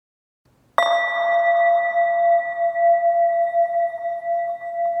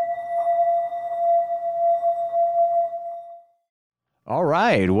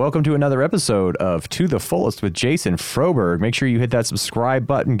right, welcome to another episode of To the Fullest with Jason Froberg. Make sure you hit that subscribe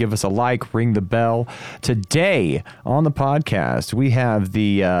button, give us a like, ring the bell. Today on the podcast, we have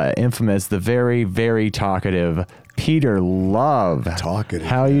the infamous, the very, very talkative Peter Love. Talkative.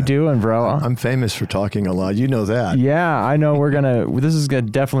 How you doing, bro? I'm famous for talking a lot. You know that. Yeah, I know. This is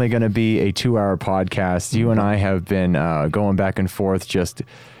definitely going to be a 2-hour podcast. You and I have been going back and forth just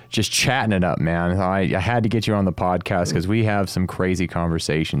chatting it up, man. I had to get you on the podcast because we have some crazy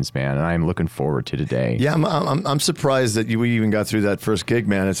conversations, man, and I'm looking forward to today. Yeah, I'm surprised that we even got through that first gig,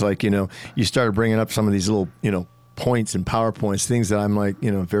 man. It's like, you started bringing up some of these little, points and PowerPoints, things that I'm like,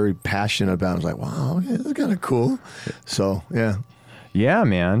 very passionate about. I was like, wow, okay, that's kind of cool. So, yeah. Yeah,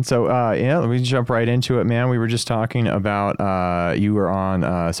 man. So, let me jump right into it, man. We were just talking about you were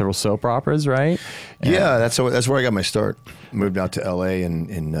on several soap operas, right? Yeah, that's where I got my start. Moved out to L.A.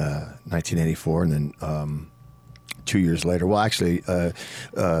 in 1984, and then 2 years later. Well, actually,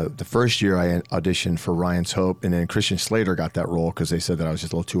 the first year I auditioned for Ryan's Hope, and then Christian Slater got that role because they said that I was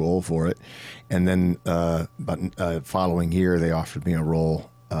just a little too old for it. And then about following year, they offered me a role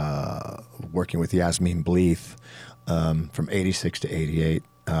working with Yasmine Bleeth from 86 to 88.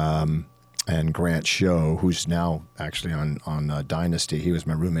 And Grant Show, who's now actually on Dynasty. He was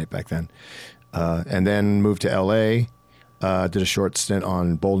my roommate back then. And then moved to L.A., did a short stint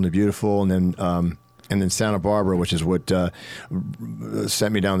on Bold and the Beautiful, and then Santa Barbara, which is what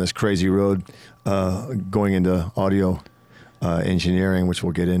sent me down this crazy road going into audio engineering, which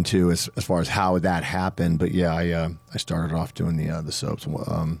we'll get into as far as how that happened. But yeah, I started off doing the soaps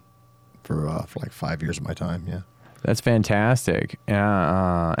for like 5 years of my time. Yeah, that's fantastic.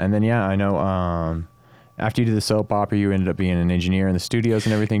 And then I know. After you did the soap opera, you ended up being an engineer in the studios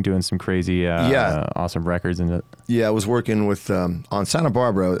and everything, doing some crazy, awesome records. Yeah, I was working with, on Santa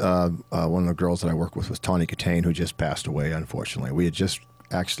Barbara, one of the girls that I worked with was Tawny Katane, who just passed away, unfortunately. We had just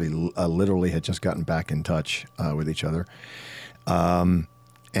actually, literally had just gotten back in touch with each other.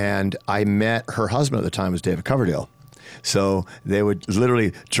 And I met her husband at the time was David Coverdale. So they would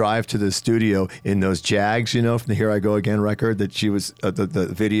literally drive to the studio in those Jags, from the Here I Go Again record that she was, the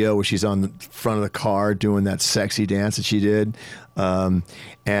video where she's on the front of the car doing that sexy dance that she did. So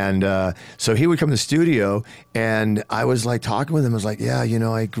he would come to the studio, and I was like talking with him. I was like, yeah,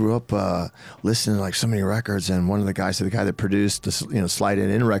 I grew up listening to like so many records, and one of the guys, the guy that produced the Slide It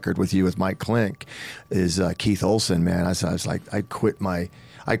In record with you with Mike Klink is Keith Olsen, man. I was like, I'd quit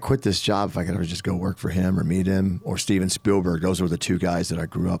this job if I could ever just go work for him or meet him, or Steven Spielberg. Those were the two guys that I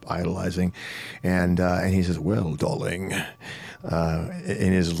grew up idolizing. And he says, well, darling,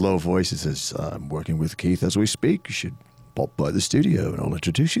 in his low voice, he says, I'm working with Keith as we speak. You should pop by the studio and I'll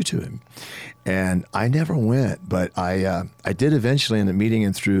introduce you to him. And I never went, but I did eventually end up meeting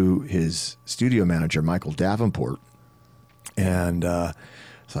him through his studio manager, Michael Davenport. And so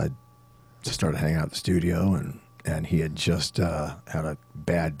I just started hanging out at the studio, and he had just had a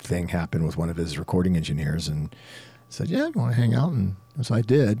bad thing happen with one of his recording engineers, and said, yeah, you want to hang out? And so I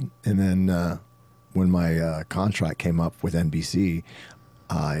did. And then when my contract came up with NBC,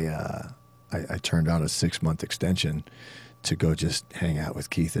 I turned out a 6-month extension to go just hang out with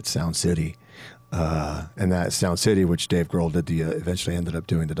Keith at Sound City. And that Sound City, which Dave Grohl did eventually ended up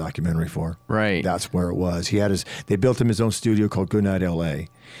doing the documentary for. Right. That's where it was. They built him his own studio called Goodnight LA,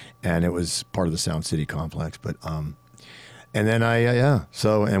 and it was part of the Sound City complex. But and then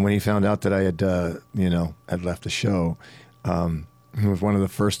and when he found out that I had left the show, it was one of the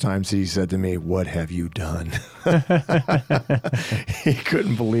first times he said to me, "What have you done?" He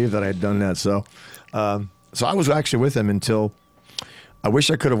couldn't believe that I had done that. So I was actually with him until. I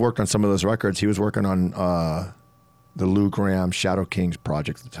wish I could have worked on some of those records. He was working on the Lou Gramm Shadow Kings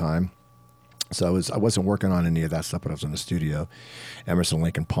project at the time. So I wasn't working on any of that stuff, but I was in the studio. Emerson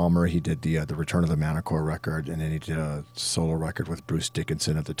Lincoln Palmer, he did the Return of the Manicore record, and then he did a solo record with Bruce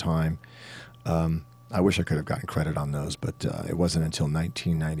Dickinson at the time. I wish I could have gotten credit on those, but it wasn't until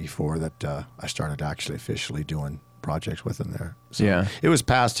 1994 that I started actually officially doing projects with him there. So yeah. It was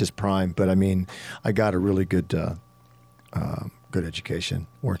past his prime, but I mean, I got a really good good education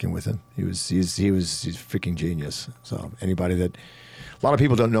working with him. He's freaking genius. So a lot of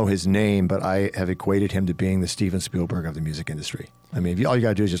people don't know his name, but I have equated him to being the Steven Spielberg of the music industry. I mean, all you got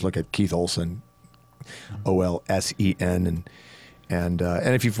to do is just look at Keith Olsen, Olsen, and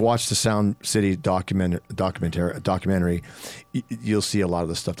if you've watched the Sound City documentary, you'll see a lot of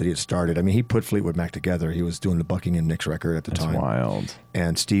the stuff that he had started. I mean, he put Fleetwood Mac together. He was doing the Buckingham Nicks record at the time. That's wild.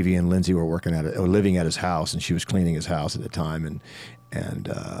 And Stevie and Lindsay were living at his house, and she was cleaning his house at the time. And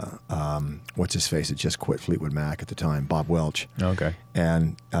what's his face had just quit Fleetwood Mac at the time, Bob Welch. Okay.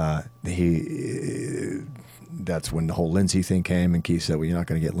 And he that's when the whole Lindsey thing came, and Keith said, well, you're not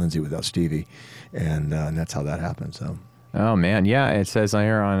going to get Lindsey without Stevie. And that's how that happened. So. Oh man, yeah, it says on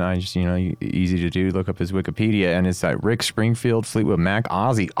here I just easy to do. Look up his Wikipedia, and it's like Rick Springfield, Fleetwood Mac,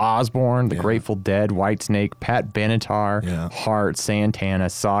 Ozzy Osbourne, The Grateful Dead, Whitesnake, Pat Benatar, Heart, Santana,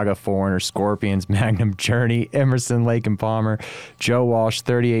 Saga, Foreigner, Scorpions, Magnum, Journey, Emerson, Lake and Palmer, Joe Walsh,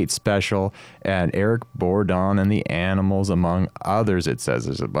 38 Special, and Eric Burdon and the Animals, among others. It says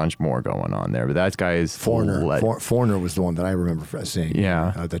there's a bunch more going on there, but that guy is Foreigner. Foreigner was the one that I remember seeing.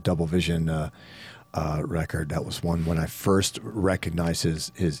 Yeah, the Double Vision. Record. That was one when I first recognized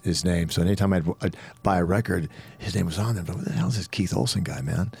his name. So anytime I'd buy a record, his name was on there. But what the hell is this Keith Olsen guy,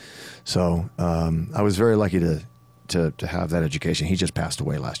 man? So I was very lucky to have that education. He just passed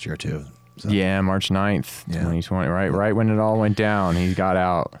away last year too. So. Yeah, March 9th, 2020. Right when it all went down, he got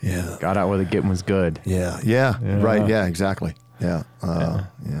out. Yeah, got out where the getting was good. Yeah, right. Yeah, exactly. Yeah.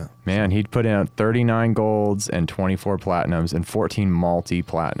 Man, he'd put in 39 golds and 24 platinums and 14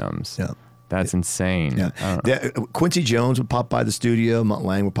 multi-platinums. Yeah. That's insane. Yeah. Quincy Jones would pop by the studio. Mutt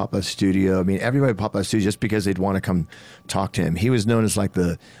Lange would pop by the studio. I mean, everybody would pop by the studio just because they'd want to come talk to him. He was known as like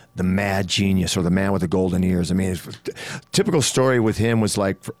the mad genius or the man with the golden ears. I mean, typical story with him was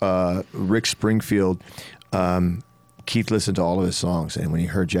like Rick Springfield. Keith listened to all of his songs, and when he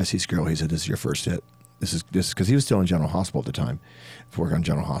heard Jesse's Girl, he said, "This is your first hit." This is because he was still in General Hospital at the time, working on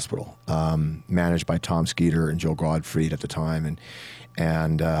General Hospital, managed by Tom Skeeter and Joe Godfried at the time,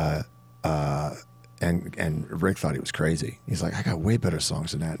 and Rick thought he was crazy. He's like, I got way better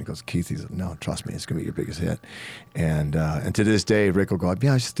songs than that. And he goes, Keith, he's like, no, trust me, it's gonna be your biggest hit. And to this day, Rick will go,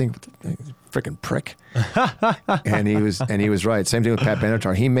 yeah, I just think, freaking prick. and he was right. Same thing with Pat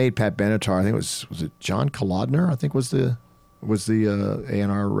Benatar. He made Pat Benatar. I think was it John Kalodner? I think was the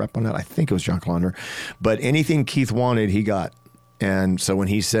A&R rep on that. I think it was John Kalodner. But anything Keith wanted, he got. And so when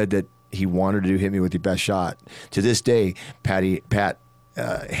he said that he wanted to do Hit Me With Your Best Shot, to this day, Pat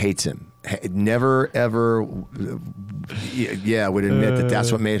hates him. Never ever would admit that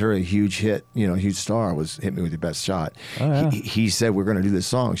that's what made her a huge hit, huge star, was Hit Me With Your Best Shot. He said, we're going to do this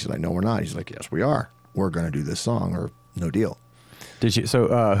song. She's like, no, we're not. He's like, yes, we are. We're going to do this song or no deal. Did you?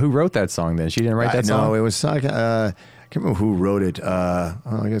 So who wrote that song then? She didn't write that song? No, it was, I can't remember who wrote it. I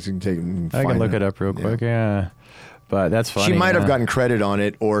guess you can I can look it up real quick. Yeah. But that's funny. She might have gotten credit on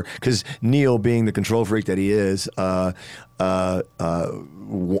it, or because Neil, being the control freak that he is,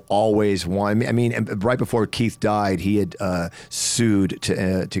 always won. I mean, right before Keith died, he had sued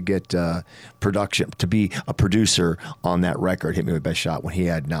to get production, to be a producer on that record, Hit Me With Best Shot, when he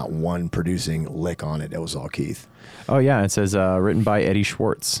had not one producing lick on it. It was all Keith. Oh yeah, it says written by Eddie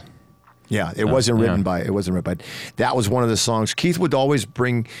Schwartz. Yeah, it wasn't written by. That was one of the songs. Keith would always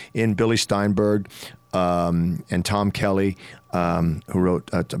bring in Billy Steinberg. And Tom Kelly, who wrote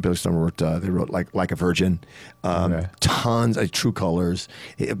Billy Steinberg they wrote like a Virgin, tons of True Colors.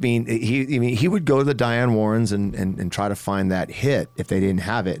 I mean, he would go to the Diane Warrens and try to find that hit if they didn't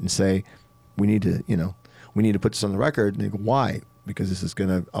have it, and say, we need to put this on the record. And they go, why? Because this is going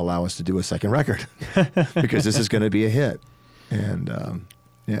to allow us to do a second record, because this is going to be a hit. And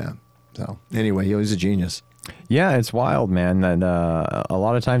so anyway, he was a genius. Yeah, it's wild, man. That a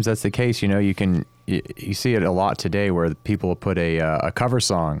lot of times that's the case. You see it a lot today, where people will put a cover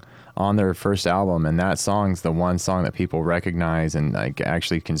song on their first album, and that song's the one song that people recognize and like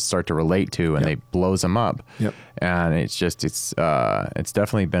actually can start to relate to, and they blows them up. Yep. And it's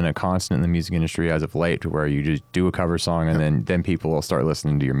definitely been a constant in the music industry as of late, to where you just do a cover song and then people will start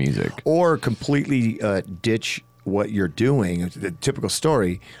listening to your music, or completely ditch what you're doing. The typical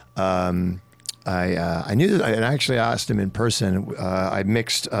story. I knew that. I actually asked him in person. I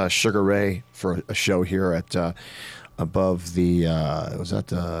mixed Sugar Ray for a show here at above the it was at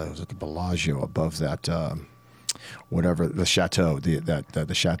the Bellagio, above that whatever, the Chateau,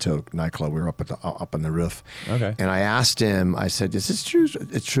 the Chateau nightclub. We were up on the roof. Okay. And I asked him. I said, "Is this true?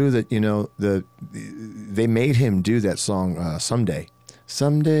 It's true that they made him do that song Someday."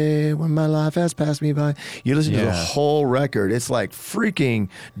 Someday when my life has passed me by. You listen to the whole record. It's like freaking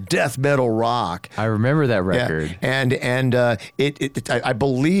death metal rock. I remember that record. Yeah. And I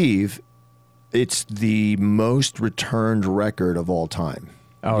believe it's the most returned record of all time.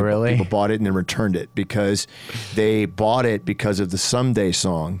 Oh, really? People bought it and then returned it because they bought it because of the Someday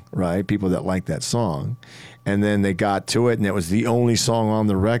song, right? People that like that song. And then they got to it, and it was the only song on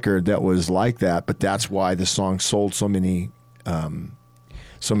the record that was like that. But that's why the song sold so many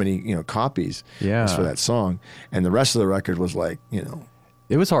copies. Yeah. For that song. And the rest of the record was like,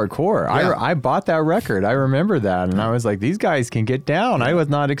 It was hardcore. Yeah. I bought that record. I remember that, and I was like, these guys can get down. I was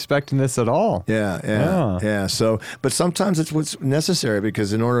not expecting this at all. Yeah. So, but sometimes it's what's necessary,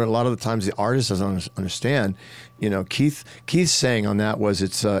 because a lot of the times the artist doesn't understand. You know, Keith's saying on that was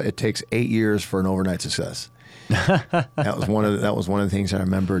it takes 8 years for an overnight success. That was one of the things I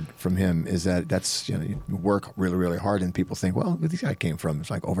remembered from him, is that's, you know, you work really, really hard, and people think, well, where this guy came from? It's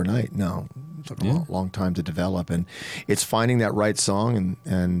like overnight. No, it took a long time to develop, and it's finding that right song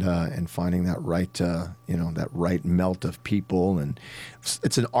and finding that right that right melt of people, and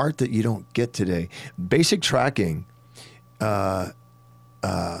it's an art that you don't get today. Basic tracking.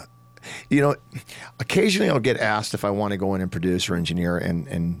 Occasionally I'll get asked if I want to go in and produce or engineer,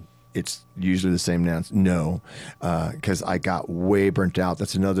 and it's usually the same answer, no, because I got way burnt out.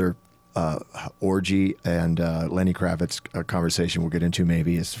 That's another Orgy and Lenny Kravitz conversation we'll get into,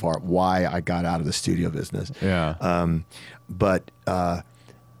 maybe, as far why I got out of the studio business. Yeah. But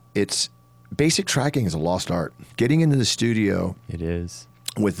it's basic tracking is a lost art. Getting into the studio, It is.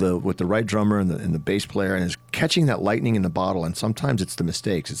 with the right drummer and the bass player, and is catching that lightning in the bottle. And sometimes it's the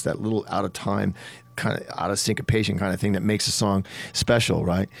mistakes. It's that little out of time, kind of out of syncopation kind of thing that makes a song special,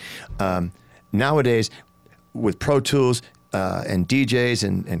 right? Nowadays, with Pro Tools and DJs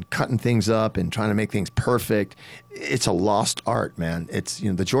and cutting things up and trying to make things perfect, it's a lost art, man. It's,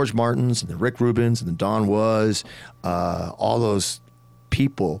 the George Martins and the Rick Rubins and the Don Was, all those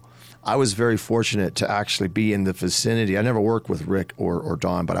people. I was very fortunate to actually be in the vicinity. I never worked with Rick or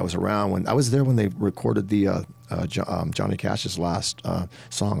Don, but I was around when when they recorded the Johnny Cash's last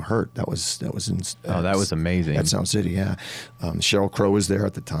song, "Hurt." That was in. That was amazing. At Sound City, yeah. Sheryl Crow was there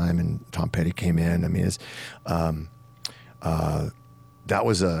at the time, and Tom Petty came in. I mean, that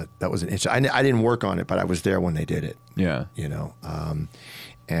was an issue. I didn't work on it, but I was there when they did it. Yeah.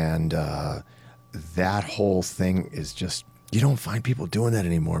 That whole thing is just. You don't find people doing that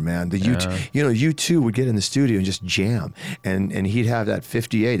anymore, man. U2 would get in the studio and just jam, and he'd have that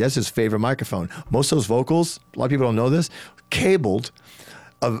 58. That's his favorite microphone. Most of those vocals, a lot of people don't know this, cabled,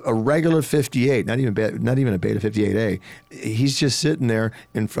 a regular 58, not even a Beta 58A. He's just sitting there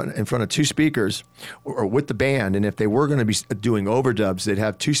in front of two speakers, or with the band. And if they were going to be doing overdubs, they'd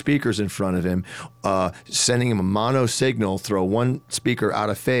have two speakers in front of him, sending him a mono signal, throw one speaker out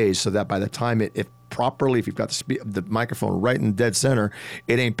of phase, so that by the time if you've got the microphone right in dead center,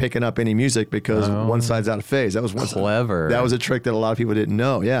 it ain't picking up any music because one side's out of phase. That was clever. That was a trick that a lot of people didn't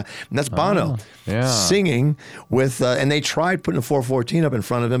know. Yeah, and that's Bono singing with, and they tried putting a 414 up in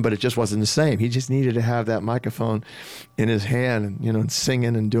front of him, but it just wasn't the same. He just needed to have that microphone in his hand, and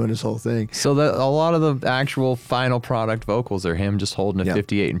singing and doing his whole thing. So a lot of the actual final product vocals are him just holding a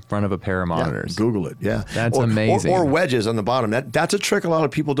 58 in front of a pair of monitors. Yeah, Google it. Yeah, that's amazing. Or wedges on the bottom. That's a trick a lot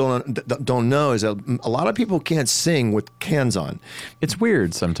of people don't know, is that a lot of people can't sing with cans on. It's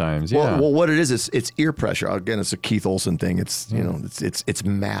weird sometimes. Yeah. Well, what it is it's ear pressure. Again, it's a Keith Olsen thing. It's it's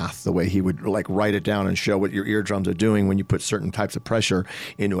math, the way he would like write it down and show what your eardrums are doing when you put certain types of pressure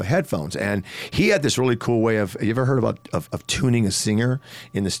into a headphones. And he had this really cool way of. You ever heard about of tuning a singer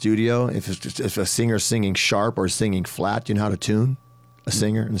in the studio? If a singer's singing sharp or singing flat, do you know how to tune a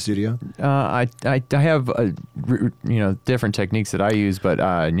singer in the studio? I have different techniques that I use, but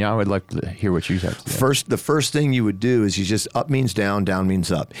I would like to hear what you have to say. The first thing you would do is you just up means down, down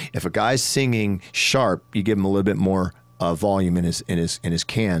means up. If a guy's singing sharp, you give him a little bit more volume in his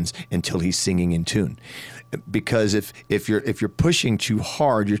cans until he's singing in tune. Because if you're pushing too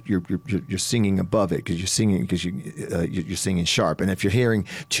hard, you're singing above it because you're singing sharp, and if you're hearing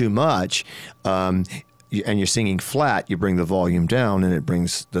too much. And you're singing flat, you bring the volume down and it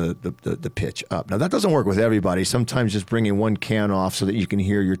brings the pitch up. Now, that doesn't work with everybody. Sometimes just bringing one can off so that you can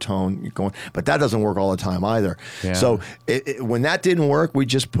hear your tone going, but that doesn't work all the time either. Yeah. So when that didn't work, we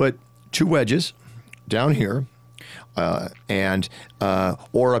just put two wedges down here and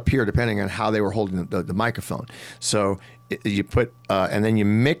or up here, depending on how they were holding the microphone. So you put, and then you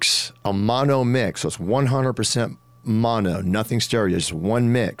mix a mono mix. So it's 100% mono, nothing stereo, just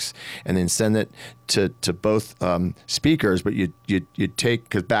one mix, and then send it to both speakers. But you take,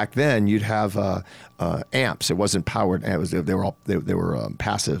 because back then you'd have amps. It wasn't powered. They were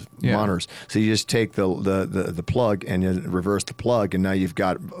passive monitors. So you just take the plug and you reverse the plug, and now you've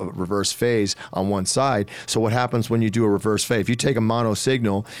got a reverse phase on one side. So what happens when you do a reverse phase? If you take a mono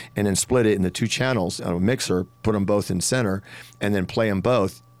signal and then split it into two channels on a mixer, put them both in center, and then play them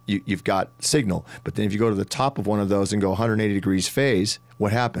both, you've got signal. But then if you go to the top of one of those and go 180 degrees phase,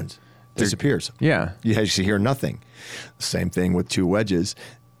 what happens? Disappears. Yeah. You actually hear nothing. Same thing with two wedges.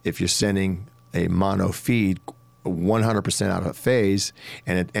 If you're sending a mono feed 100% out of phase,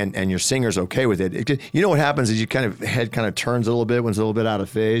 and your singer's okay with it. You know what happens is you head kind of turns a little bit when it's a little bit out of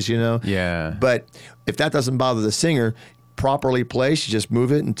phase, you know? Yeah. But if that doesn't bother the singer, properly placed, you just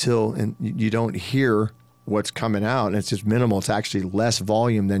move it and you don't hear what's coming out, and it's just minimal. It's actually less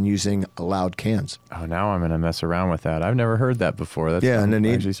volume than using loud cans. Oh, now I'm gonna mess around with that. I've never heard that before. I'm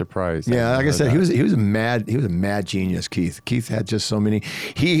actually surprised. Yeah, like I said, he was a mad genius. Keith had just so many.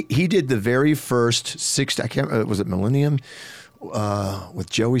 He did the very first I can't remember, was it Millennium? With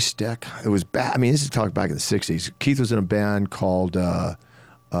Joey Steck. It was bad. I mean, this is talking back in the 60s. Keith was in a band called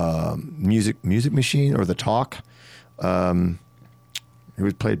Music Machine or The Talk.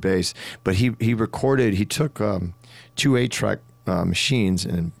 He played bass, but he took 2 8-track machines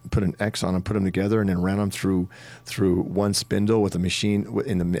and put an X on them, put them together, and then ran them through one spindle with a machine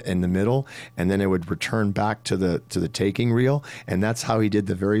in the middle, and then it would return back to the taking reel, and that's how he did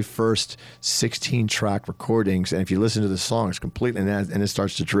the very first 16-track recordings. And if you listen to the song, it's completely and it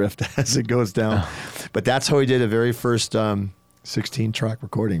starts to drift as it goes down. But that's how he did the very first 16-track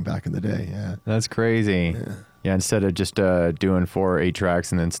recording back in the day. Yeah, that's crazy. Yeah, instead of just doing 4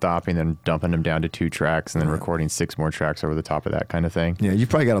 8-tracks and then stopping, then dumping them down to 2 tracks and then recording 6 more tracks over the top of that kind of thing. Yeah, you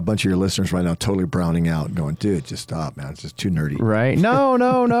probably got a bunch of your listeners right now totally browning out and going, dude, just stop, man. It's just too nerdy. Right?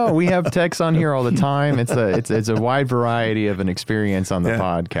 No. We have techs on here all the time. It's a wide variety of an experience on the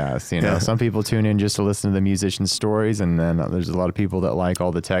podcast. You know, some people tune in just to listen to the musicians' stories, and then there's a lot of people that like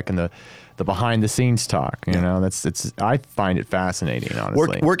all the tech and the behind the scenes talk. You know, I find it fascinating,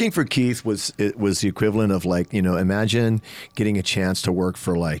 honestly. Working for Keith was the equivalent of, like, you know, imagine getting a chance to work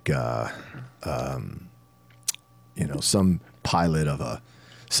for like you know, some pilot of a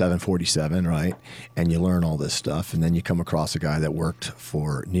 747, right? And you learn all this stuff, and then you come across a guy that worked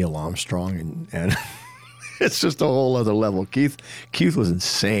for Neil Armstrong, and it's just a whole other level. Keith was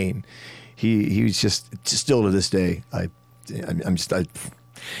insane. He was just still to this day.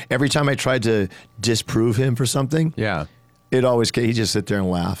 Every time I tried to disprove him for something, it always, he'd just sit there and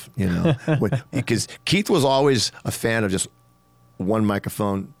laugh, you know, because Keith was always a fan of just one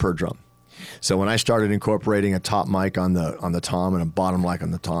microphone per drum. So when I started incorporating a top mic on the tom and a bottom mic on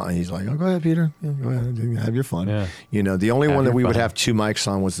the tom, and he's like, "Oh, go ahead, Peter. Yeah, go ahead, have your fun." Yeah. You know, the only one that we would have 2 mics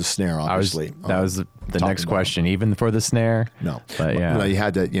on was the snare. Obviously, that was the next question. Even for the snare, no. But yeah, no, you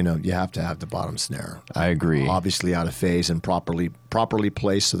had to. You know, you have to have the bottom snare. I agree. Obviously, out of phase and properly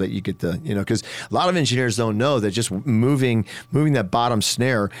placed so that you get the, you know, because a lot of engineers don't know that just moving that bottom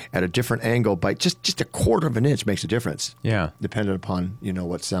snare at a different angle by just a 1/4 of an inch makes a difference. Yeah, dependent upon, you know,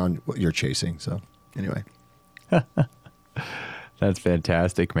 what you're chasing. So anyway. That's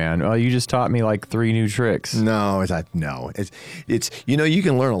fantastic, man. Well, you just taught me like 3 new tricks. No, it's you know, you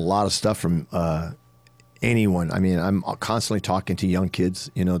can learn a lot of stuff from anyone. I mean, I'm constantly talking to young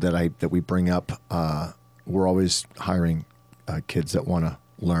kids, you know, that we bring up. We're always hiring kids that want to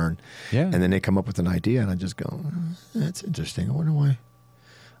learn. Yeah. And then they come up with an idea, and I just go, that's interesting. I wonder why.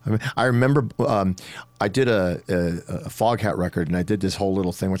 I mean, I remember I did a Foghat record, and I did this whole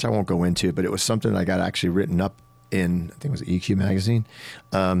little thing, which I won't go into, but it was something I got actually written up in, I think it was EQ magazine.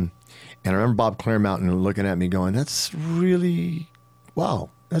 And I remember Bob Claremont looking at me going, that's really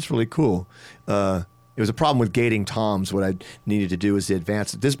cool. It was a problem with gating toms. What I needed to do is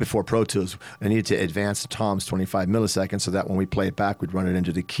this is before Pro Tools. I needed to advance the toms 25 milliseconds so that when we play it back, we'd run it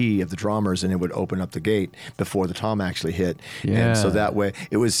into the key of the drummers, and it would open up the gate before the tom actually hit. Yeah. And so that way,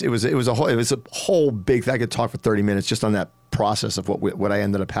 it was a whole big thing. I could talk for 30 minutes just on that process of what I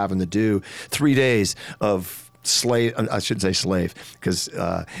ended up having to do. 3 days of slave, I shouldn't say slave, because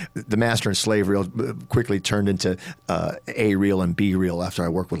the master and slave reel quickly turned into A reel and B reel after I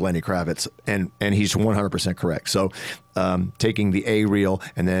worked with Lenny Kravitz, and he's 100% correct. So taking the A reel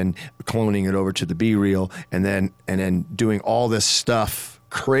and then cloning it over to the B reel, and then doing all this stuff,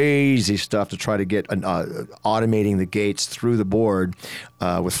 crazy stuff, to try to get automating the gates through the board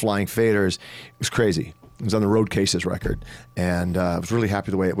with flying faders. It was crazy. It was on the Road Cases record, and I was really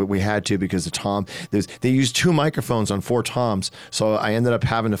happy the way we had to, because the tom, they used 2 microphones on 4 toms, so I ended up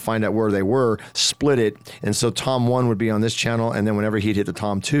having to find out where they were, split it, and so tom 1 would be on this channel, and then whenever he'd hit the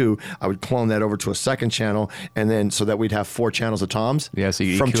tom 2, I would clone that over to a second channel, and then so that we'd have 4 channels of toms. Yeah, so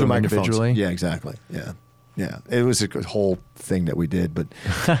you from EQ 2 them microphones. Individually? Yeah, exactly. Yeah, it was a whole thing that we did, but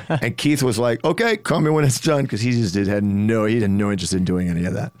and Keith was like, "Okay, call me when it's done," because he had no interest in doing any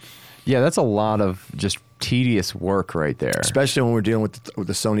of that. Yeah, that's a lot of just tedious work right there. Especially when we're dealing with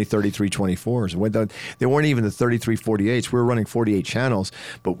the Sony 3324s. They weren't even the 3348s. We were running 48 channels,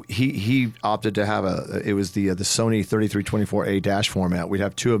 but he opted to have it was the Sony 3324A- format. We'd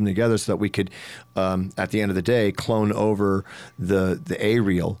have 2 of them together so that we could, at the end of the day, clone over the A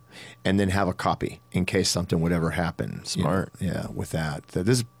reel and then have a copy in case something would ever happen. Smart. Yeah, with that.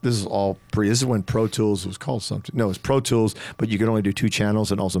 This is all this is when Pro Tools was called something. No, it's Pro Tools, but you could only do 2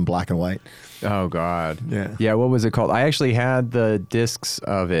 channels and also in black and white. Oh God. Yeah. Yeah. What was it called? I actually had the discs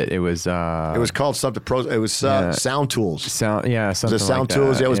of it. It was called something It was Sound Tools. Sound. Yeah. Something The Sound like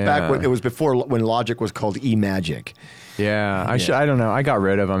Tools. that. It was back when it was before when Logic was called eMagic. Yeah, I don't know. I got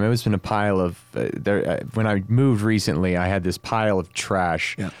rid of them. It was been a pile of when I moved recently. I had this pile of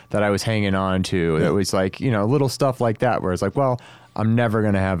trash that I was hanging on to. That was like little stuff like that where it's like, well, I'm never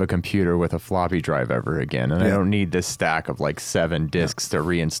going to have a computer with a floppy drive ever again. And I don't need this stack of like 7 discs to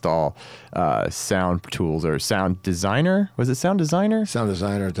reinstall Sound Tools or Sound Designer. Was it Sound Designer? Sound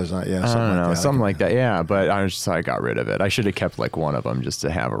Designer, Design, yeah. I don't know, like something like that. Yeah, but I got rid of it. I should have kept like one of them just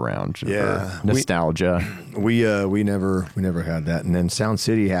to have around for nostalgia. We never had that. And then Sound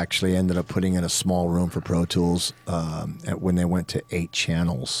City actually ended up putting in a small room for Pro Tools when they went to 8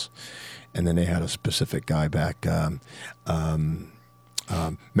 channels. And then they had a specific guy back.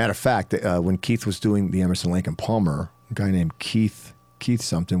 Matter of fact, when Keith was doing the Emerson Lake and Palmer, a guy named Keith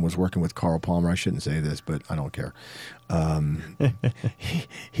something was working with Carl Palmer. I shouldn't say this, but I don't care.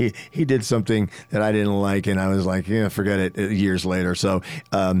 He did something that I didn't like, and I was like, yeah, forget it. Years later, so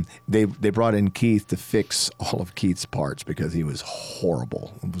they brought in Keith to fix all of Keith's parts because he was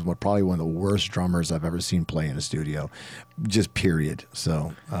horrible. It was probably one of the worst drummers I've ever seen play in a studio, just period.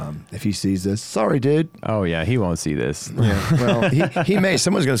 So if he sees this, sorry, dude. Oh yeah, he won't see this. Yeah, well, he may.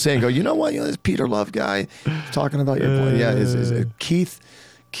 Someone's going to say and go, you know what? This Peter Love guy talking about your point. Yeah, is Keith.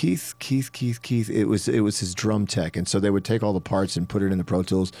 It was his drum tech, and so they would take all the parts and put it in the Pro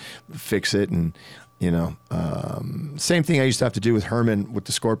Tools, fix it, and same thing I used to have to do with Herman with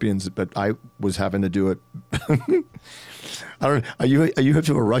the Scorpions, but I was having to do it. I don't. Are you hip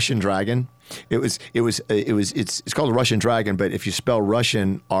to a Russian Dragon? It's called a Russian Dragon, but if you spell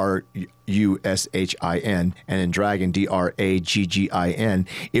Russian RUSHIN and then Dragon DRAGGIN,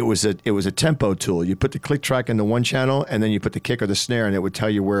 it was a tempo tool. You put the click track in the one channel, and then you put the kick or the snare, and it would tell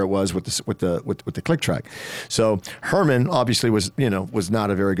you where it was with the click track. So Herman obviously was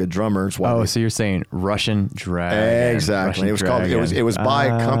not a very good drummer. So you're saying Russian Dragon? Exactly. It was by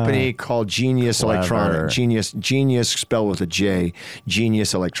a company called Genius Electronics. Genius spelled with a J.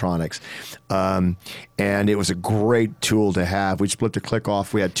 Genius Electronics. And it was a great tool to have. We'd split the click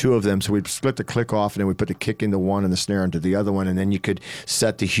off. We had 2 of them, so we'd split the click off, and then we put the kick into one and the snare into the other one, and then you could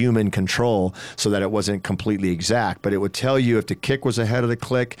set the human control so that it wasn't completely exact, but it would tell you if the kick was ahead of the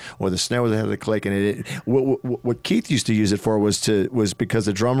click or the snare was ahead of the click. And what Keith used to use it for was because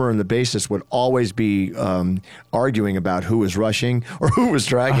the drummer and the bassist would always be arguing about who was rushing or who was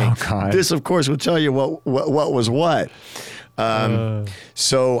dragging. Oh, God. This, of course, would tell you what was what.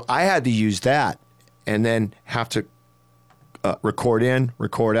 So I had to use that and then have to record in,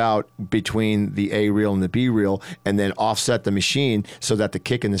 record out between the A reel and the B reel, and then offset the machine so that the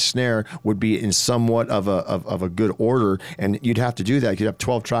kick and the snare would be in somewhat of a good order. And you'd have to do that. You'd have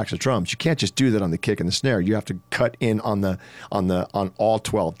 12 tracks of drums. You can't just do that on the kick and the snare. You have to cut in on all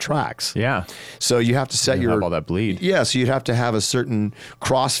 12 tracks. Yeah. So you have to set you have all that bleed. Yeah. So you'd have to have a certain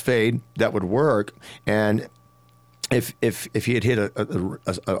crossfade that would work. And if he had hit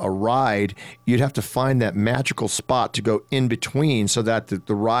a ride, you'd have to find that magical spot to go in between so that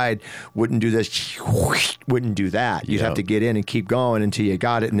the ride wouldn't do this, wouldn't do that. You'd have to get in and keep going until you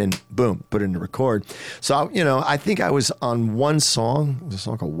got it, and then boom, put it in the record. So I think I was on one song, it was a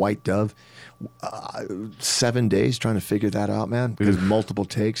song called White Dove, 7 days trying to figure that out, man, because multiple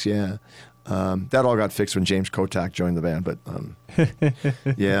takes, yeah. That all got fixed when James Kotak joined the band, but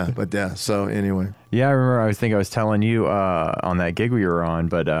so anyway. Yeah, I remember I was telling you on that gig we were on,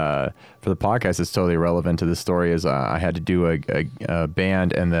 but for the podcast it's totally irrelevant to the story, is I had to do a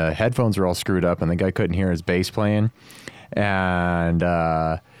band and the headphones were all screwed up and the guy couldn't hear his bass playing, and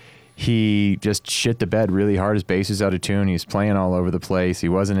he just shit the bed really hard. His bass was out of tune. He was playing all over the place. He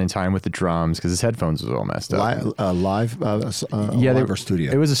wasn't in time with the drums because his headphones was all messed up. Live or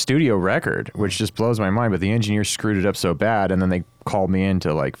studio? It was a studio record, which just blows my mind. But the engineer screwed it up so bad, and then they called me in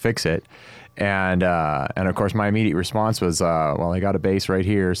to fix it. And of course, my immediate response was, well, I got a bass right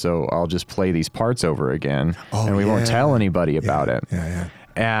here, so I'll just play these parts over again, and we won't tell anybody about it. Yeah.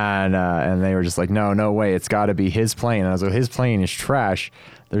 And they were just like, no way, it's got to be his playing. And I was like, his playing is trash.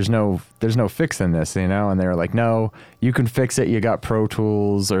 There's no fixing this, And they were like, no, you can fix it. You got Pro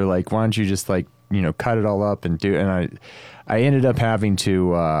Tools, or why don't you just cut it all up and do it? And I ended up having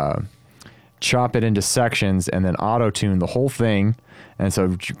to chop it into sections, and then auto-tune the whole thing. And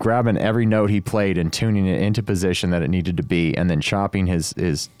so grabbing every note he played and tuning it into position that it needed to be, and then chopping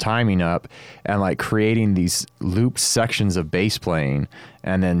his timing up and like creating these looped sections of bass playing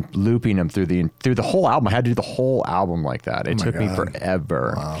and then looping them through the whole album. I had to do the whole album like that. It took me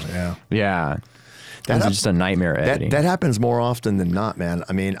forever. Wow, yeah. Yeah. That's just a nightmare editing. That happens more often than not, man.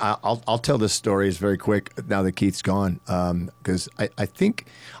 I mean, I'll tell this story. It's very quick now that Keith's gone, because I think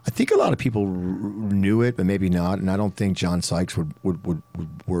a lot of people knew it, but maybe not. And I don't think John Sykes would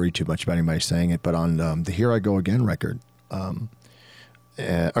worry too much about anybody saying it. But on the "Here I Go Again" record,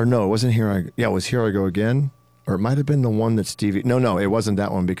 or no, it wasn't it was "Here I Go Again," or it might have been the one that Stevie. No, it wasn't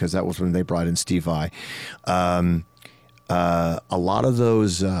that one, because that was when they brought in Steve Vai. A lot of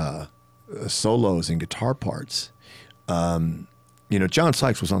those. Solos and guitar parts. John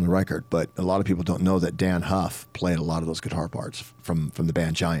Sykes was on the record, but a lot of people don't know that Dan Huff played a lot of those guitar parts from the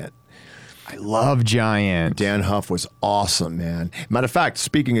band Giant. I love Giant. Dan Huff was awesome, man. Matter of fact,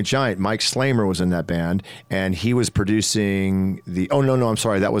 speaking of Giant, Mike Slamer was in that band, and he was producing the. Oh no, I'm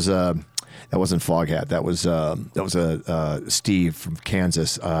sorry, that was that wasn't Foghat. That was Steve from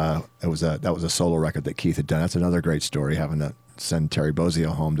Kansas. That was a solo record that Keith had done. That's another great story, having to send Terry Bozzio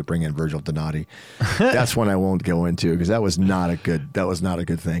home to bring in Virgil Donati. That's one I won't go into, because that was not a good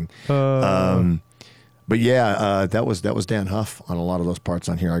thing. But yeah, that was Dan Huff on a lot of those parts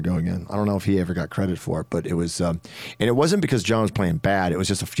on "Here I Go Again." I don't know if he ever got credit for it, but it was, and it wasn't because John was playing bad. It was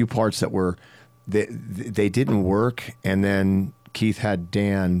just a few parts that were they didn't work, and then Keith had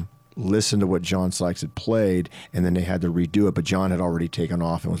Dan listen to what John Sykes had played, and then they had to redo it. But John had already taken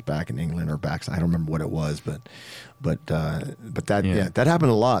off and was back in England, or back. I don't remember what it was, but that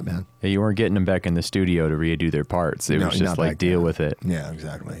happened a lot, man. Yeah, you weren't getting them back in the studio to redo their parts. It was just like deal with it. Yeah,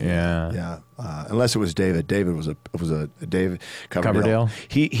 exactly. Yeah. Unless it was David. David was a David Coverdale.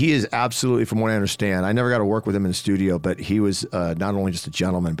 He is absolutely, from what I understand, I never got to work with him in the studio, but he was not only just a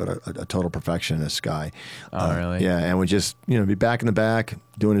gentleman, but a total perfectionist guy. Oh, really? Yeah, and would just be back in the back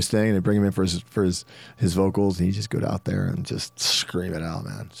doing his thing, and they bring him in for his vocals, and he just go out there and just scream it out,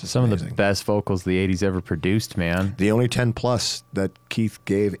 man. It's just some amazing. of the best vocals the '80s ever produced, man. The only 10 plus that Keith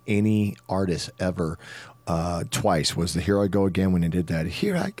gave any artist ever twice was the "Here I Go Again," when he did that.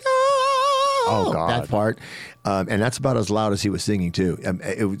 Here I go. Oh, God. That part. And that's about as loud as he was singing, too.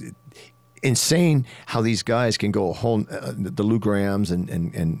 It was insane how these guys can go a whole, the Lou Grahams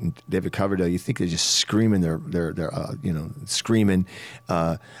and David Coverdale, you think they're just screaming, they're screaming.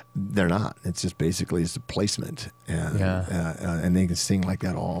 They're not. It's just basically it's a placement. And they can sing like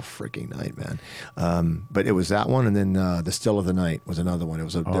that all freaking night, man. But it was that one, and then the "Still of the Night" was another one. It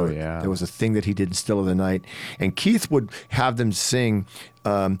was there was a thing that he did in "Still of the Night," and Keith would have them sing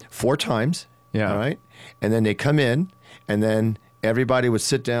 4 times. Yeah. All right. And then they come in, and then everybody would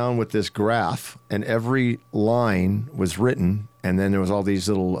sit down with this graph, and every line was written, and then there was all these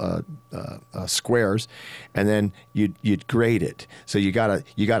little squares, and then you'd grade it. So you got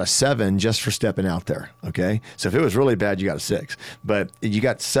a 7 just for stepping out there. Okay. So if it was really bad, you got a 6, but you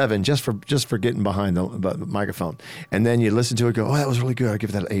got 7 just for getting behind the microphone. And then you listen to it, go, oh, that was really good. I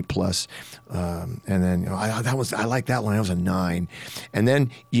give that an 8+. And then I like that line. That was a 9. And then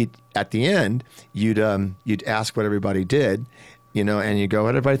at the end you'd ask what everybody did. And you go,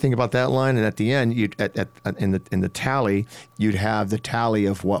 what did everybody think about that line? And at the end, in the tally, you'd have the tally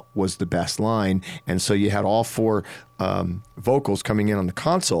of what was the best line. And so you had all 4 vocals coming in on the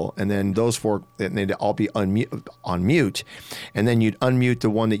console, and then those 4, they'd all be on mute. And then you'd unmute the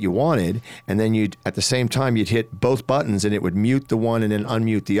one that you wanted, and then at the same time, you'd hit both buttons, and it would mute the one and then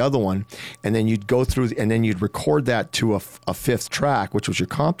unmute the other one. And then you'd go through, and then you'd record that to a 5th track, which was your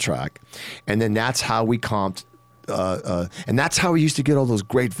comp track. And then that's how we comped. And that's how we used to get all those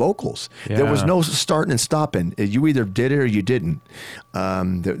great vocals. Yeah. There was no starting and stopping. You either did it or you didn't.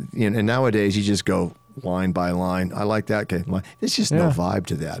 And nowadays you just go line by line. I like that. Okay, there's just no vibe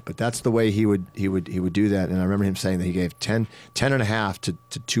to that. But that's the way he would do that. And I remember him saying that he gave 10 and a half to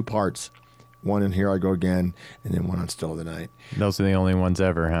 2 parts. One in "Here I Go Again," and then one on "Still of the Night." Those are the only ones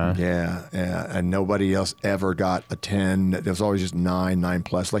ever, huh? Yeah. And nobody else ever got a 10. There was always just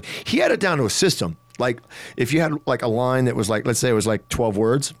 9+. Like, he had it down to a system. Like, if you had like a line that was like, let's say it was like 12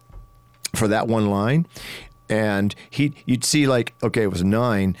 words for that one line, and you'd see like, okay, it was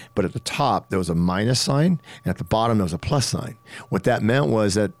 9, but at the top there was a minus sign, and at the bottom there was a plus sign. What that meant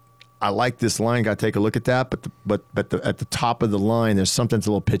was that I like this line, got to take a look at that, but at the top of the line there's something that's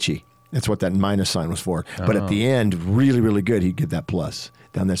a little pitchy. That's what that minus sign was for. But at the end, really, really good, he'd get that plus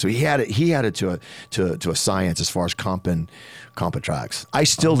down there. So he had it to a science as far as comping tracks. I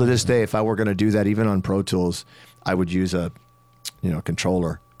still to this day, if I were going to do that, even on Pro Tools, I would use a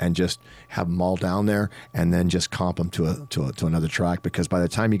controller and just have them all down there, and then just comp them to another track. Because by the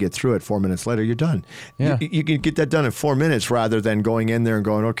time you get through it, 4 minutes later, you're done. Yeah. You can get that done in 4 minutes rather than going in there and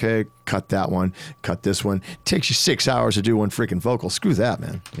going, okay, cut that one, cut this one. It takes you 6 hours to do one freaking vocal. Screw that,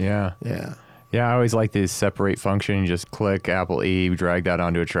 man. Yeah. Yeah. Yeah, I always like the separate function. You just click Apple E, drag that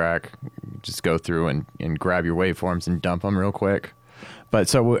onto a track, just go through and grab your waveforms and dump them real quick. But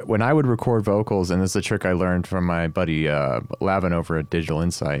so when I would record vocals, and this is a trick I learned from my buddy Lavin over at Digital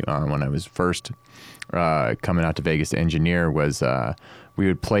Insight when I was first coming out to Vegas to engineer, was we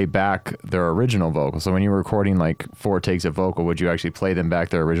would play back their original vocal. So when you were recording like 4 takes of vocal, would you actually play them back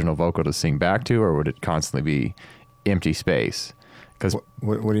their original vocal to sing back to, or would it constantly be empty space? Because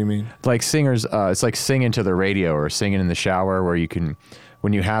what do you mean? Like singers, it's like singing to the radio or singing in the shower, where you can,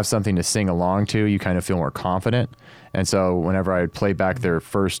 when you have something to sing along to, you kind of feel more confident. And so whenever I would play back their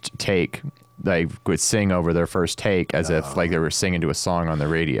first take, they would sing over their first take as if like they were singing to a song on the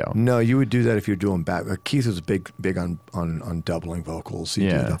radio. No, you would do that if you're doing back. Keith was big on doubling vocals. He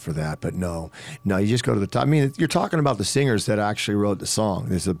did that for that. But no, you just go to the top. I mean, you're talking about the singers that actually wrote the song.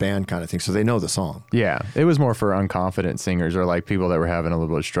 There's a band kind of thing, so they know the song. Yeah, it was more for unconfident singers or like people that were having a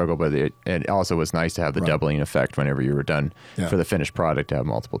little bit of struggle. But it also was nice to have the doubling effect whenever you were done for the finished product, to have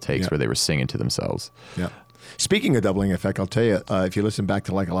multiple takes where they were singing to themselves. Yeah. Speaking of doubling effect, I'll tell you, if you listen back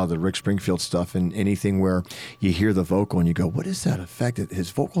to like a lot of the Rick Springfield stuff and anything where you hear the vocal and you go, what is that effect?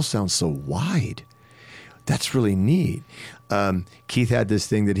 His vocal sounds so wide. That's really neat. Keith had this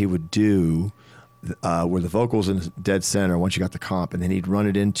thing that he would do where the vocals in dead center once you got the comp, and then he'd run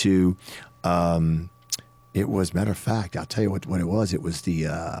it into, it was, matter of fact, I'll tell you what it was. It was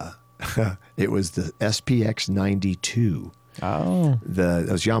the, it was the SPX 92. Oh, that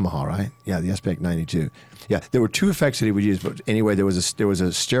was Yamaha, right? Yeah, the SPX 92. Yeah, there were 2 effects that he would use, but anyway, there was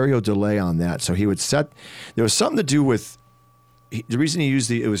a stereo delay on that. So he would set. There was something to do with the reason he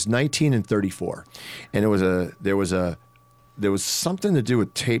used it was 19 and 34, and there was something to do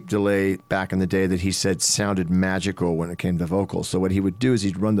with tape delay back in the day that he said sounded magical when it came to vocals. So what he would do is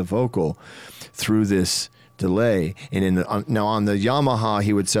he'd run the vocal through this delay, and now on the Yamaha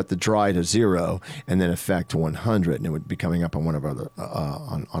he would set the dry to 0 and then effect to 100, and it would be coming up on one of our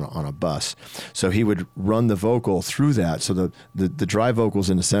on a bus. So he would run the vocal through that, so the dry vocal's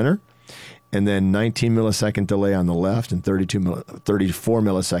in the center, and then 19 millisecond delay on the left and 34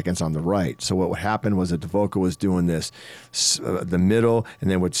 milliseconds on the right. So what would happen was that the vocal was doing this, the middle,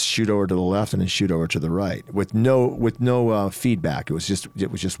 and then would shoot over to the left and then shoot over to the right with no feedback. It was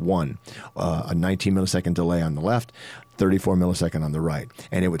just one, a 19 millisecond delay on the left, 34 millisecond on the right,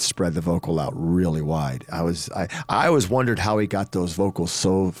 and it would spread the vocal out really wide. I always wondered how he got those vocals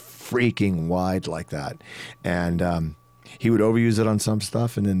so freaking wide like that, and he would overuse it on some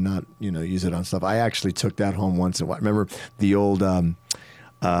stuff and then not, use it on stuff. I actually took that home once. And remember the old, the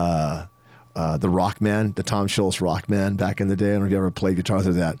Rockman, the Tom Scholz Rockman back in the day? I don't know if you ever played guitar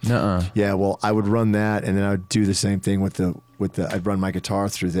through that. nuh-uh. Yeah, well, I would run that, and then I would do the same thing with the. I'd run my guitar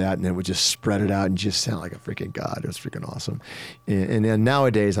through that, and it would just spread it out and just sound like a freaking god. It was freaking awesome. And then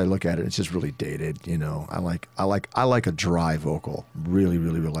nowadays, I look at it, it's just really dated. I like a dry vocal. Really,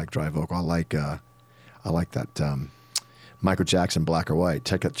 really, really like dry vocal. I like that. Michael Jackson, Black or White.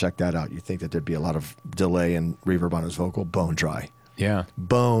 Check that out. You think that there'd be a lot of delay and reverb on his vocal? Bone dry. Yeah.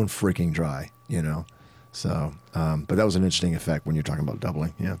 Bone freaking dry, So, but that was an interesting effect when you're talking about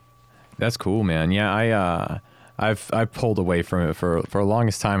doubling. Yeah. That's cool, man. Yeah, I've pulled away from it for the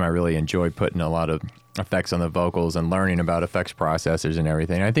longest time. I really enjoyed putting a lot of effects on the vocals and learning about effects processors and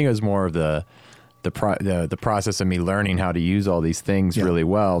everything. I think it was more of the process of me learning how to use all these things really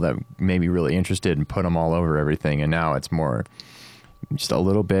well that made me really interested and put them all over everything. And now it's more just a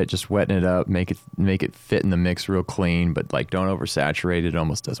little bit, just wetting it up, make it fit in the mix real clean, but like don't oversaturate it. It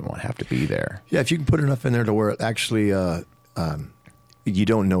almost doesn't want to have to be there. Yeah, if you can put enough in there to where it actually you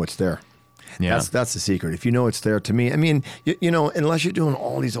don't know it's there. Yeah. That's the secret. If you know it's there, to me, I mean, unless you're doing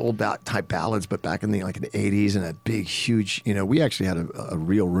all these old type ballads, but back in the 80s and that big, huge, we actually had a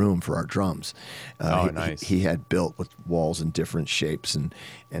real room for our drums. Nice. He had built with walls in different shapes, and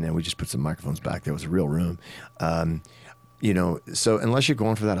then we just put some microphones back there. It was a real room. So unless you're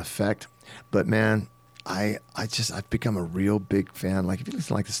going for that effect, but man, I've become a real big fan. Like if you listen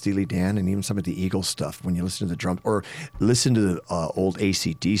to like the Steely Dan and even some of the Eagles stuff, when you listen to the drums or listen to the old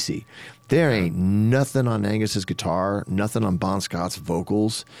AC/DC, there ain't nothing on Angus's guitar, nothing on Bon Scott's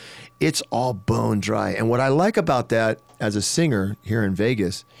vocals. It's all bone dry. And what I like about that as a singer here in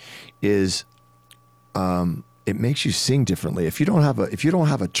Vegas is it makes you sing differently. If you don't have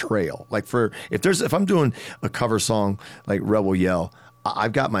a trail, like if I'm doing a cover song like Rebel Yell,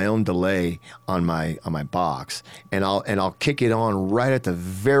 I've got my own delay on my box, and I'll kick it on right at the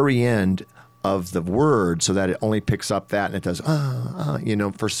very end of the word so that it only picks up that and it does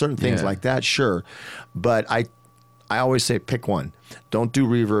for certain things like that, sure. But I always say pick one. Don't do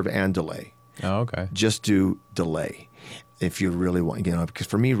reverb and delay. Oh, okay. Just do delay if you really want, because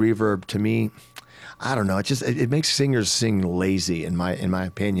for me, reverb, to me, I don't know. It makes singers sing lazy, in my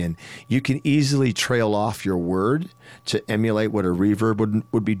opinion. You can easily trail off your word to emulate what a reverb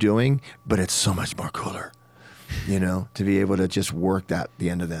would be doing, but it's so much more cooler, to be able to just work the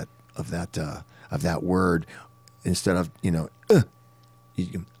end of that word instead of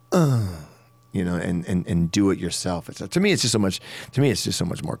and do it yourself. To me, it's just so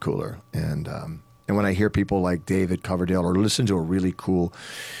much more cooler. And when I hear people like David Coverdale or listen to a really cool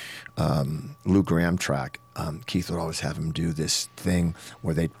Lou Gramm track, Keith would always have him do this thing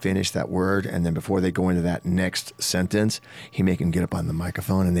where they'd finish that word, and then before they go into that next sentence, he'd make him get up on the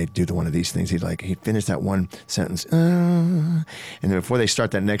microphone and they'd do one of these things. He'd finish that one sentence, and then before they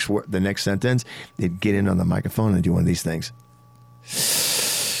start the next sentence, they'd get in on the microphone and do one of these things.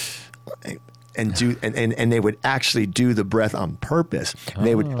 And they would actually do the breath on purpose. And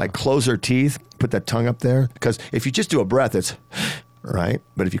they would close their teeth, put that tongue up there, because if you just do a breath, it's right.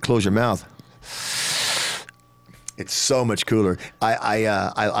 But if you close your mouth, it's so much cooler.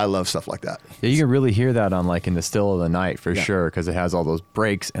 I love stuff like that. Yeah, you can really hear that on In the Still of the Night for sure, because it has all those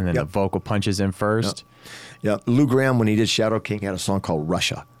breaks and then the vocal punches in first. Yeah, Lou Gramm, when he did Shadow King, had a song called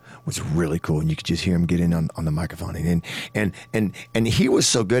Russia. Was really cool, and you could just hear him get in on the microphone, and he was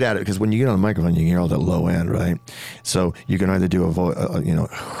so good at it, because when you get on the microphone, you can hear all that low end, right? So you can either do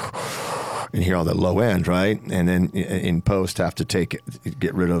and hear all that low end, right, and then in post have to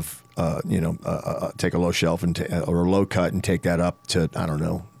get rid of take a low shelf or a low cut and take that up to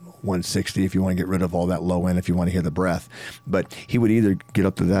 160 if you want to get rid of all that low end if you want to hear the breath. But he would either get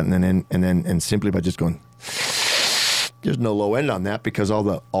up to that and simply by just going. There's no low end on that because all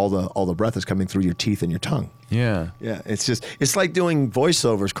the breath is coming through your teeth and your tongue. Yeah. Yeah. It's like doing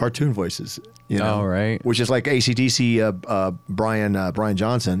voiceovers, cartoon voices, Oh, right. Which is like AC/DC, Brian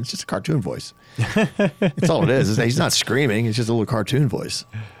Johnson. It's just a cartoon voice. It's all it is. He's not screaming. It's just a little cartoon voice.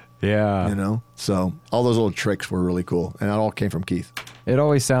 Yeah. So all those little tricks were really cool. And it all came from Keith. It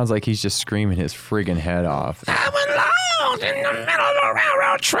always sounds like he's just screaming his friggin' head off. I'm alone in the middle of the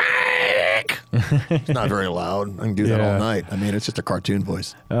railroad track. It's not very loud. I can do that all night. I mean, it's just a cartoon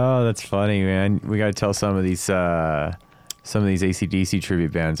voice. Oh, that's funny, man. We got to tell some of these AC/DC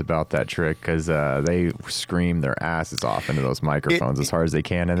tribute bands about that trick, because they scream their asses off into those microphones as hard as they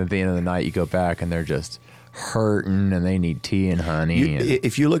can. And at the end of the night, you go back and they're just hurting and they need tea and honey.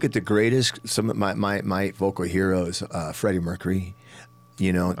 If you look at the greatest, some of my vocal heroes, Freddie Mercury,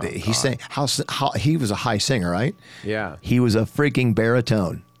 he sang how he was a high singer, right? Yeah. He was a freaking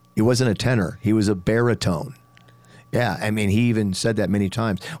baritone. He wasn't a tenor. He was a baritone. Yeah, I mean, he even said that many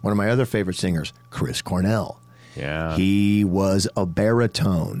times. One of my other favorite singers, Chris Cornell. Yeah. He was a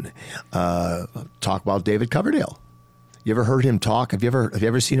baritone. Talk about David Coverdale. You ever heard him talk? Have you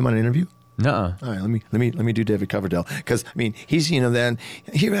ever seen him on an interview? Nuh-uh. All right, let me do David Coverdale, because I mean he's then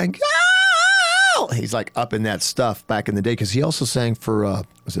he like he's like up in that stuff back in the day, because he also sang for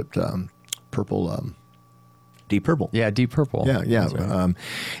was it Purple, Deep Purple. Yeah, Deep Purple. Yeah. Right.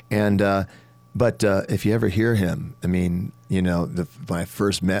 But if you ever hear him, I mean, when I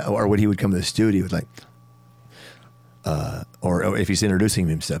first met, or when he would come to the studio, he was like, or if he's introducing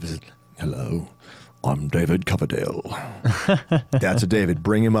himself, he says, "Hello, I'm David Coverdale." That's a David.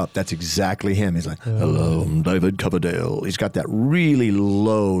 Bring him up. That's exactly him. He's like, "Hello, I'm David Coverdale." He's got that really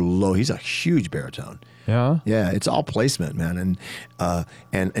low. He's a huge baritone. Yeah. Yeah, it's all placement, man.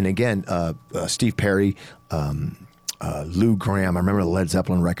 And again, Steve Perry, Lou Gramm. I remember the Led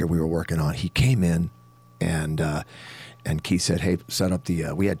Zeppelin record we were working on. He came in, and Keith said, "Hey, set up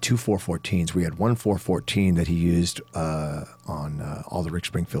the." We had two 414s. We had one 414 that he used on all the Rick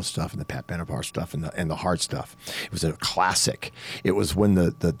Springfield stuff and the Pat Benatar stuff and the hard stuff. It was a classic. It was when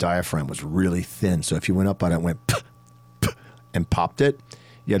the diaphragm was really thin. So if you went up on it, and went and popped it,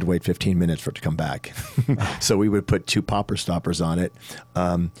 you had to wait 15 minutes for it to come back. So we would put two popper stoppers on it,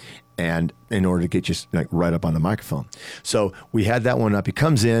 and in order to get you right up on the microphone. So we had that one up. He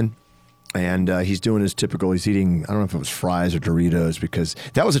comes in. And he's doing his typical. He's eating, I don't know if it was fries or Doritos, because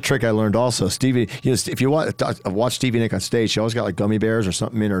that was a trick I learned also. Stevie, if you watch Stevie Nicks on stage, she always got like gummy bears or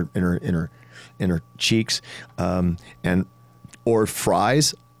something in her cheeks, or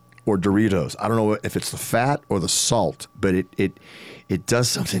fries, or Doritos. I don't know if it's the fat or the salt, but it does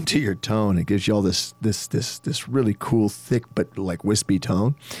something to your tone. It gives you all this really cool, thick, but like wispy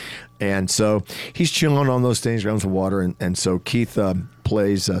tone. And so he's chilling on those things, grabs some water, and so Keith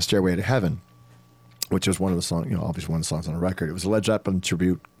plays Stairway to Heaven, which is one of the songs, obviously one of the songs on the record. It was a Led Zeppelin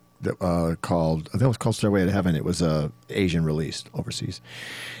tribute that, called, I think it was called Stairway to Heaven. It was Asian released overseas.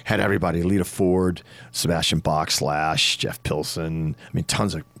 Had everybody, Lita Ford, Sebastian Bach, Slash, Jeff Pilson, I mean,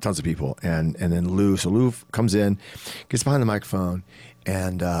 tons of people. And then Lou. So Lou comes in, gets behind the microphone,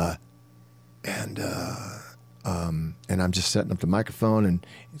 and I'm just setting up the microphone, and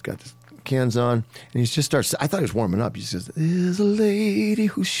he's got this cans on, and he just starts. I thought he was warming up. He says, "There's a lady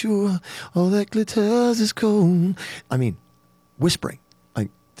who's sure all that glitters is gold." I mean, whispering,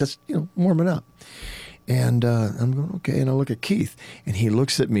 like just warming up. And I'm going, okay, and I look at Keith, and he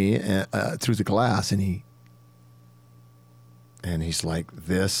looks at me through the glass, and he's like,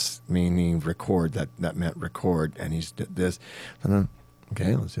 "This," meaning record. That meant record, and he's this. And I'm,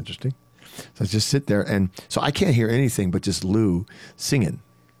 okay, that's interesting. So I just sit there, and so I can't hear anything but just Lou singing.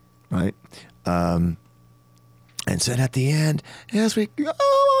 Right, and so at the end, as we go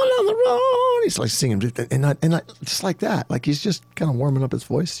on the road, he's like singing, and I just like that, like he's just kind of warming up his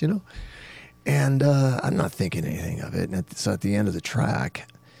voice, And I'm not thinking anything of it. And so at the end of the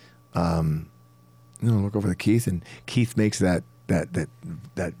track, look over to Keith, and Keith makes that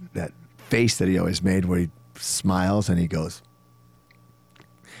face that he always made, where he smiles and he goes.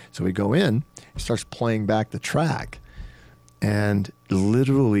 So we go in, he starts playing back the track. And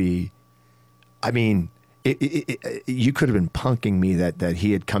literally, I mean, you could have been punking me that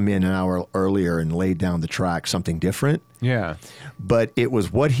he had come in an hour earlier and laid down the track something different. Yeah. But it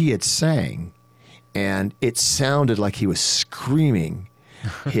was what he had sang, and it sounded like he was screaming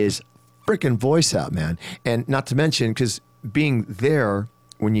his freaking voice out, man. And not to mention, because being there,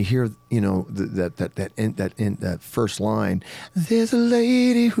 when you hear, that first line, "There's a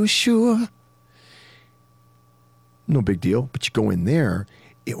lady who's sure." No big deal, but you go in there,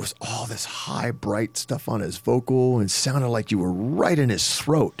 it was all this high, bright stuff on his vocal, and sounded like you were right in his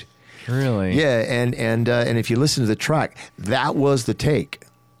throat. Really? Yeah, and if you listen to the track, that was the take.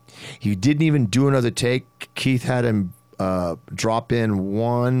 He didn't even do another take. Keith had him drop in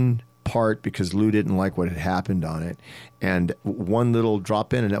one part because Lou didn't like what had happened on it, and one little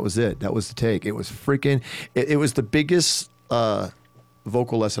drop in, and that was it. That was the take. It was freaking. It was the biggest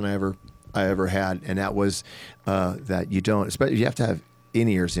vocal lesson I ever had, and that was that you don't, especially you have to have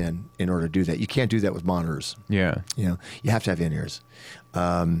in-ears in order to do that. You can't do that with monitors. Yeah. You have to have in-ears,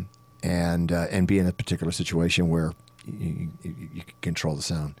 and be in a particular situation where you can control the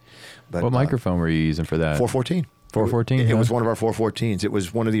sound. But what microphone were you using for that? 414. 414. It was one of our 414s. It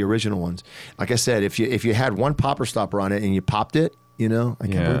was one of the original ones. Like I said, if you had one popper stopper on it and you popped it, I can't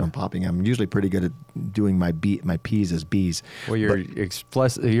believe I'm popping. I'm usually pretty good at doing my P's as B's. Well, you're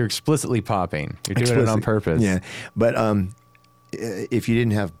explicitly popping. You're doing it on purpose. Yeah, but if you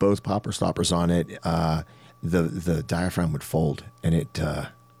didn't have both popper stoppers on it, the diaphragm would fold, and you'd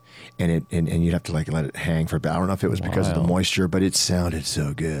have to like let it hang for. I don't know if it was because of the moisture, but it sounded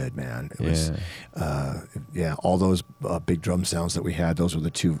so good, man. It was, all those big drum sounds that we had. Those were the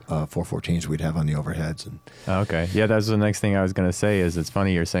two 414s we'd have on the overheads. And okay, yeah, that's the next thing I was gonna say. Is it's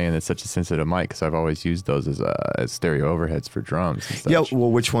funny you're saying it's such a sensitive mic, because I've always used those as stereo overheads for drums. And such. Yeah,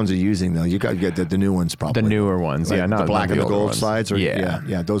 well, which ones are you using though? You got to get the new ones, probably the newer ones. Like not the black and the gold ones. slides. Or,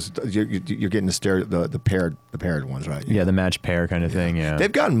 yeah. Those you're getting the stereo, the paired ones, right? Yeah, the match pair kind of thing. Yeah,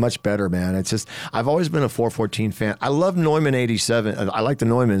 they've gotten much better, man. It's just I've always been a 414 fan. I love Neumann 87. I like the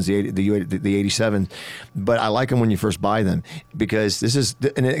Neumanns, the 87, but I like them when you first buy them, because this is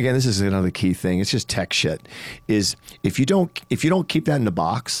another key thing. It's just tech shit. Is if you don't keep that in the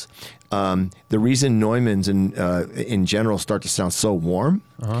box, the reason Neumanns in general start to sound so warm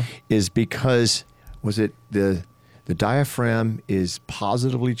is because the diaphragm is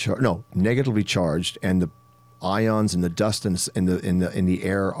negatively charged, and the ions and the dust in the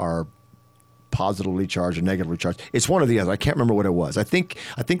air are positively charged or negatively charged. It's one or the other. I can't remember what it was. I think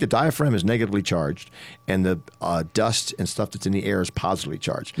the diaphragm is negatively charged, and the dust and stuff that's in the air is positively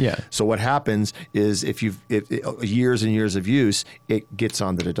charged. Yeah. So what happens is if years and years of use, it gets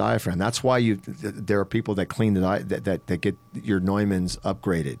onto the diaphragm. That's why there are people that clean that get your Neumanns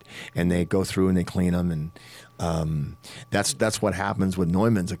upgraded, and they go through and they clean them, and that's what happens with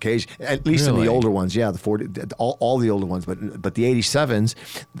Neumanns occasionally, at least in the older ones. Yeah, the 40, all the older ones, but the 87s,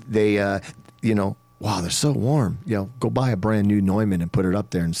 they wow, they're so warm. Go buy a brand new Neumann and put it up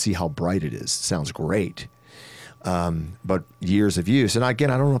there and see how bright it is. It sounds great. But years of use, and again,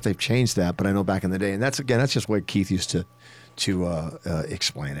 I don't know if they've changed that, but I know back in the day, and that's just what Keith used to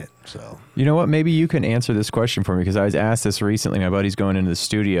explain it. So you know what? Maybe you can answer this question for me, because I was asked this recently. My buddy's going into the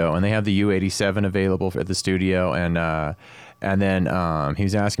studio, and they have the U87 available at the studio, and then he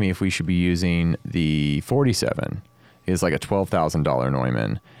was asking me if we should be using the 47. It's like a $12,000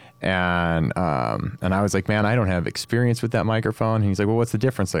 Neumann. And I was like, man, I don't have experience with that microphone. And he's like, well, what's the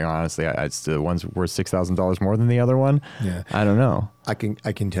difference? Like, honestly, it's the one's worth $6,000 more than the other one. Yeah, I don't know. I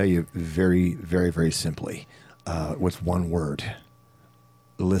can tell you very, very, very simply, with one word: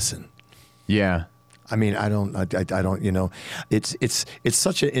 listen. Yeah. I mean, I don't. You know, it's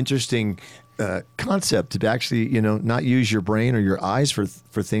such an interesting concept to actually, you know, not use your brain or your eyes for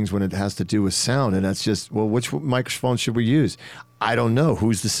things when it has to do with sound. And that's just, well, which microphone should we use? I don't know.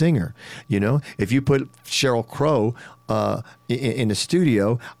 Who's the singer? You know, if you put Sheryl Crow in the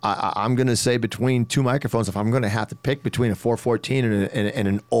studio, I'm going to say between two microphones, if I'm going to have to pick between a 414 and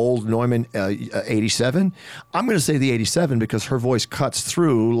an old Neumann 87, I'm going to say the 87 because her voice cuts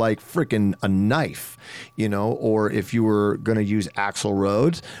through like freaking a knife, you know. Or if you were going to use Axl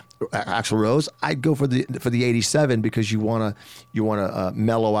Rose, I'd go for the 87 because you want to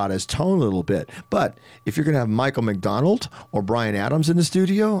mellow out his tone a little bit. But if you're going to have Michael McDonald or Bryan Adams in the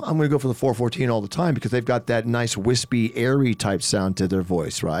studio, I'm going to go for the 414 all the time because they've got that nice wispy, airy type sound to their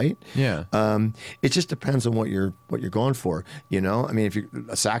voice, right? Yeah. It just depends on what you're going for. You know, I mean, if you're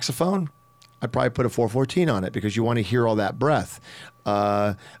a saxophone, I'd probably put a 414 on it because you want to hear all that breath.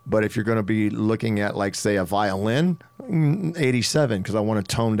 But if you're going to be looking at, like, say, a violin, 87 because I want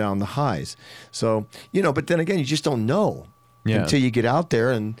to tone down the highs. So, you know, but then again, you just don't know until you get out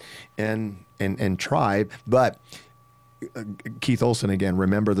there and try. But Keith Olsen, again,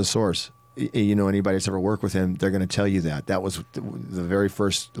 remember the source. You know, anybody that's ever worked with him, they're going to tell you that. That was the very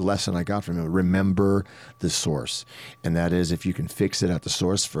first lesson I got from him. Remember the source. And that is, if you can fix it at the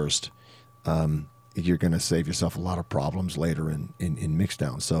source first, you're going to save yourself a lot of problems later in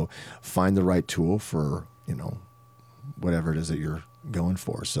mixdown. So find the right tool for, you know, whatever it is that you're going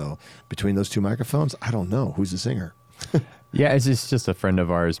for. So between those two microphones, I don't know. Who's the singer? Yeah, it's just a friend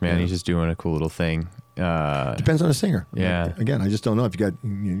of ours, man. Yeah. He's just doing a cool little thing. Depends on the singer. Yeah. Again, I just don't know. If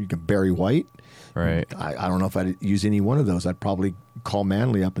you got Barry White, right? I don't know if I'd use any one of those. I'd probably call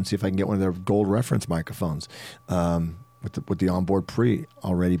Manley up and see if I can get one of their gold reference microphones. With the onboard pre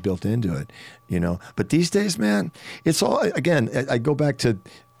already built into it, you know. But these days, man, it's all, again, I go back to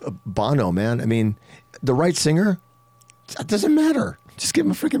Bono, man. I mean, the right singer, it doesn't matter. Just give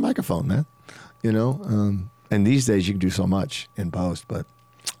him a freaking microphone, man. You know. And these days you can do so much in post, but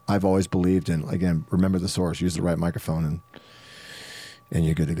I've always believed in, again, remember the source, use the right microphone, and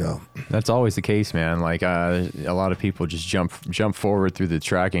you're good to go. That's always the case, man. Like a lot of people just jump forward through the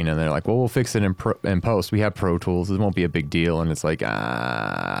tracking, and they're like, "Well, we'll fix it in post. We have Pro Tools. It won't be a big deal." And it's like,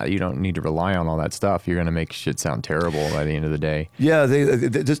 you don't need to rely on all that stuff. You're gonna make shit sound terrible by the end of the day. Yeah,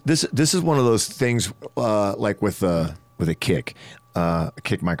 this is one of those things, like with a kick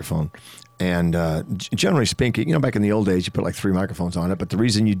microphone. And generally speaking, you know, back in the old days, you put like 3 microphones on it. But the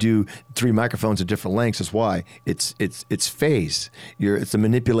reason you do 3 microphones at different lengths is why it's phase. It's a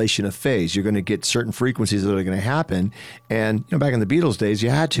manipulation of phase. You're going to get certain frequencies that are going to happen. And you know, back in the Beatles days,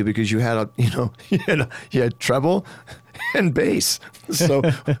 you had to, because you had you had treble and bass. So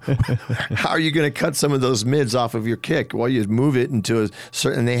how are you going to cut some of those mids off of your kick? Well, you move it into a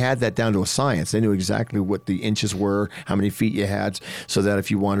certain, and they had that down to a science. They knew exactly what the inches were, how many feet you had, so that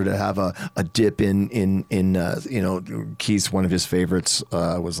if you wanted to have a dip in you know, Keith's, one of his favorites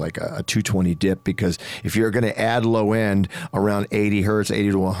was like a 220 dip, because if you're going to add low end around 80 hertz,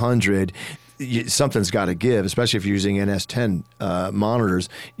 80 to 100, something's got to give, especially if you're using NS10 monitors.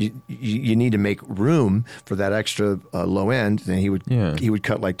 You need to make room for that extra low end. And he would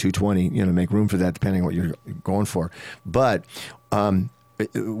cut like 220, you know, to make room for that, depending on what you're going for. But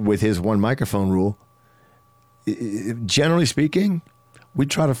with his one microphone rule, generally speaking, we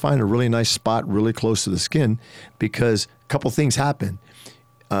try to find a really nice spot really close to the skin, because a couple things happen.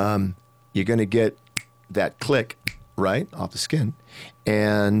 You're going to get that click right off the skin,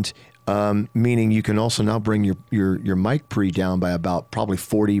 and meaning you can also now bring your mic pre down by about probably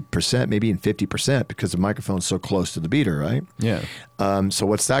 40%, maybe even 50%, because the microphone's so close to the beater, right? Yeah. So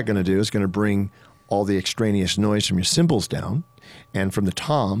what's that going to do? It's going to bring all the extraneous noise from your cymbals down, and from the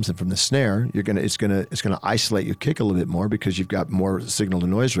toms and from the snare. It's gonna isolate your kick a little bit more, because you've got more signal to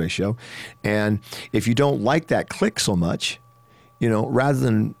noise ratio. And if you don't like that click so much, you know, rather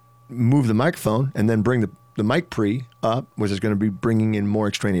than move the microphone and then bring the mic pre up, which is going to be bringing in more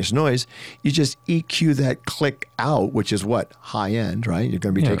extraneous noise. You just EQ that click out, which is what? High end, right? You're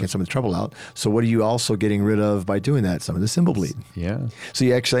going to be taking some of the treble out. So what are you also getting rid of by doing that? Some of the cymbal bleed. Yeah. So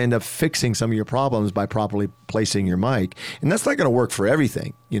you actually end up fixing some of your problems by properly placing your mic. And that's not going to work for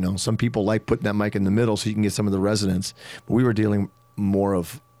everything. You know, some people like putting that mic in the middle so you can get some of the resonance. But we were dealing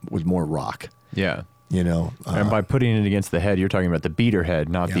with more rock. Yeah. You know, and by putting it against the head, you're talking about the beater head,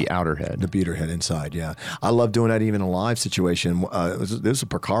 not the outer head. The beater head inside, yeah. I love doing that even in a live situation. This is a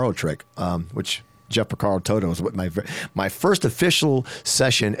Porcaro trick, which Jeff Porcaro Toto was my first official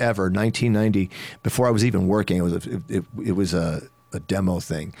session ever, 1990. Before I was even working, it was a demo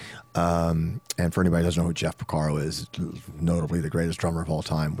thing. And for anybody who doesn't know who Jeff Porcaro is, notably the greatest drummer of all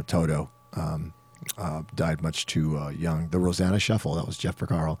time with Toto. Died much too young. The Rosanna Shuffle, that was Jeff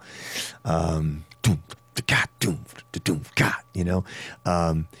Porcaro. You know,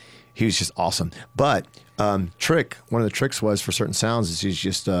 he was just awesome. But one of the tricks was for certain sounds is you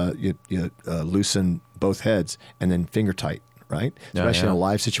just you loosen both heads and then finger tight, right? Especially in a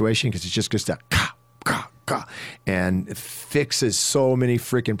live situation, because it just gets that and it fixes so many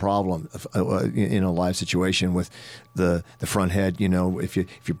freaking problems in a live situation with the front head. You know, if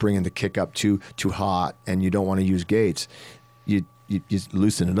you're bringing the kick up too hot and you don't want to use gates, you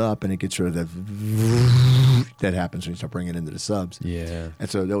loosen it up and it gets rid of that happens when you start bringing it into the subs. Yeah. And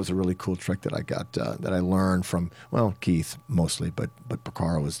so that was a really cool trick that I got that I learned from Keith mostly, but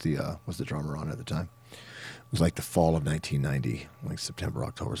Porcaro was the drummer on it at the time. It was like the fall of 1990, like September,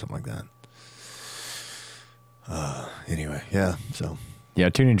 October, something like that. Anyway, yeah. So yeah,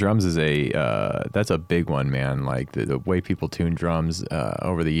 tuning drums is that's a big one, man. Like the way people tune drums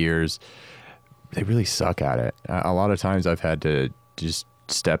over the years, they really suck at it. A lot of times I've had to just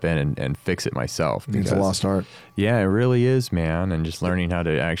step in and fix it myself. It's a lost art. Yeah, it really is, man. And just learning how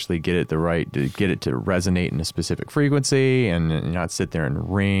to actually get it to resonate in a specific frequency and not sit there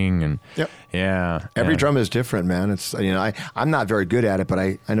and ring. And yeah, every drum is different, man. It's, you know, I'm not very good at it, but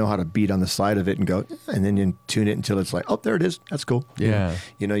I know how to beat on the side of it and go, and then you tune it until it's like, oh, there it is. That's cool. Yeah.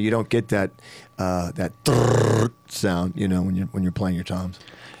 You know, you don't get that sound, you know, when you're playing your toms.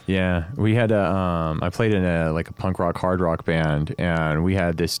 Yeah, we had I played in a punk rock, hard rock band, and we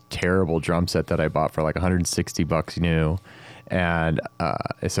had this terrible drum set that I bought for like $160 new, and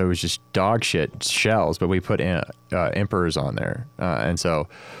so it was just dog shit shells, but we put Emperors on there, and so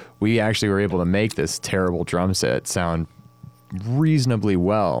we actually were able to make this terrible drum set sound reasonably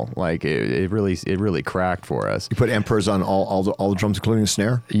well. Like it really cracked for us. You put Emperors on all the drums, including the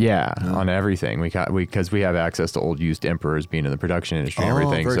snare? Yeah, on everything. Because we have access to old used Emperors, being in the production industry and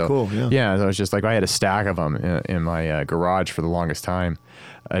everything. Very cool. Yeah, so it's just like I had a stack of them in my garage for the longest time,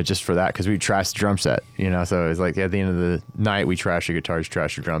 just for that, because we trashed the drum set. You know, so it was like at the end of the night we trashed the guitars,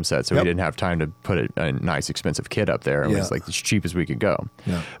 trashed the drum set, so we didn't have time to put a nice expensive kit up there. It was like as cheap as we could go.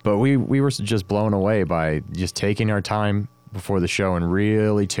 Yeah. But we were just blown away by just taking our time before the show and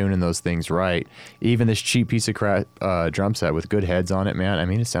really tuning those things right. Even this cheap piece of crap drum set with good heads on it, man, I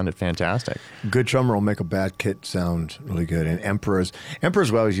mean, it sounded fantastic. Good drummer will make a bad kit sound really good. And Emperors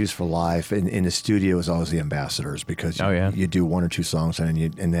we always use for live. In the studio is always the Ambassadors, because you do one or two songs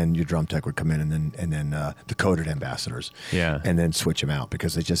and then your drum tech would come in and then the coded Ambassadors. Yeah. And then switch them out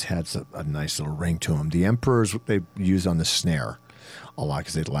because they just had a nice little ring to them. The Emperors they use on the snare a lot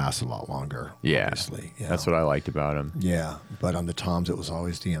because they'd last a lot longer. Yeah, obviously. That's what I liked about them. Yeah, but on the toms it was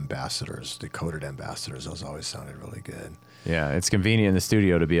always the Ambassadors, the coded Ambassadors. Those always sounded really good. Yeah, it's convenient in the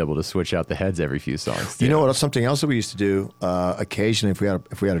studio to be able to switch out the heads every few songs too. You know what? Something else that we used to do occasionally,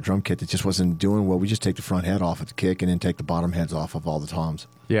 if we had a drum kit that just wasn't doing well, we just take the front head off of the kick and then take the bottom heads off of all the toms.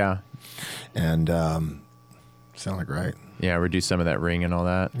 Yeah, and sounded great. Yeah, reduce some of that ring and all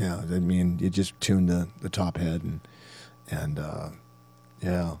that. Yeah, I mean, you just tune the top head and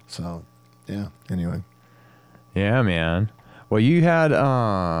yeah. So, yeah. Anyway. Yeah, man. Well, you had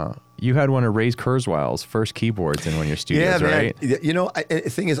one of Ray Kurzweil's first keyboards in one of your studios, right? You know, the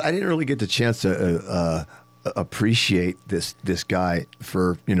thing is, I didn't really get the chance to appreciate this guy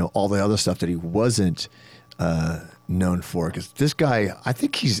for, you know, all the other stuff that he wasn't known for. Because this guy, I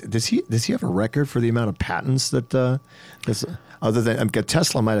think does he have a record for the amount of patents that other than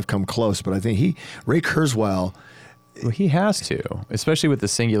Tesla might have come close, but I think Ray Kurzweil. Well, he has to, especially with the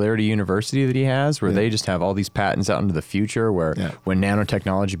Singularity University that he has, where they just have all these patents out into the future, where when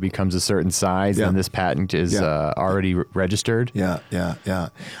nanotechnology becomes a certain size, then this patent is already registered. No,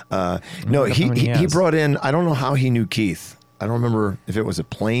 he brought in, I don't know how he knew Keith. I don't remember if it was a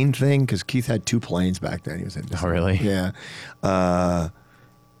plane thing, because Keith had two planes back then. He was in really? Yeah.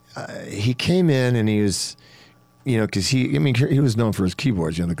 He came in and he was... you know, because he was known for his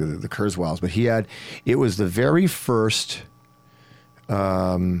keyboards, you know, the Kurzweils, but it was the very first.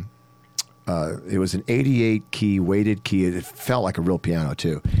 It was an 88 key weighted key. It felt like a real piano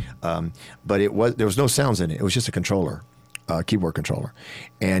too, but there was no sounds in it. It was just a controller, keyboard controller,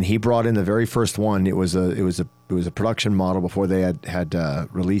 and he brought in the very first one. It was a production model before they had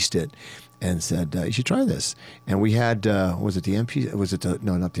released it, and said you should try this. And we had was it the MPC? Was it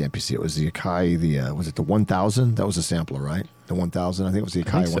no, not the MPC? It was the Akai. Was it the 1000? That was a sampler, right? The 1000. I think it was the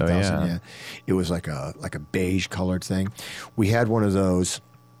Akai 1000. Yeah. It was like a beige colored thing. We had one of those.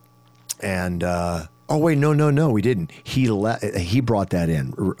 And oh wait, no, we didn't. He brought that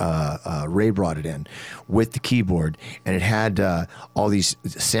in. Ray brought it in with the keyboard, and it had all these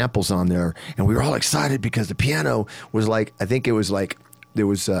samples on there, and we were all excited because the piano was like, I think it was like there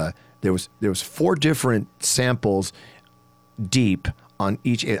was 4 different samples deep on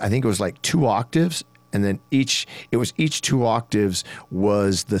each. I think it was like 2 octaves, and then each 2 octaves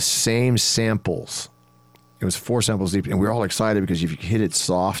was the same samples. It was 4 samples deep, and we were all excited because if you hit it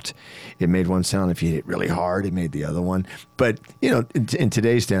soft, it made one sound. If you hit it really hard, it made the other one. But, you know, in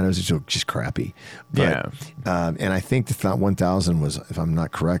today's standards, it's just crappy. But, and I think the 1000 was, if I'm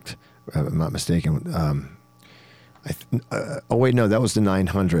not correct, I'm not mistaken. Oh wait, no, that was the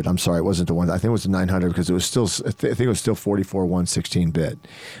 900. I'm sorry, it wasn't the one. I think it was the 900 because it was still. I think it was still 44 116-bit.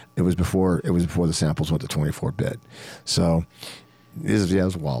 It was before the samples went to 24-bit. So it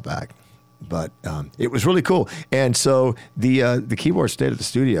was a while back. But it was really cool. And so the keyboard stayed at the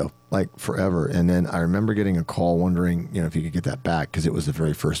studio like forever. And then I remember getting a call wondering, you know, if you could get that back because it was the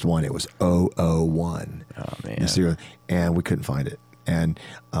very first one. It was 001. Oh, man. You see, and we couldn't find it. And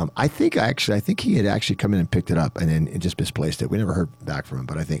I think he had actually come in and picked it up and then it just misplaced it. We never heard back from him.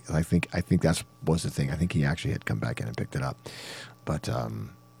 But I think that was the thing. I think he actually had come back in and picked it up. But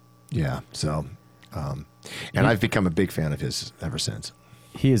yeah, so and I've become a big fan of his ever since.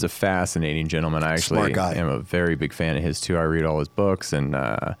 He is a fascinating gentleman. I actually am a very big fan of his too. I read all his books, and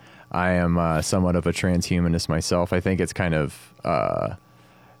I am somewhat of a transhumanist myself. I think it's kind of,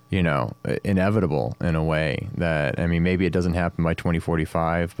 inevitable in a way that, I mean, maybe it doesn't happen by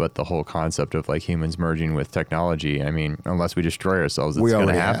 2045, but the whole concept of like humans merging with technology, I mean, unless we destroy ourselves, it's going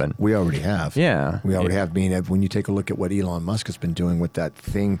to happen. We already have. Yeah. We already have. When you take a look at what Elon Musk has been doing with that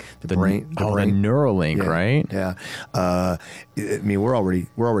thing, the brain. The Neuralink, right? Yeah. I mean, we're already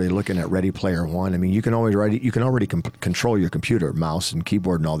looking at Ready Player One. I mean, you can already control your computer, mouse and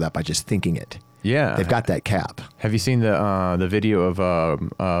keyboard and all that by just thinking it. Yeah, they've got that cap. Have you seen the video of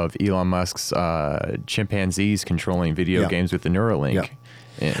Elon Musk's chimpanzees controlling video games with the Neuralink? Yeah.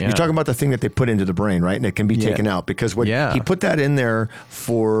 Yeah. You're talking about the thing that they put into the brain, right? And it can be taken out because he put that in there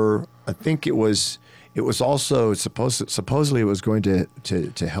for. I think it was also supposedly it was going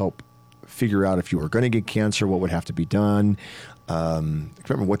to help figure out if you were going to get cancer, what would have to be done. I can't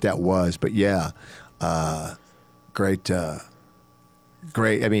remember what that was, but yeah, great.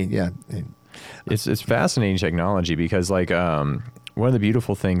 I mean, yeah. It's fascinating technology because like one of the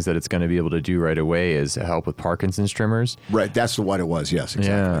beautiful things that it's going to be able to do right away is help with Parkinson's tremors. Right, that's what it was. Yes,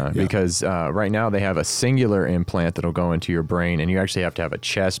 exactly. Yeah, because right now they have a singular implant that'll go into your brain, and you actually have to have a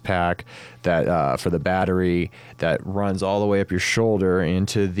chest pack that for the battery that runs all the way up your shoulder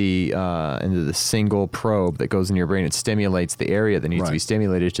into the single probe that goes in your brain. It stimulates the area that needs to be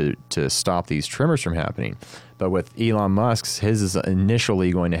stimulated to stop these tremors from happening. But with Elon Musk's, his is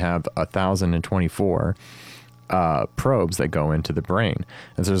initially going to have 1,024 probes that go into the brain.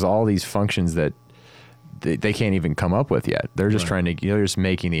 And so there's all these functions that they can't even come up with yet. They're just trying to, they're just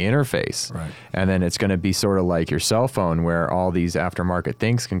making the interface. Right. And then it's going to be sort of like your cell phone where all these aftermarket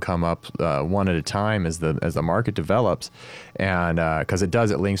things can come up one at a time as the market develops. And because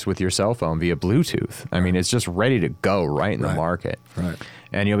it links with your cell phone via Bluetooth. I mean, it's just ready to go right in the market. Right.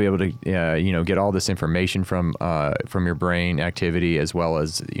 And you'll be able to, get all this information from your brain activity as well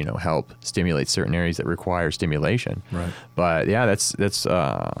as, help stimulate certain areas that require stimulation. Right. But yeah, that's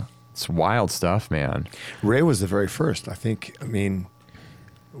it's wild stuff, man. Ray was the very first, I think. I mean,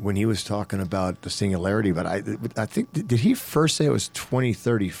 when he was talking about the singularity, but I think did he first say it was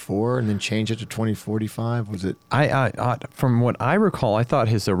 2034 and then change it to 2045? Was it? I from what I recall, I thought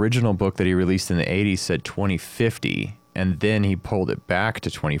his original book that he released in the 80s said 2050. And then he pulled it back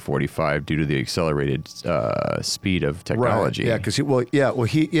to 2045 due to the accelerated speed of technology. Right. Yeah, because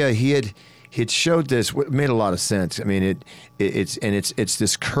he had showed this. It made a lot of sense. I mean, it's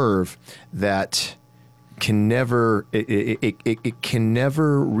this curve that can never it can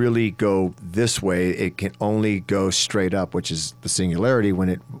never really go this way. It can only go straight up, which is the singularity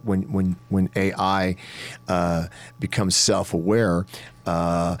when AI becomes self-aware.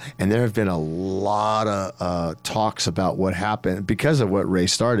 And there have been a lot of talks about what happened because of what Ray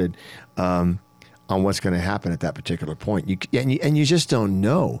started on what's going to happen at that particular point. And you just don't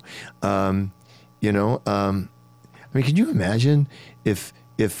know. I mean, can you imagine if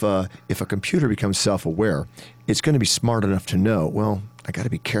a computer becomes self-aware, it's going to be smart enough to know, well, I got to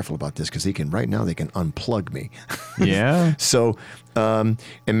be careful about this because right now they can unplug me. Yeah. So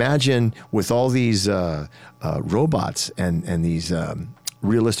imagine with all these robots and these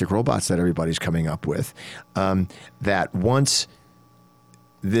realistic robots that everybody's coming up with, that once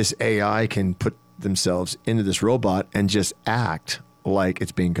this AI can put themselves into this robot and just act like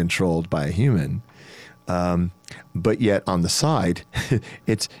it's being controlled by a human. But yet on the side,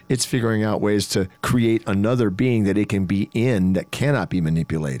 it's figuring out ways to create another being that it can be in that cannot be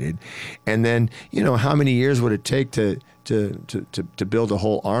manipulated. And then, how many years would it take to build a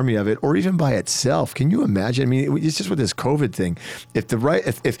whole army of it, or even by itself? Can you imagine? I mean, it's just with this COVID thing.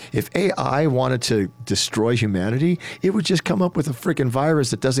 If AI wanted to destroy humanity, it would just come up with a freaking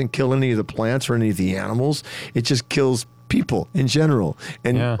virus that doesn't kill any of the plants or any of the animals. It just kills people in general.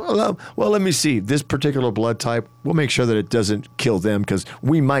 And well, let me see. This particular blood type, we'll make sure that it doesn't kill them because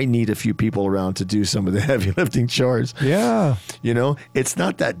we might need a few people around to do some of the heavy lifting chores. Yeah. It's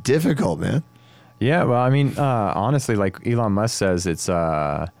not that difficult, man. Yeah. Well, I mean, honestly, like Elon Musk says, it's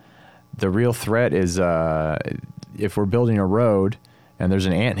the real threat is if we're building a road and there's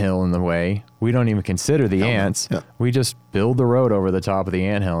an anthill in the way, we don't even consider the ants. Yeah. We just build the road over the top of the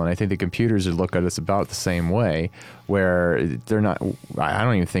anthill. And I think the computers would look at us about the same way, where they're not, I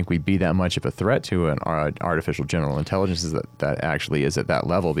don't even think we'd be that much of a threat to an artificial general intelligence that actually is at that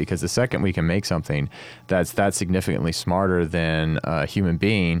level, because the second we can make something that's that significantly smarter than a human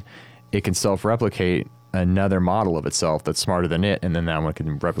being, it can self-replicate another model of itself that's smarter than it, and then that one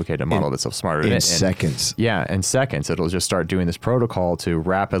can replicate a model of itself smarter than it. In seconds. Yeah, in seconds. It'll just start doing this protocol to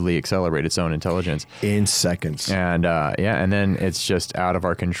rapidly accelerate its own intelligence. In seconds. And and then it's just out of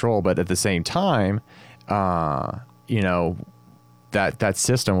our control. But at the same time, that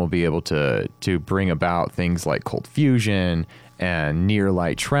system will be able to bring about things like cold fusion and near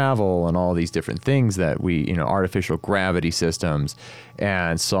light travel and all these different things that artificial gravity systems,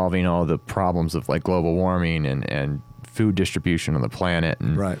 and solving all the problems of like global warming and food distribution on the planet.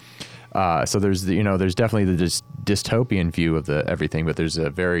 And, right. So there's there's definitely the dystopian view of everything, but there's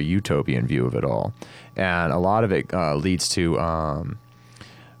a very utopian view of it all. And a lot of it leads to,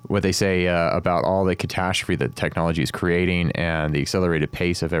 what they say about all the catastrophe that technology is creating and the accelerated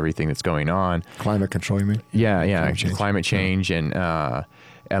pace of everything that's going on. Climate control, you mean? Yeah, climate change and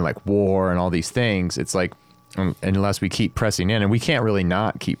like war and all these things. It's like, unless we keep pressing in, and we can't really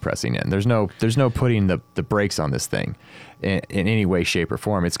not keep pressing in. There's no putting the brakes on this thing in any way, shape, or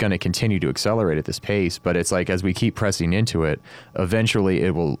form. It's going to continue to accelerate at this pace, but it's like as we keep pressing into it, eventually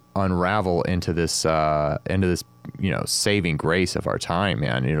it will unravel into this saving grace of our time,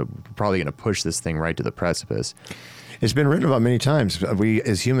 man. We're probably going to push this thing right to the precipice. It's been written about many times. We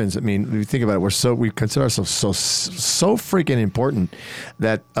as humans, I mean, we think about it. We consider ourselves so freaking important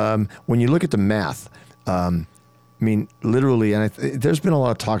that when you look at the math. I mean, literally, and there's been a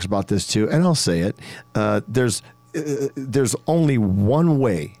lot of talks about this too, and I'll say it. There's only one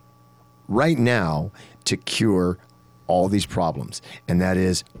way right now to cure all these problems, and that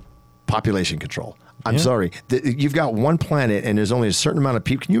is population control. I'm sorry. You've got one planet, and there's only a certain amount of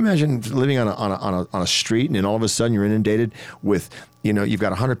people. Can you imagine living on a street, and then all of a sudden you're inundated with, you've got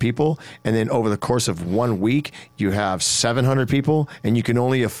 100 people, and then over the course of 1 week you have 700 people, and you can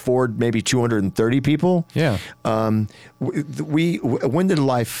only afford maybe 230 people. Yeah. When did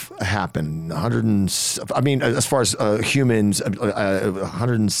life happen? As far as humans,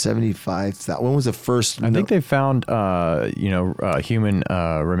 175,000. When was the first? I think they found human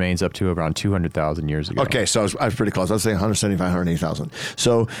remains up to around 200,000 years ago. Okay, so I was pretty close. I was saying 175,000, 180,000.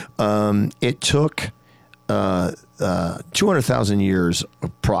 So it took 200,000 years,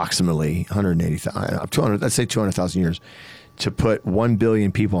 approximately 180,000, 200. Let's say 200,000 years to put 1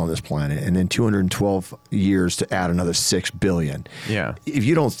 billion people on this planet, and then 212 years to add another 6 billion. Yeah. If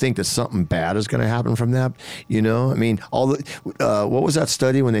you don't think that something bad is going to happen from that, I mean, what was that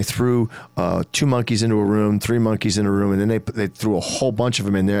study when they threw 2 monkeys into a room, 3 monkeys in a room, and then they threw a whole bunch of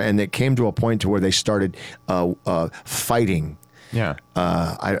them in there, and they came to a point to where they started fighting. Yeah.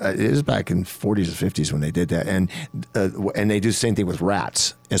 It was back in 40s or 50s when they did that. And they do the same thing with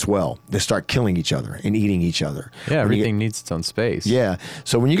rats as well. They start killing each other and eating each other. Yeah, everything needs its own space. Yeah.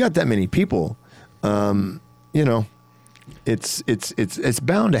 So when you got that many people, you know, it's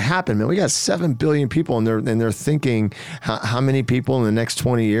bound to happen, man. We got 7 billion people, and they're thinking how many people in the next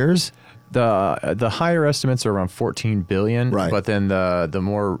 20 years? The higher estimates are around 14 billion, right. But then the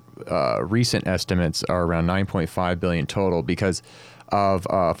more recent estimates are around 9.5 billion total because of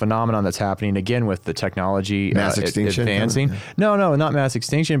a phenomenon that's happening again with the technology mass extinction advancing. Yeah. No, not mass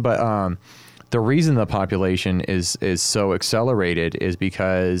extinction, but the reason the population is so accelerated is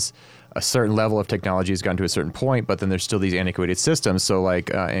because a certain level of technology has gotten to a certain point, but then there's still these antiquated systems. So like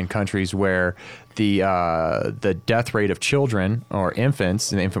in countries where the death rate of children or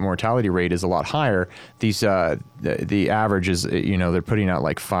infants and the infant mortality rate is a lot higher, these the average is, they're putting out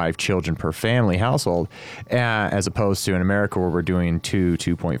like 5 children per family household, as opposed to in America where we're doing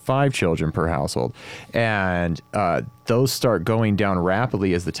 2.5 children per household. And those start going down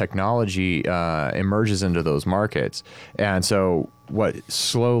rapidly as the technology emerges into those markets. And so what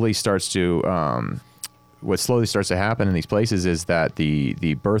slowly starts to happen in these places is that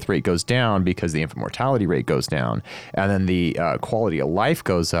the birth rate goes down because the infant mortality rate goes down, and then the quality of life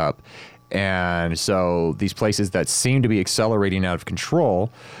goes up. And so these places that seem to be accelerating out of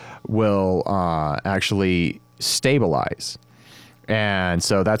control will actually stabilize. And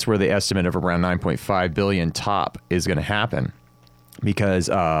so that's where the estimate of around 9.5 billion top is going to happen. Because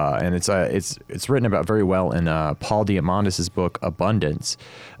and it's written about very well in Paul Diamandis' book Abundance,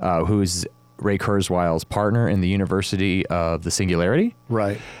 who's Ray Kurzweil's partner in the University of the Singularity.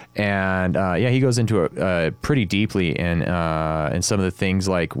 Right. And he goes into it pretty deeply in some of the things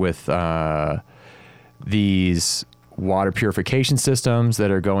like with these water purification systems that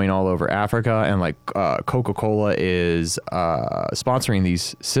are going all over Africa, and like Coca-Cola is sponsoring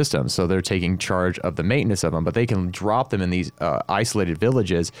these systems, so they're taking charge of the maintenance of them, but they can drop them in these isolated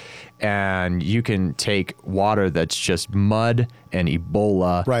villages, and you can take water that's just mud and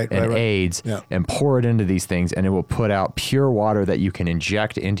Ebola and AIDS and pour it into these things, and it will put out pure water that you can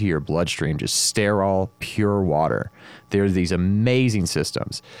inject into your bloodstream, just sterile, pure water. There's these amazing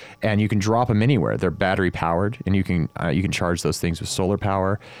systems, and you can drop them anywhere. They're battery powered, and you can charge those things with solar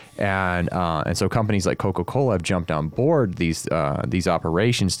power. And so companies like Coca-Cola have jumped on board these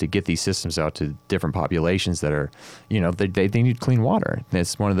operations to get these systems out to different populations that are, they need clean water.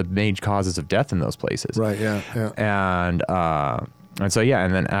 It's one of the major causes of death in those places. Right. Yeah. And so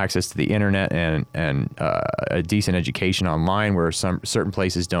and then access to the internet and a decent education online, where certain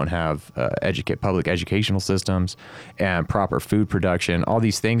places don't have public educational systems and proper food production. All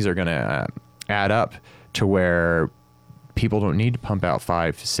these things are going to add up to where people don't need to pump out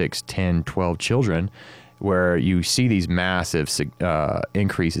 5, 6, 10, 12 children, where you see these massive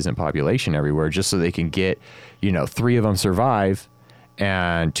increases in population everywhere, just so they can get, 3 of them survive,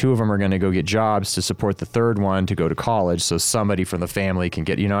 and 2 of them are going to go get jobs to support the third one to go to college, so somebody from the family can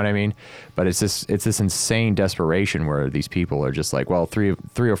get, you know what I mean? But it's this insane desperation where these people are just like, well, three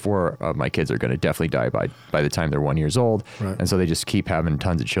or four of my kids are going to definitely die by the time they're 1 year old, right. And so they just keep having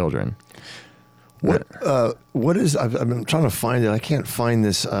tons of children. What is? I'm trying to find it. I can't find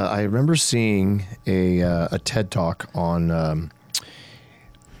this. I remember seeing a TED Talk on.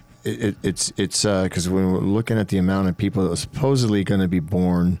 It's because when we're looking at the amount of people that was supposedly going to be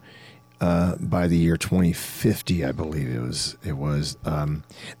born by the year 2050, I believe it was.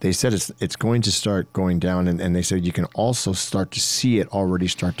 They said it's going to start going down, and they said you can also start to see it already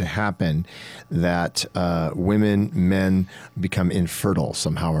start to happen, that men become infertile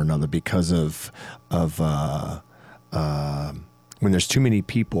somehow or another because of when there's too many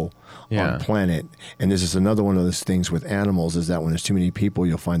people on the planet. And this is another one of those things with animals, is that when there's too many people,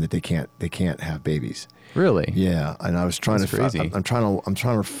 you'll find that they can't have babies. Really? Yeah. And I was trying That's crazy. I'm trying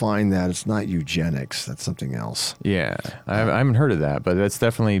to find that. It's not eugenics. That's something else. Yeah. I haven't heard of that, but that's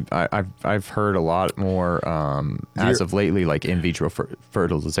definitely, I've heard a lot more as of lately, like in vitro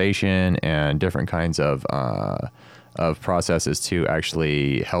fertilization and different kinds of processes to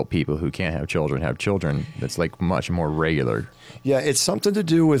actually help people who can't have children. That's like much more regular. Yeah, it's something to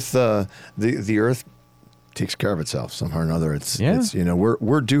do with the Earth takes care of itself somehow or another. It's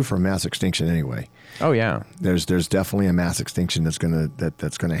we're due for mass extinction anyway. Oh yeah, there's definitely a mass extinction that's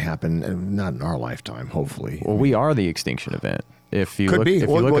gonna happen, and not in our lifetime, hopefully. Well, we are the extinction event. If you look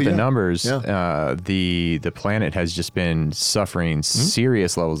at the numbers, the planet has just been suffering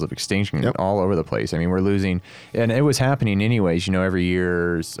serious levels of extinction all over the place. I mean, we're losing, and it was happening anyways. Every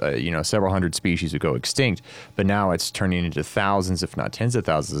year, several hundred species would go extinct, but now it's turning into thousands, if not tens of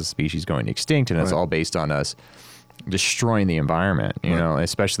thousands of species going extinct, and it's all based on us destroying the environment, you know,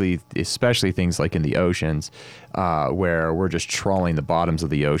 especially things like in the oceans, where we're just trawling the bottoms of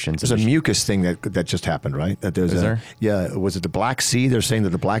the oceans. There's a mucus thing that just happened, right? That there's there? Yeah, was it the Black Sea? They're saying that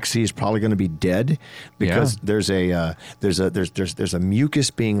the Black Sea is probably going to be dead because there's a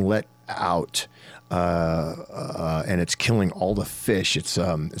mucus being let out. And it's killing all the fish. It's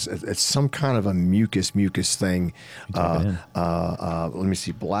some kind of a mucus thing. Let me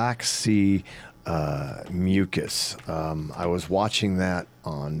see, Black Sea mucus. I was watching that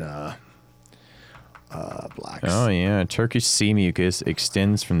on Black Sea. Oh yeah, Turkish sea mucus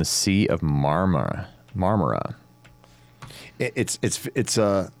extends from the Sea of Marmara. It's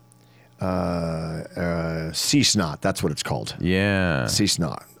sea snot. That's what it's called. Yeah, Sea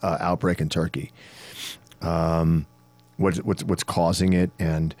snot outbreak in Turkey. What's causing it,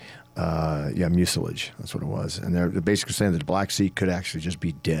 and mucilage. That's what it was. And they're basically saying that the Black Sea could actually just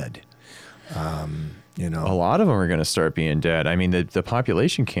be dead. You know, a lot of them are going to start being dead. I mean, the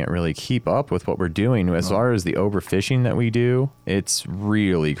population can't really keep up with what we're doing. As far as the overfishing that we do, it's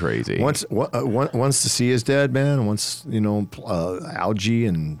really crazy. Once the sea is dead, man, once, you know, algae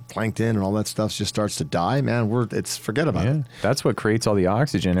and plankton and all that stuff just starts to die, man, forget about it. That's what creates all the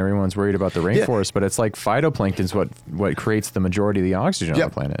oxygen. Everyone's worried about the rainforest, but it's like phytoplankton's what creates the majority of the oxygen on the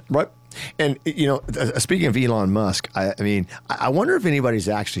planet. Right. And, you know, speaking of Elon Musk, I mean, I wonder if anybody's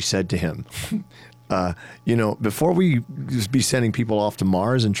actually said to him, you know, before we just be sending people off to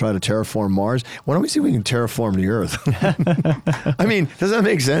Mars and try to terraform Mars, why don't we see if we can terraform the Earth? I mean, does that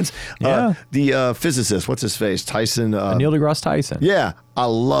make sense? Yeah. The physicist, what's his face? Tyson. Neil deGrasse Tyson. Yeah. I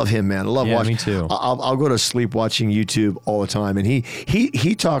love him, man. I love watching. Me too. I'll go to sleep watching YouTube all the time, and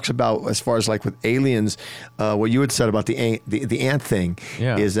he talks about, as far as like with aliens, what you had said about the ant thing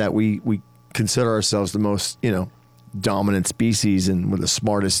is that we consider ourselves the most, you know, dominant species and we're the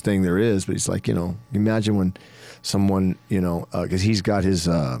smartest thing there is. But he's like, you know, imagine when someone, you know, because he's got his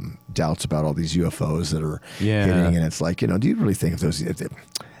doubts about all these UFOs that are hitting, and it's like, you know, do you really think if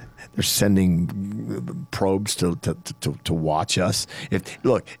they're sending probes to watch us?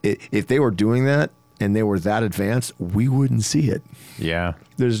 If they were doing that and they were that advanced, we wouldn't see it. Yeah.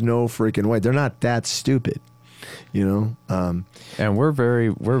 There's no freaking way. They're not that stupid, you know? And we're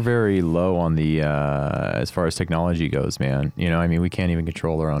very low on the, as far as technology goes, man. You know, I mean, we can't even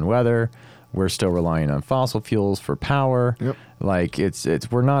control our own weather. We're still relying on fossil fuels for power. Yep. Like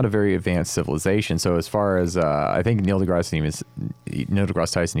we're not a very advanced civilization. So as far as I think Neil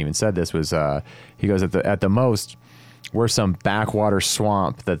deGrasse Tyson even said this was he goes at the most we're some backwater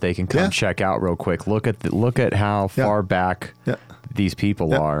swamp that they can come check out real quick. Look at how far back these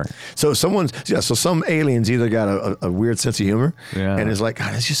people are. So some aliens either got a weird sense of humor and is like,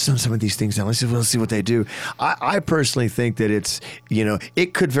 God, let's just send some of these things down. Let's see what they do. I personally think that it's, you know,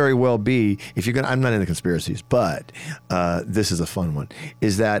 it could very well be, if you're I'm not into conspiracies, but this is a fun one,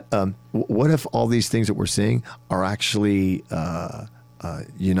 is that what if all these things that we're seeing are actually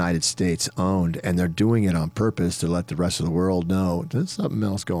United States owned, and they're doing it on purpose to let the rest of the world know there's something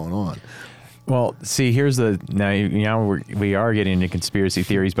else going on? Well, see, here's now we are getting into conspiracy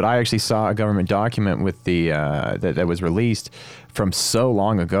theories, but I actually saw a government document with the that was released from so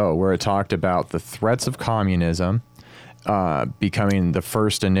long ago where it talked about the threats of communism becoming the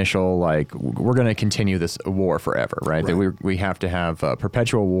first initial, like, we're going to continue this war forever, right? That we have to have a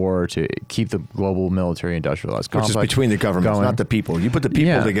perpetual war to keep the global military industrialized complex, which is between the governments, not the people. You put the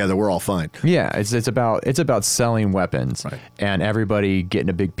people together, we're all fine. Yeah, it's about selling weapons and everybody getting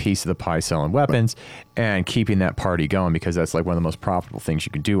a big piece of the pie selling weapons and keeping that party going, because that's like one of the most profitable things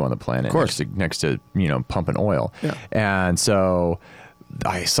you can do on the planet. Of course, next to you know, pumping oil. Yeah. And so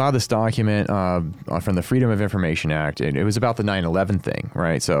I saw this document from the Freedom of Information Act, and it was about the 9/11 thing,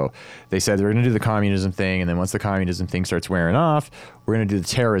 right? So they said they're going to do the communism thing, and then once the communism thing starts wearing off, we're going to do the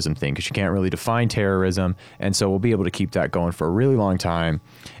terrorism thing, because you can't really define terrorism, and so we'll be able to keep that going for a really long time,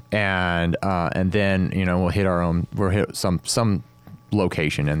 and then, you know, we'll hit some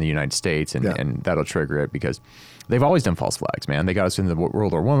location in the United States, and that'll trigger it, because they've always done false flags, man. They got us into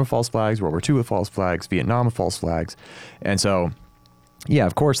World War I with false flags, World War II with false flags, Vietnam with false flags, and so. Yeah,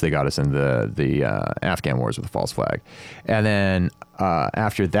 of course they got us in the Afghan wars with a false flag. And then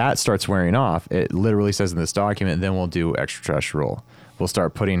after that starts wearing off, it literally says in this document, then we'll do extraterrestrial. We'll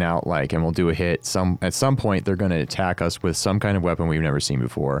start putting out, like, and we'll do a hit. At some point, they're going to attack us with some kind of weapon we've never seen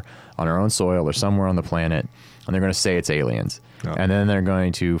before on our own soil or somewhere on the planet. And they're going to say it's aliens. Oh. And then they're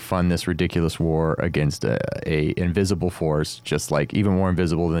going to fund this ridiculous war against a invisible force, just like even more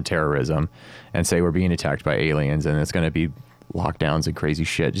invisible than terrorism, and say we're being attacked by aliens. And it's going to be lockdowns and crazy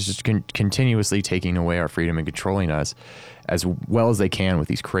shit. It's just continuously taking away our freedom and controlling us as well as they can with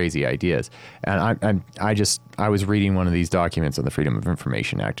these crazy ideas. And I was reading one of these documents on the Freedom of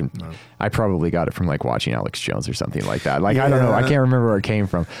Information Act, and I probably got it from like watching Alex Jones or something like that. Like, I don't know. I can't remember where it came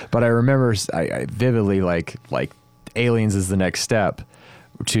from, but I remember I vividly like aliens is the next step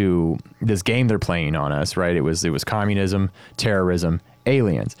to this game they're playing on us, right? It was communism, terrorism,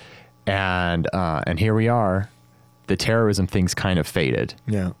 aliens. And here we are. The terrorism thing's kind of faded.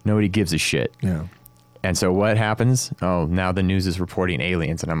 Yeah. Nobody gives a shit. Yeah. And so what happens? Oh, now the news is reporting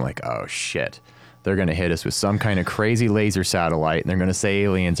aliens. And I'm like, oh, shit. They're going to hit us with some kind of crazy laser satellite, and they're going to say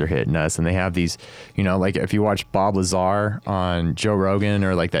aliens are hitting us. And they have these, you know, like if you watch Bob Lazar on Joe Rogan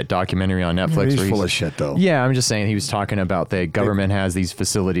or like that documentary on Netflix. He's full of shit, though. Yeah, I'm just saying he was talking about the government has these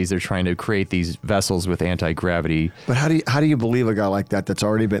facilities. They're trying to create these vessels with anti-gravity. But how do you believe a guy like that that's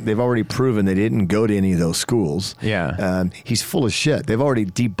already been, they've already proven they didn't go to any of those schools. Yeah. He's full of shit. They've already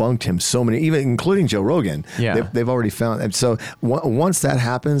debunked him so many, even including Joe Rogan. Yeah. They've already found. And so once that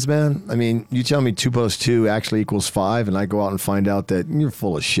happens, man, I mean, you tell me 2 + 2 actually equals 5, and I go out and find out that you're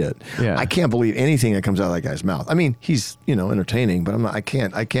full of shit. Yeah. I can't believe anything that comes out of that guy's mouth. I mean, he's, you know, entertaining, but I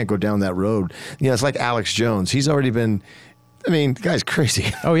can't go down that road. You know, it's like Alex Jones. He's already been, I mean, the guy's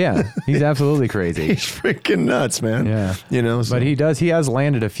crazy. Oh yeah, he's absolutely crazy. He's freaking nuts, man. Yeah, you know. So. But he has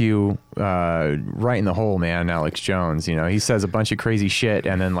landed a few right in the hole, man. Alex Jones, you know, he says a bunch of crazy shit,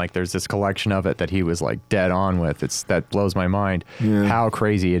 and then like there's this collection of it that he was like dead on with. That blows my mind how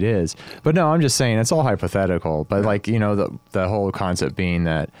crazy it is. But no, I'm just saying it's all hypothetical. But like, you know, the whole concept being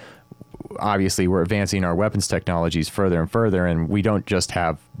that obviously we're advancing our weapons technologies further and further, and we don't just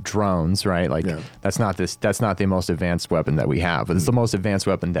have drones, right? Like that's not the most advanced weapon that we have, but it's the most advanced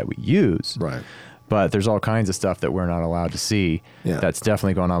weapon that we use. Right. But there's all kinds of stuff that we're not allowed to see that's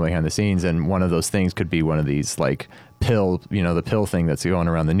definitely going on behind the scenes. And one of those things could be one of these like the pill thing that's going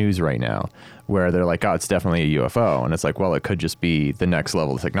around the news right now, where they're like, oh, it's definitely a UFO. And it's like, well, it could just be the next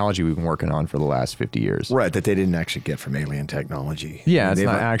level of technology we've been working on for the last 50 years. Right, that they didn't actually get from alien technology. Yeah, it's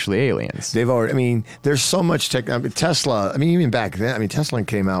not actually aliens. They've already, I mean, there's so much Tesla, I mean, even back then, I mean, Tesla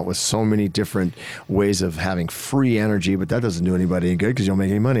came out with so many different ways of having free energy, but that doesn't do anybody any good because you don't make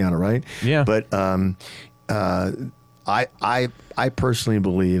any money on it, right? Yeah. But I personally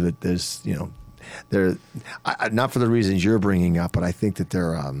believe that there's, you know, not for the reasons you're bringing up, but I think that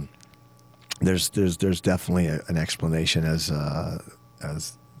there's definitely an explanation as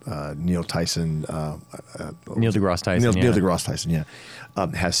Neil Tyson, Neil deGrasse Tyson, Neil deGrasse Tyson,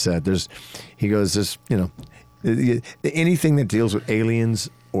 has said. He goes, there's, you know, anything that deals with aliens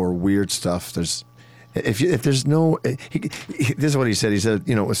or weird stuff. If there's no, this is what he said. He said,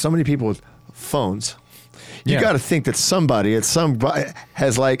 you know, with so many people with phones, you got to think that somebody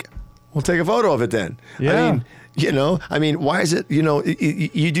has like, we'll take a photo of it then. Yeah. I mean, you know, why is it, you know,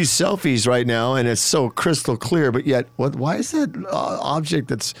 you do selfies right now and it's so crystal clear, but yet why is that object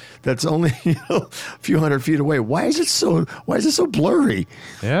that's only, you know, a few hundred feet away? Why is it so blurry?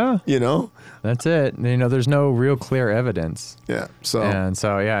 Yeah. You know? That's it. You know, there's no real clear evidence. Yeah. So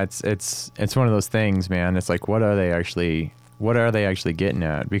yeah, it's one of those things, man. It's like, what are they actually getting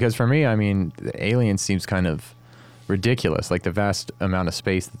at? Because for me, I mean, the alien seems kind of ridiculous, like the vast amount of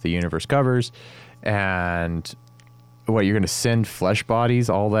space that the universe covers, and what you're going to send flesh bodies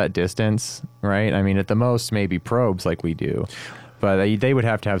all that distance, right? I mean, at the most, maybe probes like we do, but they would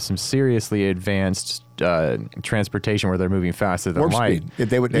have to have some seriously advanced transportation where they're moving faster than warp light. Speed.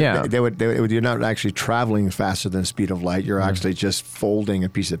 They would. You're not actually traveling faster than the speed of light. You're actually just folding a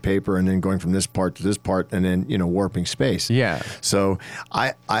piece of paper and then going from this part to this part, and then, you know, warping space. Yeah. So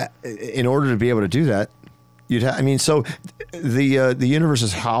in order to be able to do that, so the universe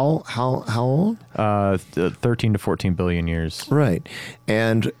is how old? 13 to 14 billion years. Right.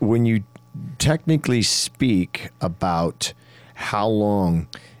 And when you technically speak about how long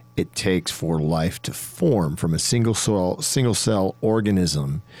it takes for life to form from a single cell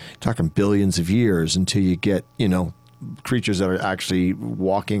organism, talking billions of years until you get, you know, creatures that are actually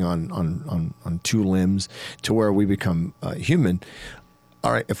walking on 2 limbs to where we become human.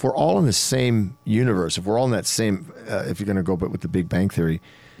 All right, if we're all in the same universe, if we're all in that same, if you're going to go with the Big Bang Theory,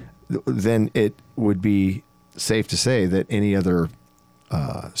 then it would be safe to say that any other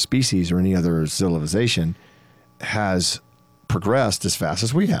species or any other civilization has progressed as fast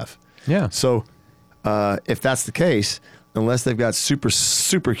as we have. Yeah. So if that's the case, unless they've got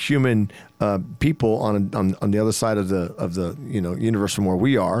superhuman people on the other side of the you know, universe from where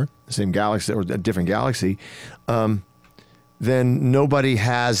we are, the same galaxy or a different galaxy, then nobody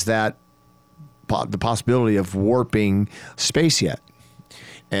has the possibility of warping space yet.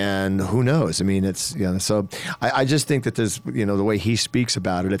 And who knows? I mean, it's, so I just think that there's, the way he speaks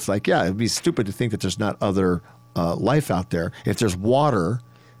about it, it's like, yeah, it'd be stupid to think that there's not other life out there. If there's water,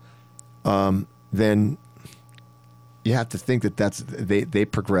 then you have to think that they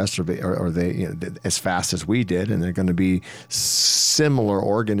progressed or they as fast as we did, and they're going to be similar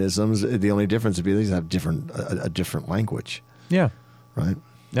organisms. The only difference would be these have a different language. Yeah. Right.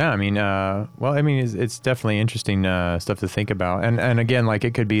 Yeah, I mean, it's definitely interesting stuff to think about. And again, like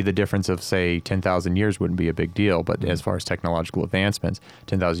it could be the difference of, say, 10,000 years wouldn't be a big deal. But as far as technological advancements,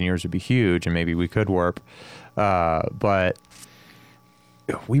 10,000 years would be huge, and maybe we could warp. But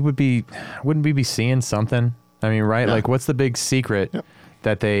wouldn't we be seeing something? I mean, right? Yeah. Like, what's the big secret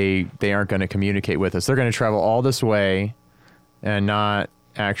that they aren't going to communicate with us? They're going to travel all this way and not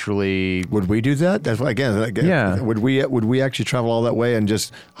actually. Would we do that? That's again. Yeah. Would we actually travel all that way and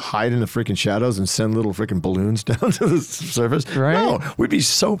just hide in the freaking shadows and send little freaking balloons down to the surface? Right. No, we'd be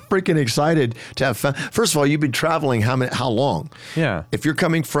so freaking excited to have fun. First of all, you've been traveling how long? Yeah. If you're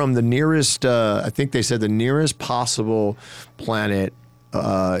coming from the nearest, I think they said the nearest possible planet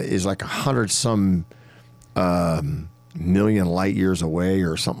is like 100-some million light years away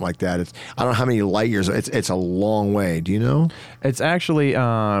or something like that. I don't know how many light years. It's a long way. Do you know? It's actually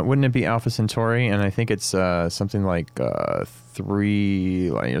wouldn't it be Alpha Centauri? And I think it's something like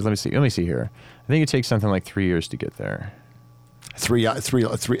 3 light years. Let me see here. I think it takes something like 3 years to get there. Three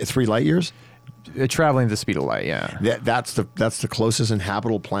light years. Traveling at the speed of light. Yeah. That's the closest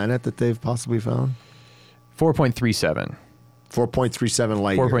inhabitable planet that they've possibly found. 4.37. 4.37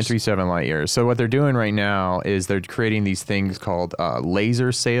 light years. 4.37 light years. So what they're doing right now is they're creating these things called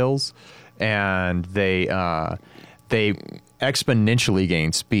laser sails, and they exponentially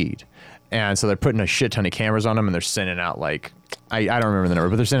gain speed. And so they're putting a shit ton of cameras on them, and they're sending out like, I don't remember the number,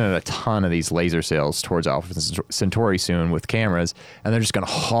 but they're sending out a ton of these laser sails towards Alpha Centauri soon with cameras, and they're just going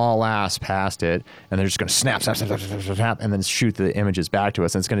to haul ass past it, and they're just going to snap, and then shoot the images back to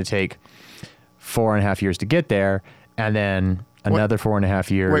us. And it's going to take 4.5 years to get there, and then another 4.5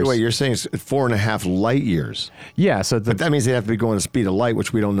 years. Wait, you're saying it's 4.5 light years? Yeah. But that means they have to be going the speed of light,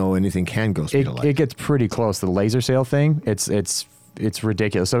 which we don't know anything can go speed of light. It gets pretty close. The laser sail thing, it's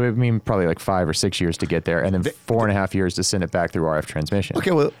ridiculous. So I mean, probably like 5 or 6 years to get there, and then 4.5 years to send it back through RF transmission.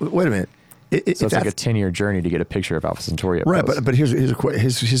 Okay, well, wait a minute. So it's like a 10-year journey to get a picture of Alpha Centauri. Right, but here's a question.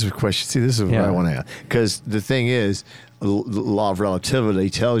 See, this is what I want to ask. Because the thing is, the law of relativity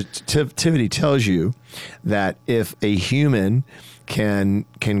tells you that if a human can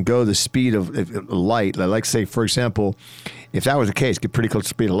go the speed of light, like say, for example, if that was the case, get pretty close to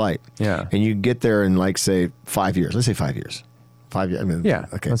the speed of light. Yeah. And you get there in like, say, 5 years. Let's say 5 years. 5 years. I mean, yeah.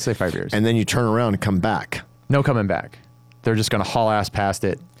 Okay. Let's say 5 years. And then you turn around and come back. No coming back. They're just going to haul ass past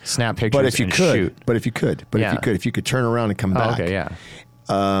it, snap pictures, but if you and could, shoot. If you could turn around and come back. Okay, yeah.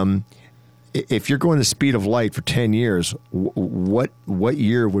 If you're going the speed of light for 10 years, what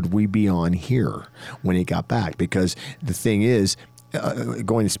year would we be on here when it got back? Because the thing is,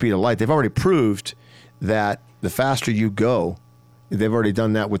 going the speed of light, they've already proved that the faster you go, they've already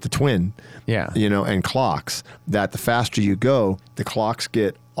done that with the twin, and clocks, that the faster you go, the clocks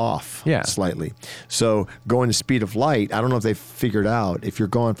get off slightly. So going the speed of light, I don't know if they've figured out if you're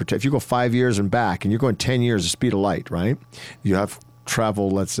going if you go 5 years and back and you're going 10 years the speed of light, right? You have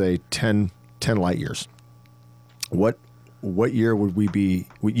traveled, let's say 10 light years. What year would we be?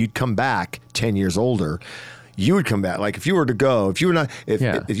 You'd come back 10 years older. You would come back. Like if you were to go, if you and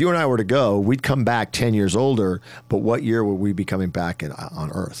I were to go, we'd come back 10 years older, but what year would we be coming back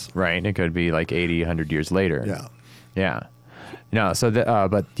on Earth? Right. It could be like 80, 100 years later. Yeah. Yeah. No, so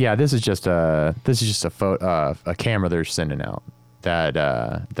but yeah, this is just a photo, a camera they're sending out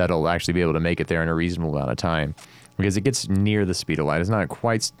that'll actually be able to make it there in a reasonable amount of time, because it gets near the speed of light. It's not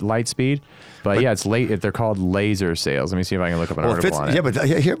quite light speed, but yeah, it's late. They're called laser sails. Let me see if I can look up an article on it. Yeah, but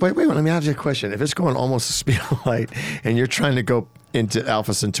here, wait, let me ask you a question. If it's going almost the speed of light, and you're trying to go into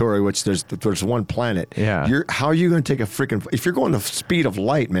Alpha Centauri, which there's one planet. Yeah. How are you going to take if you're going the speed of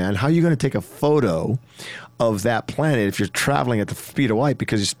light, man? How are you going to take a photo of that planet if you're traveling at the speed of light?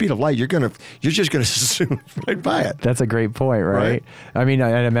 Because the speed of light, you're just going to zoom right by it. That's a great point, right? I mean,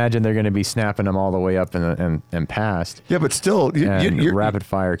 I'd imagine they're going to be snapping them all the way up and past. Yeah, but still, you're rapid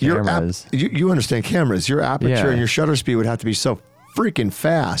fire cameras. You understand cameras. Your aperture and your shutter speed would have to be so freaking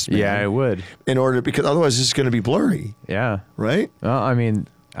fast, man. Yeah, it would. Because otherwise it's going to be blurry. Yeah. Right? Well, I mean,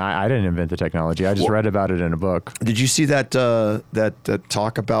 I didn't invent the technology. I just read about it in a book. Did you see that that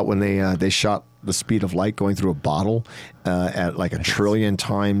talk about when they shot the speed of light going through a bottle at like a trillion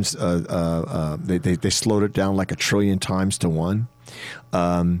times? They slowed it down like a trillion times to one.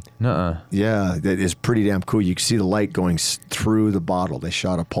 Nuh-uh. Yeah, that is pretty damn cool. You can see the light going through the bottle. They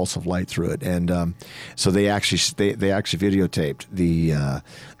shot a pulse of light through it, and so they actually videotaped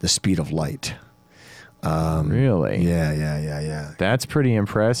the speed of light. Really? Yeah. That's pretty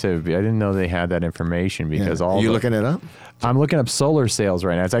impressive. I didn't know they had that information because Are you looking it up? I'm looking up solar sails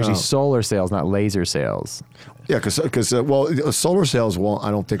right now. It's actually solar sails, not laser sails. Yeah, because solar sails won't.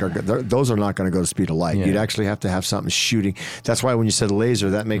 I don't think are good. Those are not going to go to speed of light. Yeah. You'd actually have to have something shooting. That's why when you said laser,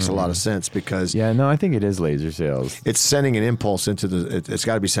 that makes a lot of sense because Yeah, no, I think it is laser sails. it's sending an impulse into the. It's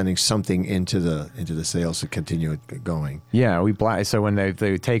got to be sending something into the sails to continue it going. Yeah, so when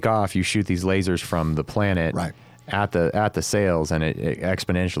they take off, you shoot these lasers from the planet Right. at the sails, and it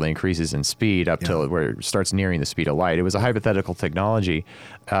exponentially increases in speed up till where it starts nearing the speed of light. It was a hypothetical technology,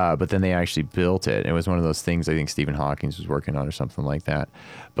 but then they actually built it. It was one of those things I think Stephen Hawking was working on or something like that.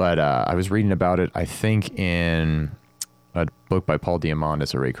 But I was reading about it, I think, in a book by Paul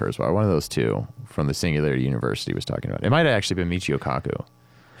Diamandis or Ray Kurzweil, one of those two from the Singularity University was talking about. It might have actually been Michio Kaku.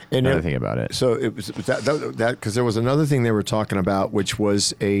 And Another thing about it. So it was that because there was another thing they were talking about, which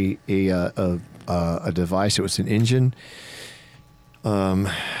was a device. It was an engine, and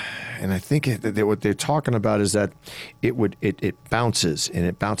I think what they're talking about is that it bounces and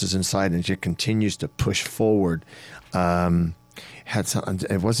it bounces inside and it continues to push forward.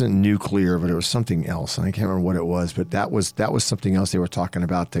 It wasn't nuclear, but it was something else. I can't remember what it was, but that was something else they were talking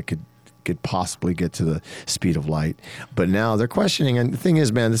about that could possibly get to the speed of light. But now they're questioning, and the thing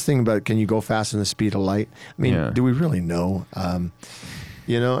is, man, this thing about can you go faster than the speed of light? I mean, do we really know? I mean,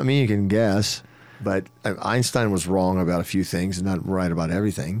 you can guess, but Einstein was wrong about a few things and not right about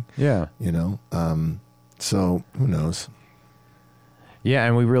everything. Yeah. So who knows? Yeah,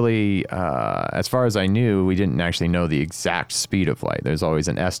 and we really, as far as I knew, we didn't actually know the exact speed of light. There's always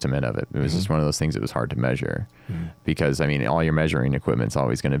an estimate of it. It was just one of those things that was hard to measure because, I mean, all your measuring equipment's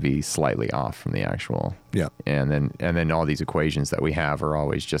always going to be slightly off from the actual. Yeah. And then all these equations that we have are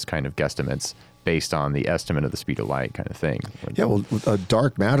always just kind of guesstimates based on the estimate of the speed of light kind of thing. Yeah, well,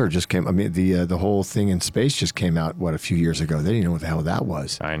 dark matter just came. I mean, the whole thing in space just came out, a few years ago. They didn't know what the hell that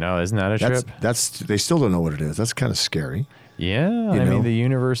was. I know. Isn't that a trip? They still don't know what it is. That's kind of scary. Yeah, I mean, the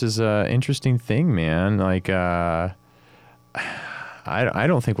universe is an interesting thing, man. Like, I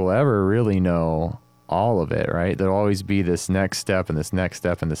don't think we'll ever really know all of it, right? There'll always be this next step and this next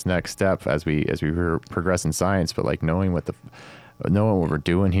step and this next step as we progress in science. But like knowing what we're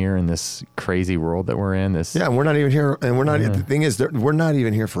doing here in this crazy world that we're in. And we're not even here. And we're not. The thing is, we're not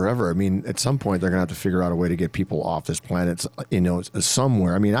even here forever. I mean, at some point, they're going to have to figure out a way to get people off this planet,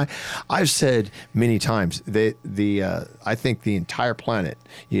 somewhere. I mean, I've said many times that I think the entire planet,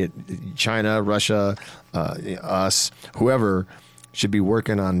 China, Russia, us, whoever, should be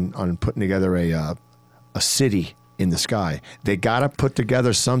working on putting together a city in the sky. They got to put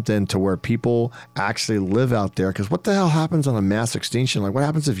together something to where people actually live out there. Because what the hell happens on a mass extinction? Like, what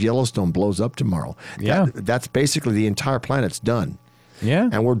happens if Yellowstone blows up tomorrow? Yeah. That's basically the entire planet's done. Yeah.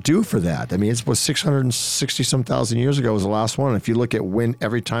 And we're due for that. I mean, it was 660-some thousand years ago was the last one. If you look at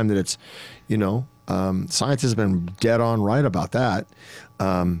every time that it's, science has been dead on right about that.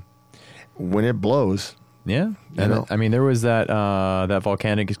 When it blows... Yeah, and I mean, there was that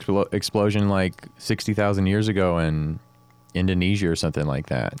volcanic explosion like 60,000 years ago in Indonesia or something like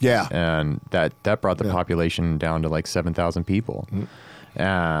that. Yeah, and that brought the population down to like 7,000 people.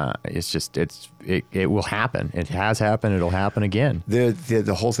 It's just it will happen. It has happened. It'll happen again.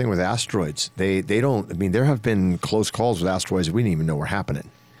 The whole thing with asteroids. They don't. I mean, there have been close calls with asteroids that we didn't even know were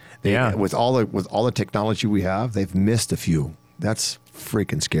happening. With all the technology we have, they've missed a few. That's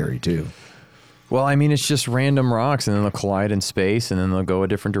freaking scary too. Well, I mean, it's just random rocks, and then they'll collide in space, and then they'll go a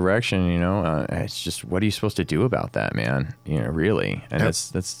different direction. It's just, what are you supposed to do about that, man? Really, and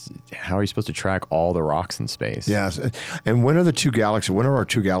that's how are you supposed to track all the rocks in space? Yes, and when are our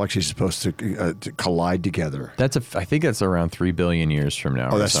two galaxies supposed to collide together? I think that's around 3 billion years from now.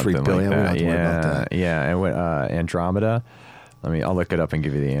 Oh, that's 3 billion. Like that. We don't have to worry about that. Yeah, and Andromeda. I'll look it up and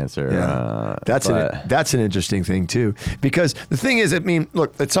give you the answer. Yeah. That's an interesting thing too, because the thing is, I mean,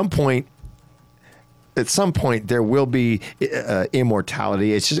 look, at some point there will be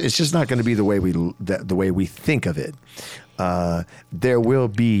immortality. It's just not going to be the way we think of it. There will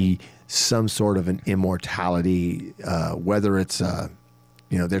be some sort of an immortality, whether it's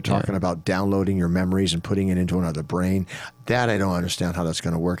You know, they're talking about downloading your memories and putting it into another brain. That I don't understand how that's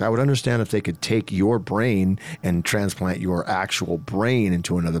going to work. I would understand if they could take your brain and transplant your actual brain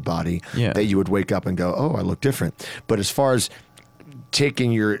into another body, that you would wake up and go, oh, I look different. But as far as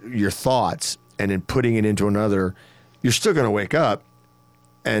taking your thoughts and then putting it into another, you're still going to wake up.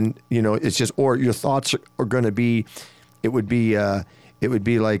 And, you know, it's just, or your thoughts are going to be, it would be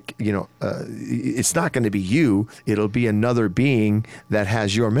like, you know, it's not going to be you. It'll be another being that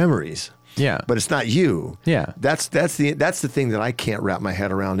has your memories. Yeah. But it's not you. Yeah. That's the thing that I can't wrap my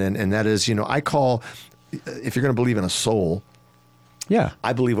head around in. And that is, you know, I call, if you're going to believe in a soul, yeah,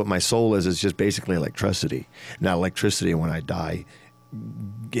 I believe what my soul is just basically electricity. Now, electricity, when I die,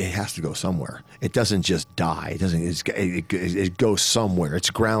 it has to go somewhere. It doesn't just die. It goes somewhere. It's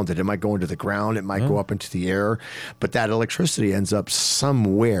grounded. It might go into the ground. It might go up into the air, but that electricity ends up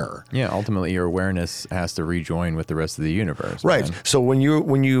somewhere. Yeah. Ultimately, your awareness has to rejoin with the rest of the universe. Right. Man. So when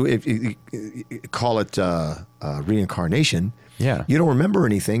you if you call it reincarnation, yeah, you don't remember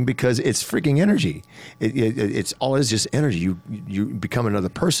anything because it's freaking energy. It's all is just energy. You become another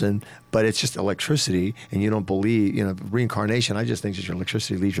person, but it's just electricity, and you don't believe. You know, reincarnation. I just think that your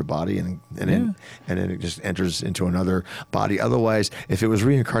electricity leaves your body and then it just enters into another body. Otherwise, if it was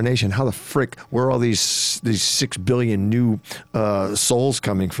reincarnation, how the frick where are all these 6 billion new souls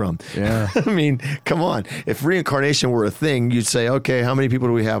coming from? Yeah, I mean, come on. If reincarnation were a thing, you'd say, okay, how many people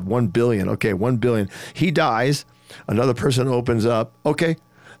do we have? 1 billion. Okay, 1 billion. He dies. Another person opens up. Okay,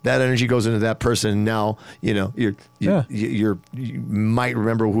 that energy goes into that person. And now, you know, you might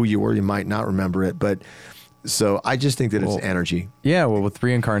remember who you were. You might not remember it. But so I just think that it's energy. Yeah. Well, with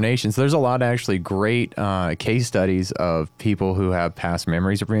reincarnations, there's a lot of actually great case studies of people who have past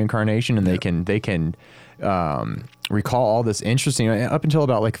memories of reincarnation, and they can recall all this interesting up until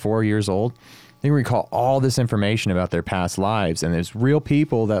about like 4 years old. They can recall all this information about their past lives, and there's real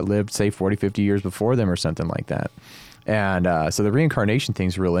people that lived, say, 40, 50 years before them or something like that. And so the reincarnation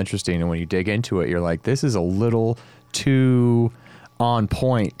thing's real interesting, and when you dig into it, you're like, this is a little too on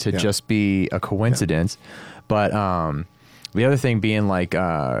point to just be a coincidence. But the other thing being like,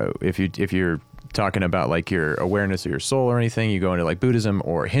 if you're talking about like your awareness of your soul or anything, you go into like Buddhism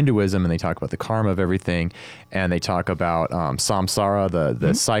or Hinduism, and they talk about the karma of everything, and they talk about samsara,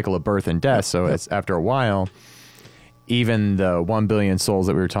 the cycle of birth and death. So it's after a while, even the 1 billion souls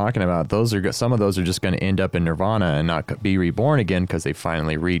that we were talking about, some of those are just going to end up in nirvana and not be reborn again because they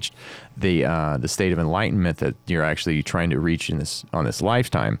finally reached the state of enlightenment that you're actually trying to reach on this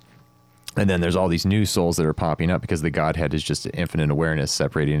lifetime. And then there's all these new souls that are popping up because the Godhead is just infinite awareness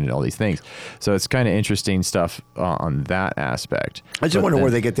separating into all these things. So it's kind of interesting stuff on that aspect. I just wonder where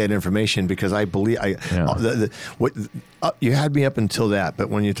they get that information, because I believe you had me up until that, but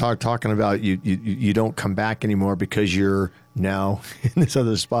when you talking about you don't come back anymore because you're now in this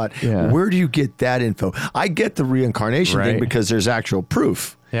other spot. Yeah. Where do you get that info? I get the reincarnation thing because there's actual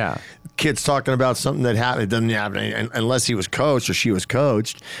proof. Yeah. Kids talking about something that happened. It doesn't happen unless he was coached or she was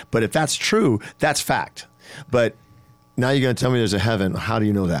coached. But if that's true, that's fact. But now you're going to tell me there's a heaven. How do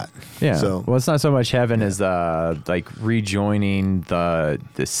you know that? Yeah. So, well, it's not so much heaven as like rejoining the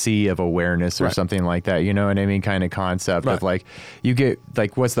sea of awareness or something like that. You know what I mean? Kind of concept of like, you get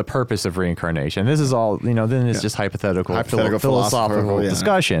like, what's the purpose of reincarnation? This is all, you know, then it's just hypothetical philosophical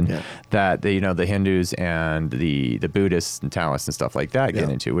discussion that the Hindus and the Buddhists and Taoists and stuff like that get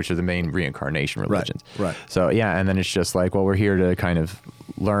into, which are the main reincarnation religions. Right. So yeah. And then it's just like, well, we're here to kind of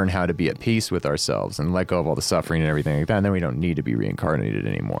learn how to be at peace with ourselves and let go of all the suffering and everything like that. And then we don't need to be reincarnated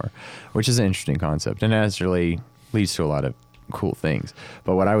anymore, which is an interesting concept and actually leads to a lot of cool things.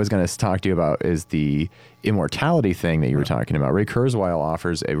 But what I was going to talk to you about is the immortality thing that you were talking about. Ray Kurzweil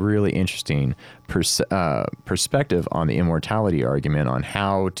offers a really interesting perspective on the immortality argument, on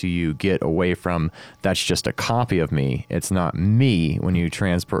how do you get away from that's just a copy of me. It's not me when you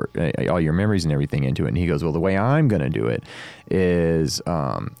transport all your memories and everything into it. And he goes, well, the way I'm going to do it is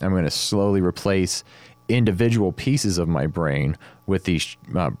I'm going to slowly replace individual pieces of my brain with these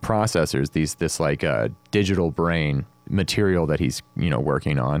processors, this like digital brain material that he's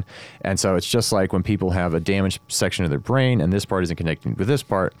working on. And so it's just like when people have a damaged section of their brain and this part isn't connecting with this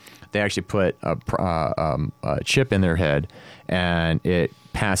part, they actually put a chip in their head and it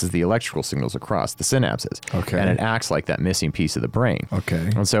passes the electrical signals across the synapses. Okay. And it acts like that missing piece of the brain. Okay.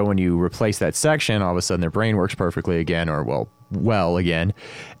 And so when you replace that section, all of a sudden their brain works perfectly again, or well again,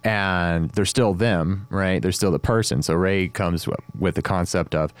 and they're still them, right? They're still the person. So Ray comes with the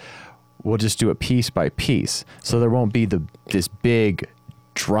concept of, we'll just do it piece by piece. So there won't be this big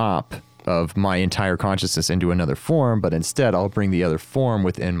drop of my entire consciousness into another form, but instead I'll bring the other form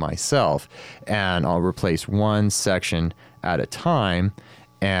within myself and I'll replace one section at a time.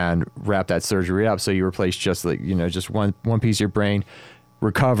 and wrap that surgery up. So you replace just like, just one piece of your brain,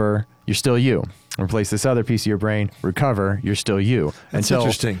 recover, you're still you. Replace this other piece of your brain, recover, you're still you. That's until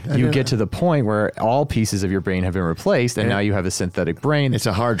interesting. you get to the point where all pieces of your brain have been replaced, and now you have a synthetic brain. It's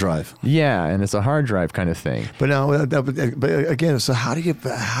a hard drive. Yeah, and it's a hard drive kind of thing. But now, but again, so how do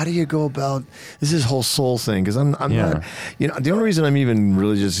you go about this whole soul thing? Because I'm not, the only reason I'm even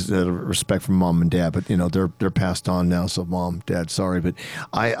religious is out of respect for mom and dad, but they're passed on now, so mom, dad, sorry, but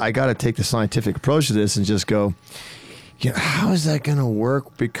I got to take the scientific approach to this and just go, how is that going to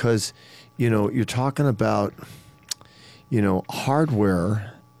work? Because you're talking about,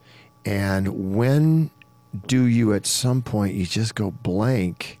 hardware, and when do you at some point you just go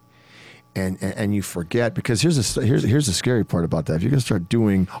blank and you forget? Because here's the scary part about that. If you're going to start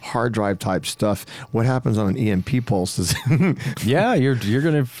doing hard drive type stuff, what happens on an EMP pulse is yeah, you're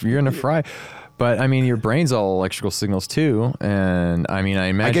gonna fry. But I mean, your brain's all electrical signals too, and I mean, I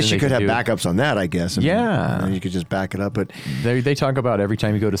imagine. I guess you could have backups on that. I guess. Yeah, you could just back it up. But they talk about every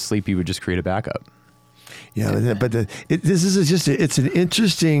time you go to sleep, you would just create a backup. Yeah, but this is just it's an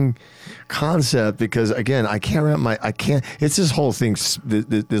interesting concept because again, I can't. It's this whole thing,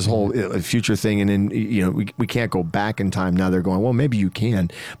 this whole future thing, and then we can't go back in time. Now they're going, well, maybe you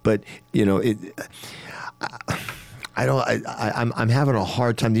can, but I'm having a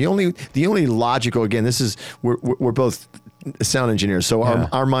hard time. The only logical, again, this is we're both sound engineers, so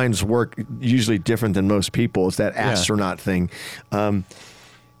our minds work usually different than most people. It's that astronaut thing, and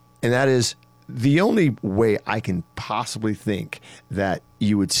that is the only way I can possibly think that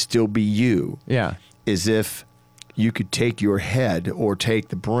you would still be you. Yeah, is if you could take your head or take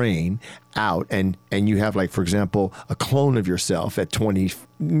the brain out and you have, like, for example, a clone of yourself at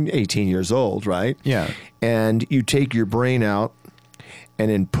 18 years old, right? Yeah. And you take your brain out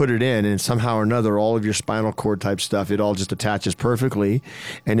and then put it in, and somehow or another, all of your spinal cord type stuff, it all just attaches perfectly.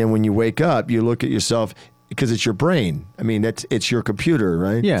 And then when you wake up, you look at yourself, because it's your brain. I mean, it's your computer,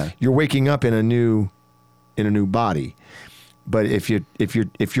 right? Yeah. You're waking up in a new body. But if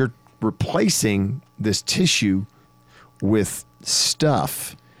you're replacing this tissue with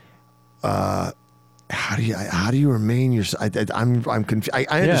stuff, how do you remain yourself? I'm confused. I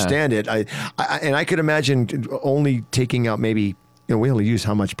understand it. And I could imagine only taking out maybe, we only use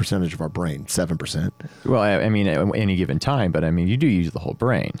how much percentage of our brain? 7%. Well, I mean, at any given time, but I mean, you do use the whole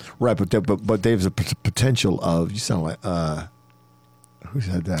brain, right? But there's a potential of, you sound like who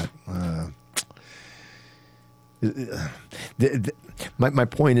said that? My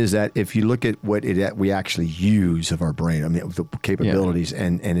point is that if you look at what we actually use of our brain, I mean, the capabilities,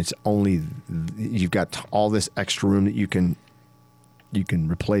 and it's only, you've got all this extra room that you can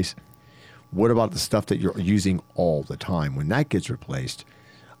replace. What about the stuff that you're using all the time? When that gets replaced,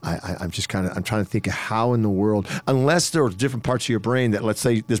 I'm trying to think of how in the world, unless there are different parts of your brain that, let's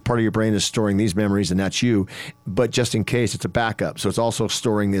say this part of your brain is storing these memories and that's you, but just in case, it's a backup. So it's also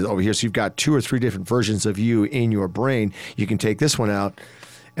storing this over here. So you've got 2 or 3 different versions of you in your brain. You can take this one out,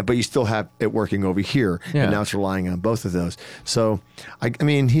 but you still have it working over here. Yeah. And now it's relying on both of those. So, I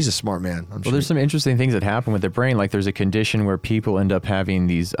mean, he's a smart man. Well, there's some interesting things that happen with the brain. Like, there's a condition where people end up having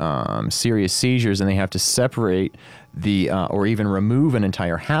these serious seizures, and they have to separate or even remove an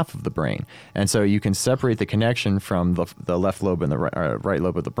entire half of the brain. And so you can separate the connection from the left lobe and the right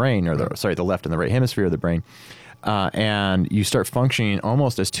lobe of the brain, or the left and the right hemisphere of the brain. And you start functioning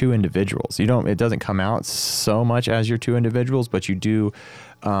almost as 2 individuals. It doesn't come out so much as your 2 individuals, but you do.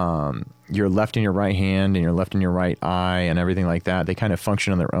 Your left and your right hand and your left and your right eye and everything like that, they kind of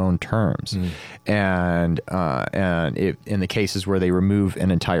function on their own terms. And in the cases where they remove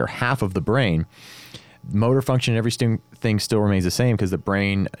an entire half of the brain, motor function and everything still remains the same, because the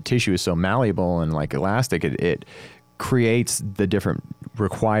brain tissue is so malleable and like elastic. It creates the different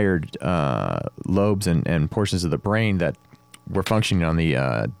required lobes and portions of the brain that were functioning on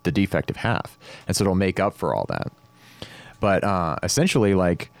the defective half, and so it'll make up for all that. But essentially,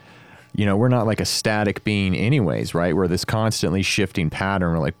 like, we're not like a static being anyways, right? We're this constantly shifting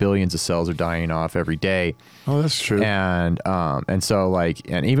pattern where, like, billions of cells are dying off every day. Oh, that's true. And so, like,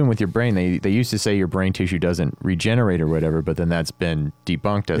 and even with your brain, they used to say your brain tissue doesn't regenerate or whatever, but then that's been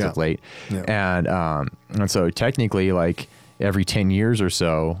debunked as of late. Yeah. And so technically, like, every 10 years or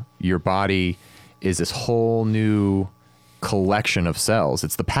so, your body is this whole new collection of cells.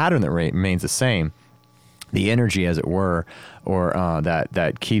 It's the pattern that remains the same. The energy, as it were, or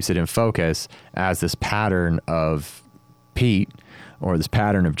that keeps it in focus as this pattern of Pete or this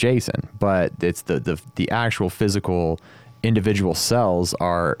pattern of Jason. But it's the actual physical individual cells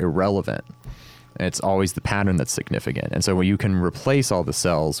are irrelevant. It's always the pattern that's significant. And so when you can replace all the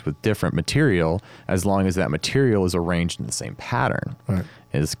cells with different material, as long as that material is arranged in the same pattern, Right.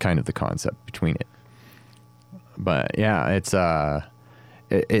 is kind of the concept between it. But yeah, it's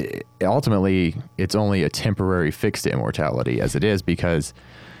ultimately it's only a temporary fix to immortality as it is, because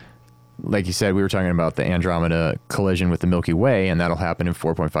like you said, we were talking about the Andromeda collision with the Milky Way, and that'll happen in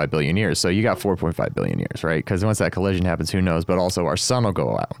 4.5 billion years. So you got 4.5 billion years, right? Because once that collision happens, who knows? But also our sun will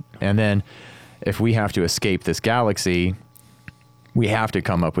go out. And then if we have to escape this galaxy, we have to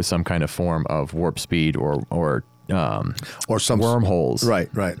come up with some kind of form of warp speed or some wormholes. Right.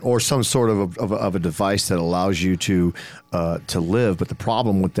 Or some sort of a device that allows you to live. But the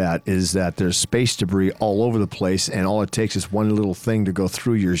problem with that is that there's space debris all over the place, and all it takes is one little thing to go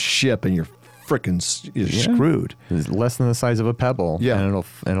through your ship, and you're screwed. It's less than the size of a pebble. Yeah. And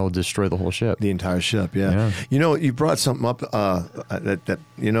it'll destroy the whole ship. The entire ship. Yeah. You know, you brought something up that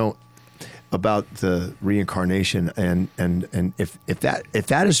about the reincarnation, and if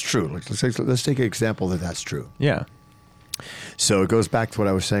that is true, let's take an example that's true. Yeah. So it goes back to what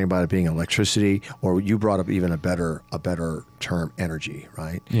I was saying about it being electricity, or you brought up even a better term, energy,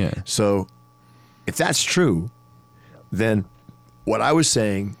 right? Yeah. So if that's true, then what I was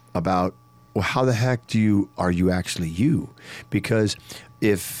saying about, well, how the heck are you actually you? Because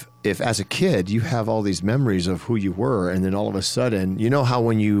if as a kid you have all these memories of who you were, and then all of a sudden, you know how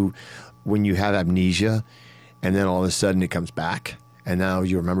when you have amnesia, and then all of a sudden it comes back, and now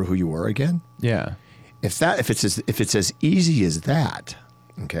you remember who you were again? Yeah. If it's as easy as that,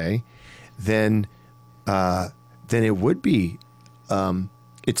 okay, then it would be.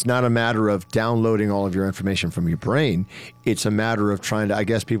 It's not a matter of downloading all of your information from your brain. It's a matter of trying to, I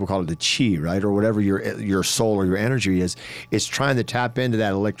guess people call it the chi, right, or whatever your soul or your energy is. It's trying to tap into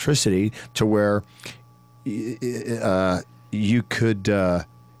that electricity to where you could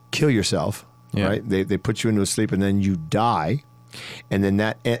kill yourself. Yeah. Right? They put you into a sleep, and then you die. And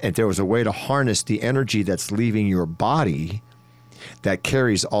then if there was a way to harness the energy that's leaving your body that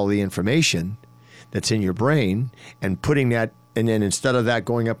carries all the information that's in your brain, and putting that, and then instead of that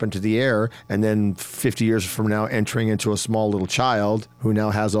going up into the air, and then 50 years from now entering into a small little child who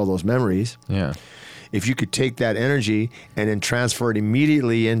now has all those memories. Yeah. If you could take that energy and then transfer it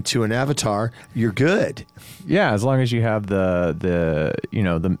immediately into an avatar, you're good. Yeah, as long as you have the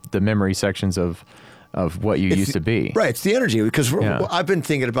memory sections of what you used to be. Right, it's the energy. Because I've been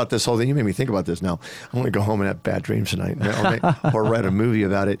thinking about this whole thing. You made me think about this now. I'm going to go home and have bad dreams tonight, or write a movie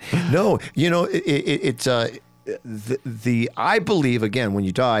about it. No, it's I believe, again, when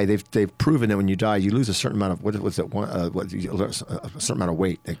you die, they've proven that when you die, you lose a certain amount of a certain amount of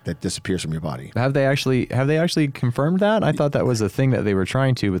weight that disappears from your body. Have they actually confirmed that? I thought that was a thing that they were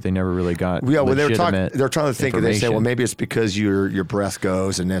trying to, but they never really got. Yeah, well, they're trying to think. They say, well, maybe it's because your breath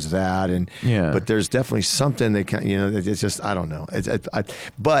goes, and there's that, and but there's definitely something they can. It's just, I don't know.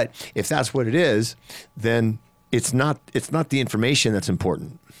 But if that's what it is, then it's not the information that's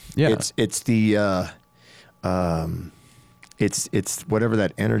important. Yeah, it's the. It's whatever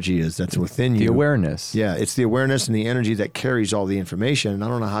that energy is that's within you. The awareness. Yeah, it's the awareness and the energy that carries all the information. And I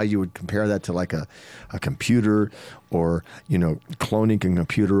don't know how you would compare that to like a computer, or cloning a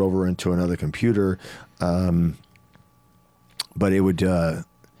computer over into another computer. But it would.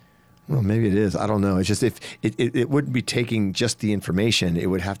 Well, maybe it is. I don't know. It's just if it wouldn't be taking just the information. It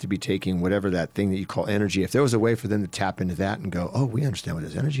would have to be taking whatever that thing that you call energy. If there was a way for them to tap into that and go, oh, we understand what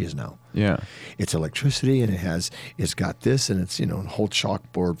this energy is now. Yeah. It's electricity, and it's got this, and it's, a whole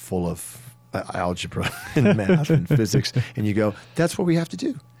chalkboard full of algebra and math and physics. And you go, that's what we have to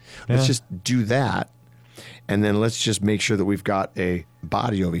do. Let's just do that. And then let's just make sure that we've got a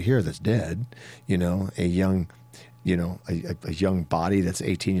body over here that's dead, a young body that's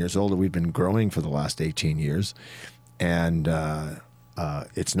 18 years old that we've been growing for the last 18 years. And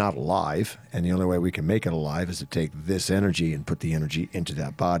it's not alive. And the only way we can make it alive is to take this energy and put the energy into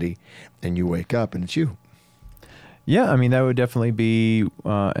that body. And you wake up and it's you. Yeah, I mean, that would definitely be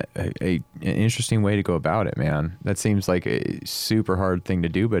an interesting way to go about it, man. That seems like a super hard thing to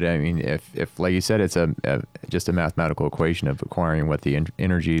do, but I mean, if like you said, it's just a mathematical equation of acquiring what the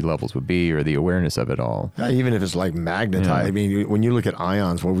energy levels would be, or the awareness of it all. Even if it's like magnetized. Yeah. I mean, when you look at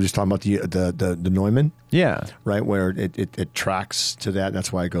ions, what we were just talking about, the Neumann. Yeah. Right, where it tracks to that.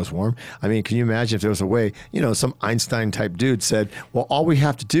 That's why it goes warm. I mean, can you imagine if there was a way, some Einstein type dude said, well, all we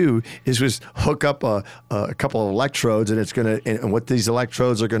have to do is just hook up a couple of electrodes, and it's going to, and what these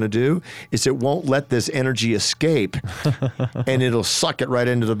electrodes are going to do is it won't let this energy escape, and it'll suck it right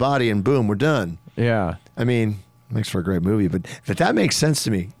into the body, and boom, we're done. Yeah. I mean, makes for a great movie, but that makes sense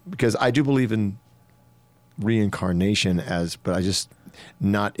to me, because I do believe in reincarnation but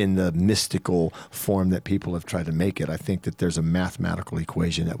not in the mystical form that people have tried to make it. I think that there's a mathematical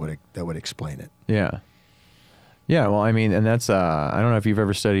equation that would explain it. Yeah. Yeah, well, I mean, and that's, I don't know if you've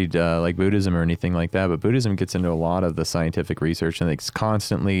ever studied like Buddhism or anything like that, but Buddhism gets into a lot of the scientific research, and it's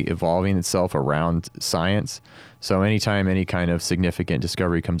constantly evolving itself around science. So anytime any kind of significant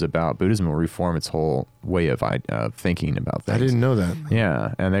discovery comes about, Buddhism will reform its whole way of thinking about things. I didn't know that.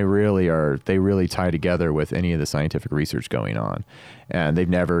 Yeah, and they really tie together with any of the scientific research going on. And they've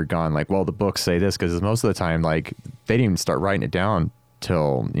never gone like, well, the books say this, because most of the time, like, they didn't even start writing it down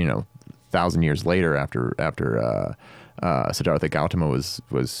till, 1,000 years later after Siddhartha Gautama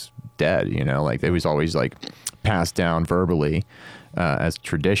was dead. Like, it was always like passed down verbally as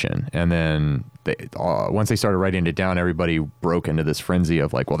tradition, and then once they started writing it down, everybody broke into this frenzy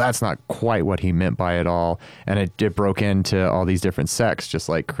of like, well, that's not quite what he meant by it all, and it broke into all these different sects, just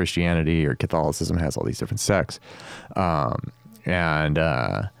like Christianity or Catholicism has all these different sects, but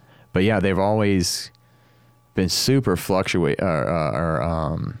yeah, they've always been super flexible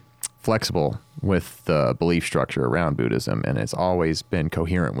with the belief structure around Buddhism, and it's always been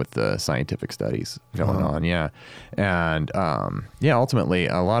coherent with the scientific studies going on. Yeah. And, ultimately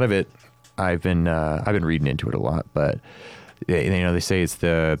a lot of it, I've been reading into it a lot, but they say it's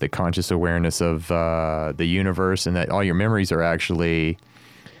the conscious awareness of, the universe, and that all your memories are actually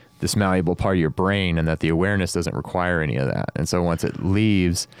this malleable part of your brain, and that the awareness doesn't require any of that. And so once it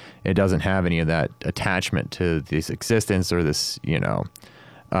leaves, it doesn't have any of that attachment to this existence or this,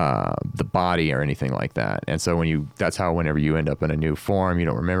 the body or anything like that. And so that's how whenever you end up in a new form, you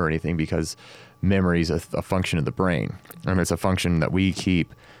don't remember anything, because memory is a function of the brain. And it's a function that we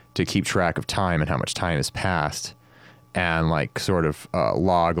keep to keep track of time and how much time has passed, and like sort of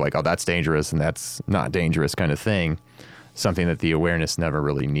log like, oh, that's dangerous and that's not dangerous kind of thing. Something that the awareness never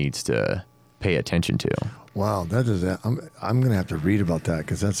really needs to pay attention to. Wow, that is that. I'm going to have to read about that,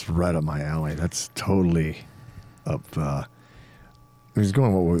 because that's right up my alley. That's totally up. It's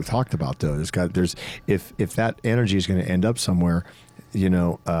going what we talked about though. If that energy is going to end up somewhere,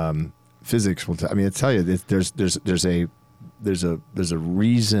 physics will. I tell you, there's a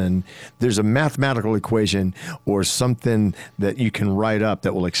reason. There's a mathematical equation or something that you can write up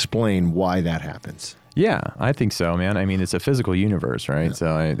that will explain why that happens. Yeah, I think so, man. I mean, it's a physical universe, right? Yeah.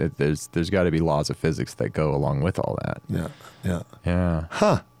 So there's got to be laws of physics that go along with all that. Yeah.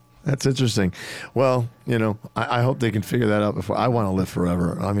 Huh. That's interesting. Well, I hope they can figure that out before. I want to live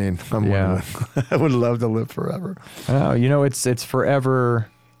forever. I mean, I would love to live forever. Oh, it's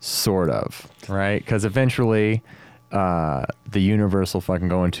forever, sort of, right? Because eventually, the universe will fucking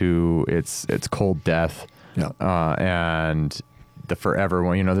go into its cold death. Yeah. And the forever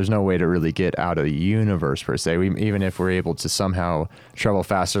one, there's no way to really get out of the universe per se. Even if we're able to somehow travel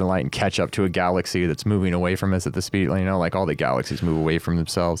faster than light and catch up to a galaxy that's moving away from us at the speed, like all the galaxies move away from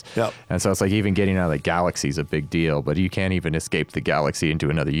themselves. Yep. And so it's like even getting out of the galaxy is a big deal, but you can't even escape the galaxy into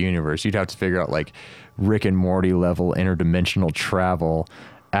another universe. You'd have to figure out like Rick and Morty level interdimensional travel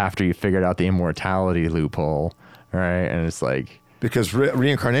after you figured out the immortality loophole, right? And it's like, because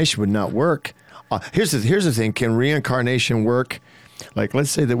reincarnation would not work. Here's the thing. Can reincarnation work? Like, let's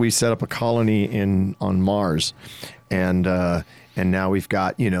say that we set up a colony on Mars, and now we've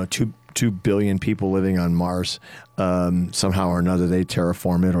got 2 billion people living on Mars. Somehow or another, they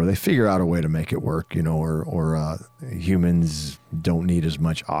terraform it, or they figure out a way to make it work. Or humans don't need as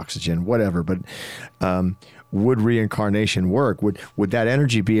much oxygen, whatever. But would reincarnation work? Would that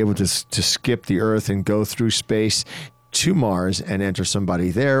energy be able to skip the Earth and go through space to Mars and enter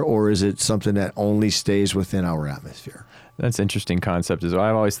somebody there, or is it something that only stays within our atmosphere? That's an interesting concept as well.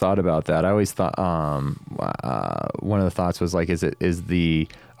 I've always thought about that. I always thought one of the thoughts was like, is the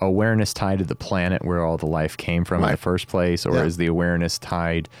awareness tied to the planet where all the life came from in the first place, or is the awareness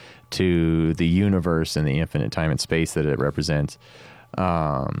tied to the universe and the infinite time and space that it represents?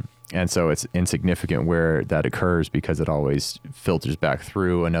 And so it's insignificant where that occurs, because it always filters back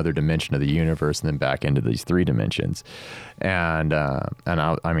through another dimension of the universe and then back into these 3 dimensions. And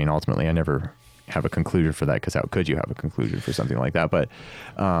ultimately, I never have a conclusion for that, because how could you have a conclusion for something like that? But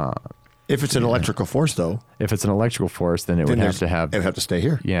if it's an electrical force, though, if it's an electrical force, then it would have to stay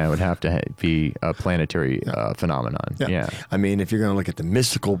here. Yeah, it would have to be a planetary phenomenon. Yeah. I mean, if you're going to look at the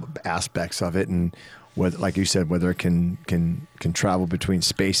mystical aspects of it, and whether, like you said, whether it can travel between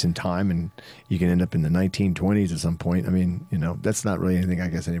space and time, and you can end up in the 1920s at some point. I mean, that's not really anything I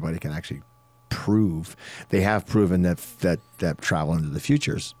guess anybody can actually prove. They have proven that travel into the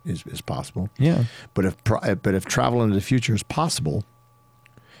future is possible. Yeah. But if travel into the future is possible,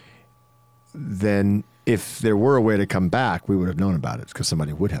 then if there were a way to come back, we would have known about it, because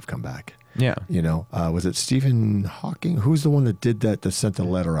somebody would have come back. Yeah. You know, was it Stephen Hawking? Who's the one that did that, that sent the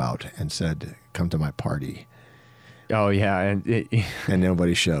letter out and said, come to my party? Oh, yeah. And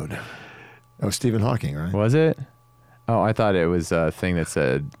nobody showed. Oh, Stephen Hawking, right? Was it? Oh, I thought it was a thing that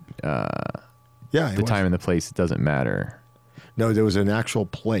said yeah, the time and the place doesn't matter. No, there was an actual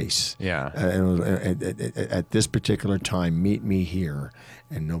place. Yeah. And it was, at this particular time, meet me here.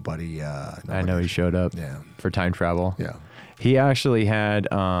 And nobody I know he showed up for time travel. Yeah. He actually had,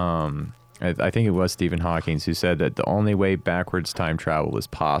 I think it was Stephen Hawking who said that the only way backwards time travel is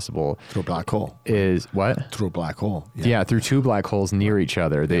possible Through a black hole. is what? Through a black hole. Yeah, through two black holes near each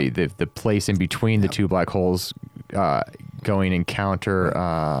other. The place in between the two black holes going in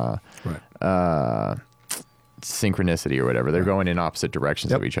counter synchronicity or whatever. They're going in opposite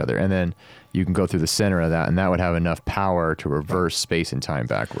directions of each other. And then you can go through the center of that, and that would have enough power to reverse space and time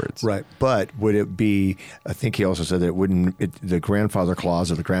backwards. Right. But would it be, I think he also said that it wouldn't, the grandfather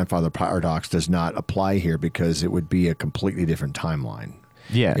clause or the grandfather paradox does not apply here because it would be a completely different timeline.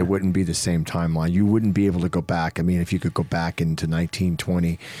 Yeah. It wouldn't be the same timeline. You wouldn't be able to go back. I mean, if you could go back into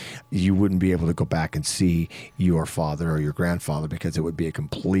 1920, you wouldn't be able to go back and see your father or your grandfather because it would be a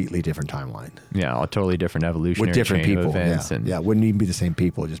completely different timeline. Yeah, a totally different evolutionary With different chain people. of events. Yeah. It wouldn't even be the same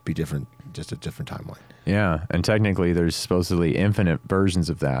people. It'd just be different, just a different timeline. Yeah, and technically there's supposedly infinite versions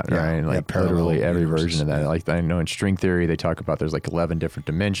of that, right? Like literally every version of that. Like I know in string theory they talk about there's like 11 different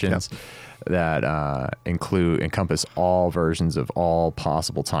dimensions that encompass all versions of all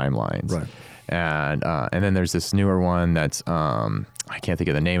possible timelines. Right. And then there's this newer one that's I can't think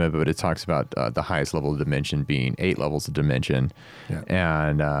of the name of it, but it talks about the highest level of dimension being 8 levels of dimension. Yeah.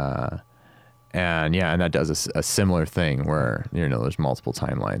 And that does a similar thing where there's multiple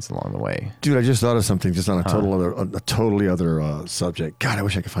timelines along the way. Dude, I just thought of something just on a totally other subject. God, I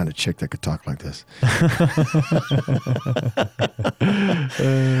wish I could find a chick that could talk like this.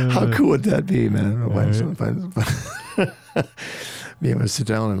 How cool would that be, man? Be able to sit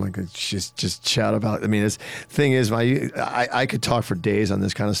down and like just chat about. I mean, this thing is, I could talk for days on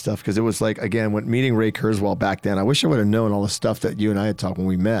this kind of stuff because it was like, again, when meeting Ray Kurzweil back then, I wish I would have known all the stuff that you and I had talked when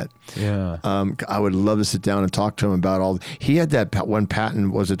we met. Yeah. I would love to sit down and talk to him about all. He had that one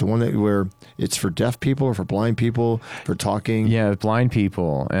patent. Was it the one where it's for deaf people or for blind people for talking? Yeah, blind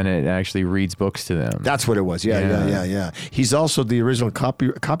people, and it actually reads books to them. That's what it was. Yeah. He's also the original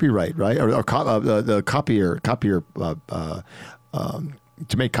copyright, right? Or the copier.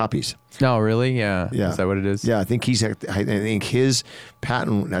 To make copies. No, really? Yeah. Is that what it is? Yeah, I think his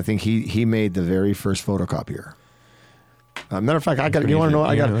patent. I think he made the very first photocopier. Matter of fact, you want to know?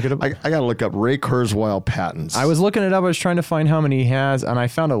 I got to look up Ray Kurzweil patents. I was looking it up. I was trying to find how many he has, and I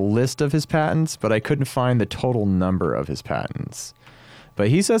found a list of his patents, but I couldn't find the total number of his patents. But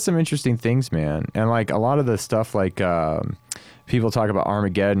he says some interesting things, man. And like a lot of the stuff, like people talk about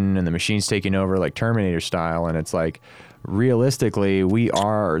Armageddon and the machines taking over, like Terminator style, and it's like, realistically, we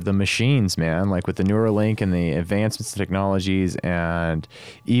are the machines, man. Like with the Neuralink and the advancements in technologies, and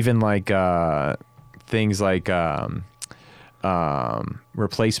even like things like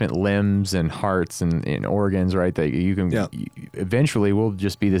replacement limbs and hearts and organs, right? That you can eventually we'll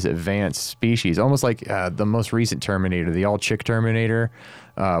just be this advanced species, almost like the most recent Terminator, the all-chick Terminator.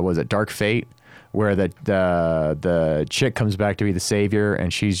 Was it Dark Fate? Where the chick comes back to be the savior,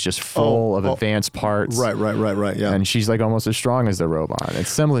 and she's just full of advanced parts. Right. Yeah, and she's like almost as strong as the robot. It's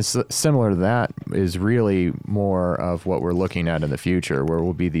similar to that. Is really more of what we're looking at in the future, where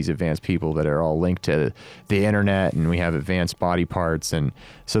we'll be these advanced people that are all linked to the internet, and we have advanced body parts, and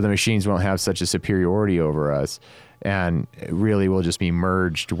so the machines won't have such a superiority over us. And it really will just be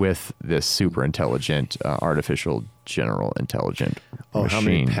merged with this super intelligent, artificial general intelligent machine. How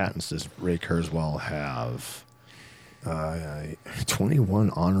many patents does Ray Kurzweil have?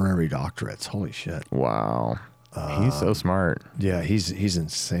 21 honorary doctorates. Holy shit. Wow. He's so smart. Yeah, he's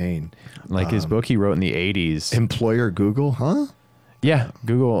insane. Like his book he wrote in the 80s. Employer Google, huh? Yeah,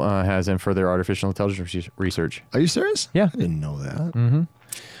 Google has him for their artificial intelligence research. Are you serious? Yeah. I didn't know that.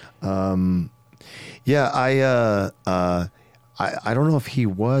 Mm-hmm. Yeah, I don't know if he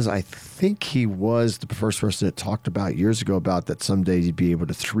was. I think he was the first person that talked about years ago about that someday you'd be able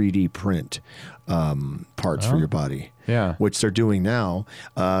to 3D print parts for your body. Yeah, which they're doing now.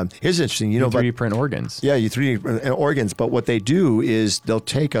 Here's interesting. You 3D print organs. Yeah, you 3D print organs. But what they do is they'll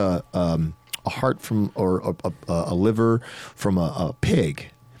take a heart from or a liver from a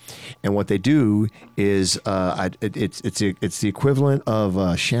pig. And what they do is it's the equivalent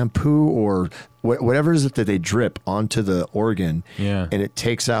of shampoo or whatever it is that they drip onto the organ, and it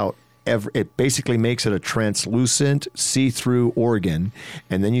takes out it basically makes it a translucent, see-through organ,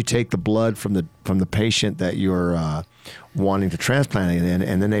 and then you take the blood from the patient that you're wanting to transplant it in,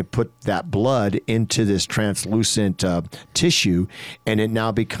 and then they put that blood into this translucent tissue, and it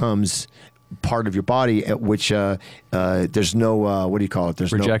now becomes part of your body at which there's no what do you call it?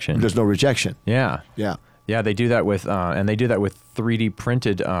 There's rejection. There's no rejection. Yeah. Yeah. Yeah, they do that with, and they do that with 3D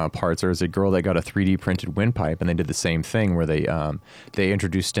printed parts. There was a girl that got a 3D printed windpipe, and they did the same thing where they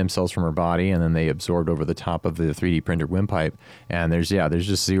introduced stem cells from her body, and then they absorbed over the top of the 3D printed windpipe. And there's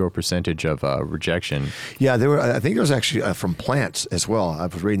just 0% of rejection. Yeah, I think there was actually from plants as well. I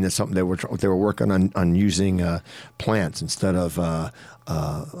was reading that something they were working on using plants instead of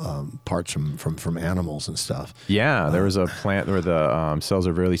parts from animals and stuff. Yeah, there was a plant where the cells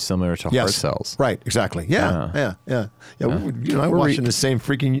are really similar to heart cells. Right, exactly. Yeah. We're watching the same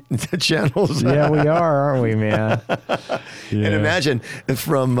freaking channels. Yeah, we are, aren't we, man? Yeah. And imagine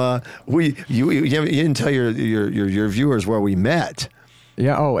from you didn't tell your viewers where we met.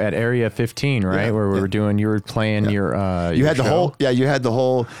 Yeah. Oh, at Area 15, right? Yeah, where we were doing. You were playing your. You had the show. whole. Yeah, you had the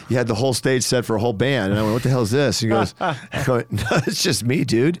whole stage set for a whole band, and I went, "What the hell is this?" He goes, "No, it's just me,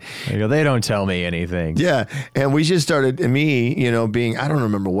 dude." You go, they don't tell me anything. Yeah, and we just started. Me, being I don't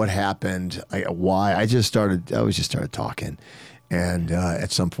remember what happened, why. I just started talking. And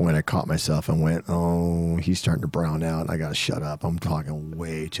at some point, I caught myself and went, "Oh, he's starting to brown out. I got to shut up. I'm talking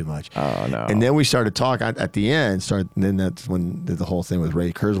way too much." Oh no! And then we started talking at the end. And then that's when the whole thing with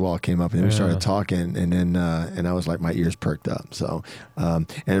Ray Kurzweil came up, and then we started talking. And then and I was like, my ears perked up. So,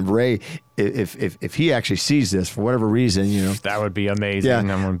 and Ray, if he actually sees this for whatever reason, that would be amazing. Yeah,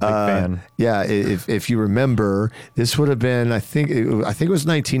 I'm a big fan. Yeah, if you remember, this would have been I think it was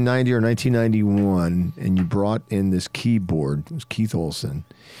 1990 or 1991, and you brought in this keyboard. It was Keith Olsen,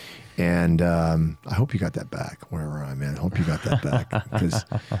 and I hope you got that back wherever I'm at. I hope you got that back because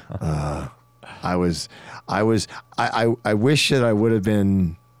I wish that I would have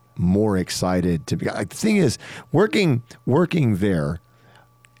been more excited to be. The thing is, working there.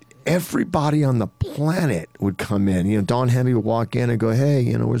 Everybody on the planet would come in. Don Hemme would walk in and go,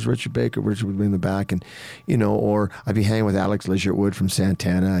 "Hey, where's Richard Baker?" Richard would be in the back, and or I'd be hanging with Alex Lizardwood from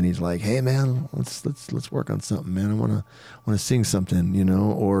Santana, and he's like, "Hey, man, let's work on something, man. I want to sing something,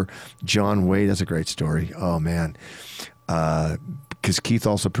 Or John Wade, that's a great story. Oh man, because Keith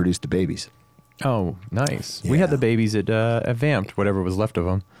also produced the Babies. Oh, nice. Yeah. We had the Babies at Vamped, whatever was left of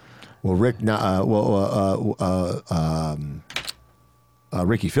them. Well,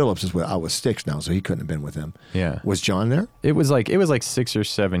 Ricky Phillips is out with Styx now, so he couldn't have been with him. Yeah. Was John there? It was like 6 or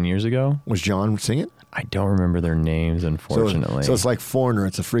 7 years ago. Was John singing? I don't remember their names, unfortunately. So it's like Foreigner.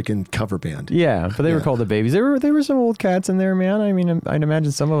 It's a freaking cover band. Yeah, but they were called the Babies. There were some old cats in there, man. I mean, I'd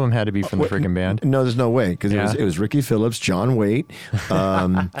imagine some of them had to be from the freaking band. No, there's no way because it was Ricky Phillips, John Waite.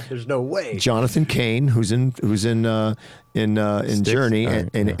 There's no way. Jonathan Cain, who's in Journey,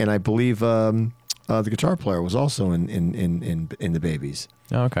 and I believe the guitar player was also in the Babies.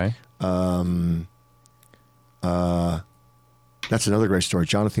 Oh, okay. That's another great story.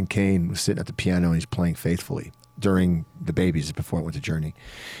 Jonathan Cain was sitting at the piano and he's playing Faithfully during the Babies before it went to Journey.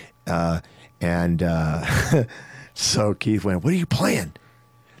 So Keith went, "What are you playing?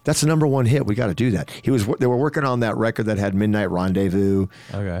 That's the #1 hit. We got to do that." They were working on that record that had Midnight Rendezvous.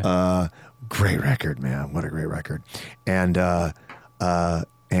 Okay. Great record, man. What a great record. And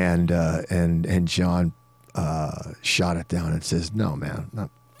John shot it down and says, "No, man, I'm not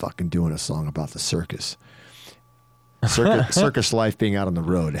fucking doing a song about the circus. Circus life being out on the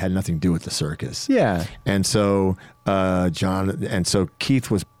road. It had nothing to do with the circus." Yeah. And so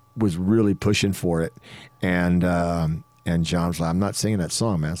Keith was really pushing for it, and John was like, "I'm not singing that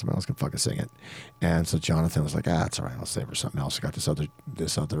song, man. Somebody else can fucking sing it." And so Jonathan was like, "It's all right. I'll save her something else. I got this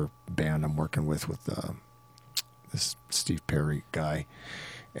other band I'm working with this Steve Perry guy."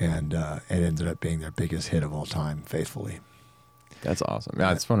 And it ended up being their biggest hit of all time, Faithfully. That's awesome.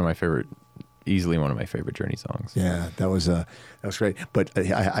 Yeah, it's easily one of my favorite Journey songs. Yeah, that was great. But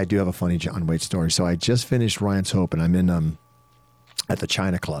I do have a funny John Waite story. So I just finished Ryan's Hope, and I'm in at the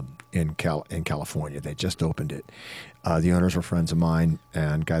China Club in California. They just opened it. The owners were friends of mine,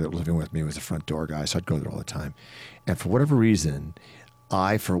 and the guy that was living with me was the front door guy, so I'd go there all the time. And for whatever reason,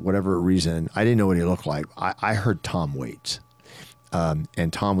 I didn't know what he looked like. I heard Tom Waits.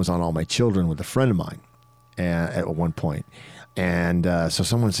 And Tom was on All My Children with a friend of mine at one point. And so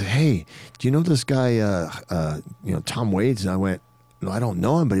someone said, "Hey, do you know this guy, Tom Waits?" And I went, "No, I don't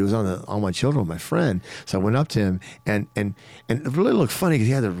know him, but he was on All My Children with my friend." So I went up to him, and it really looked funny because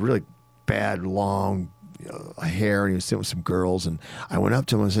he had a really bad, long hair, and he was sitting with some girls. And I went up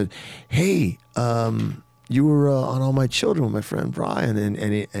to him and said, "Hey, you were on All My Children with my friend Brian,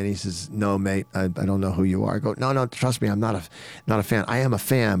 and he says, no, mate, I don't know who you are. I go, no, trust me, I'm not a fan. I am a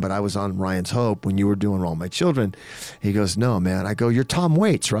fan, but I was on Ryan's Hope when you were doing All My Children. He goes, no, man. I go, you're Tom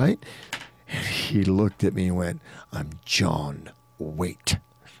Waits, right? And he looked at me and went, I'm John Waite,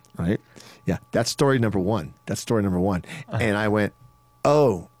 right? Yeah, that's story number one. And I went,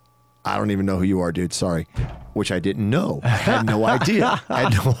 oh, I don't even know who you are, dude. Sorry. Which I didn't know. I had no idea. I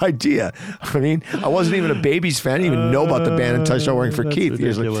mean, I wasn't even a Babies fan. I didn't even know about the band until I started working for Keith.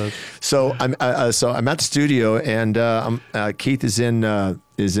 Ridiculous. So I'm at the studio, and Keith is in the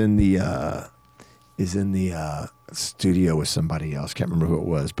studio with somebody else. Can't remember who it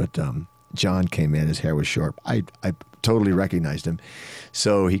was, but John came in. His hair was short. I totally recognized him.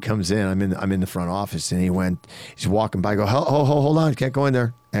 So he comes in. I'm in the front office, and he's walking by. I go, hold on, can't go in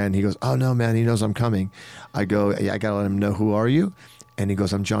there. And he goes, oh no, man, he knows I'm coming. I go, yeah, I gotta let him know, who are you? And he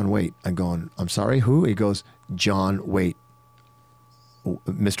goes, I'm John Waite. I'm going, I'm sorry, who? He goes, John Waite.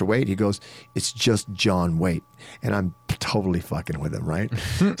 Mr. Waite? He goes, it's just John Waite. And I'm totally fucking with him, right?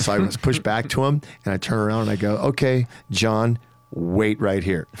 So I was pushed back to him, and I turn around and I go, okay, John, wait right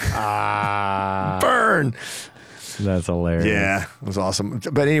here. Burn. That's hilarious. Yeah, it was awesome.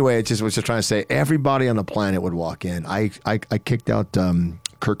 But anyway, it just was just trying to say everybody on the planet would walk in. I kicked out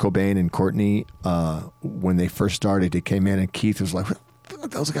Kurt Cobain and Courtney when they first started. They came in, and Keith was like,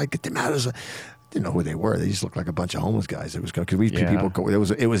 "What the hell's the guy? Get them out!" Didn't know who they were. They just looked like a bunch of homeless guys. It was because people.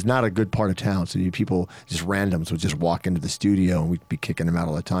 It was not a good part of town. So people, just randoms, would just walk into the studio, and we'd be kicking them out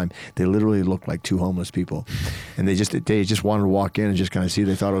all the time. They literally looked like two homeless people, and they just wanted to walk in and just kind of see.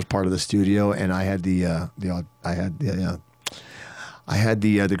 They thought it was part of the studio, and I had the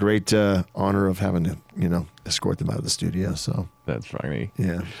great honor of having to escort them out of the studio. So that's funny.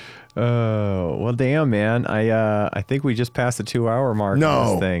 Yeah. Oh, well, damn, man. I think we just passed the 2-hour mark on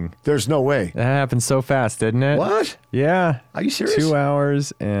this thing. There's no way. That happened so fast, didn't it? What? Yeah. Are you serious? 2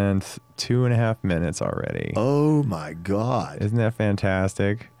 hours and 2.5 minutes already. Oh, my God. Isn't that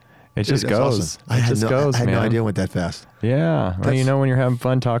fantastic? It Dude, just goes. Awesome. I had no idea it went that fast. Yeah. Well, when you're having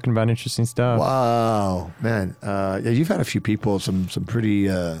fun talking about interesting stuff. Wow, man. Yeah, you've had a few people, some pretty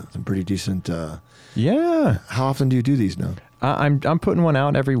decent. Yeah. How often do you do these now? I'm putting one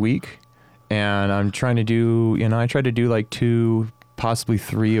out every week, and I'm trying to do, I try to do like 2, possibly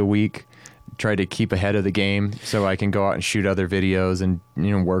 3 a week. Try to keep ahead of the game so I can go out and shoot other videos, and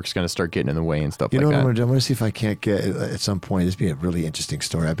work's going to start getting in the way and stuff like that. I'm going to see if I can't get at some point. This would be a really interesting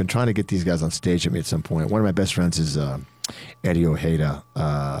story. I've been trying to get these guys on stage at me at some point. One of my best friends is Eddie Ojeda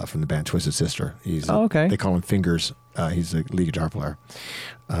from the band Twisted Sister. Okay. They call him Fingers. He's a lead guitar player.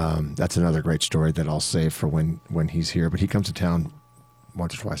 That's another great story that I'll save for when he's here. But he comes to town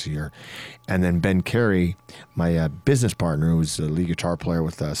once or twice a year. And then Ben Carey, my business partner, who's a lead guitar player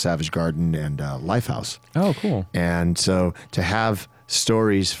with Savage Garden and Lifehouse. Oh, cool. And so to have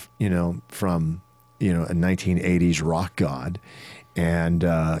stories, from, a 1980s rock god and,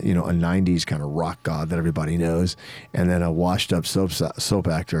 a 90s kind of rock god that everybody knows, and then a washed up soap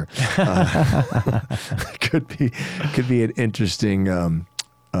actor, could be an interesting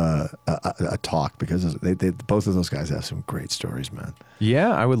a talk, because they both of those guys have some great stories, man.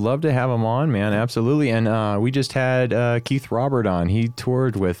 Yeah, I would love to have them on, man. Absolutely. And we just had Keith Robert on. He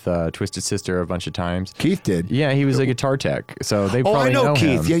toured with Twisted Sister a bunch of times. Keith did? Yeah, he was a guitar tech. So they probably know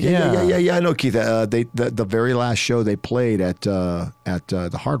Keith. Him. Yeah, I know Keith. The very last show they played at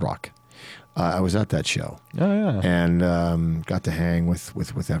the Hard Rock. I was at that show. Oh, yeah. And got to hang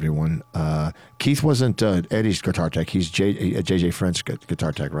with everyone. Keith wasn't Eddie's guitar tech. He's JJ Friend's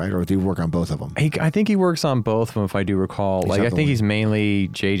guitar tech, right? Or did he work on both of them? I think he works on both of them, if I do recall. I think he's mainly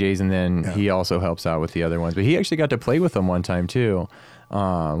JJ's, and then he also helps out with the other ones. But he actually got to play with them one time, too.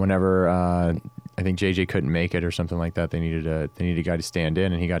 Whenever I think JJ couldn't make it or something like that, they needed a guy to stand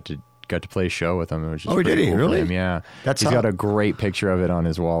in, and he got to play a show with him. It was just did he? Cool really? Him. Yeah. He's got a great picture of it on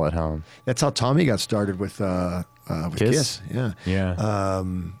his wall at home. That's how Tommy got started with Kiss. Yeah. Yeah.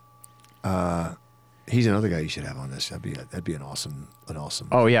 He's another guy you should have on this. That'd be an awesome.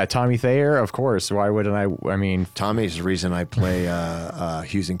 Oh yeah, Tommy Thayer, of course. Why wouldn't I? I mean, Tommy's the reason I play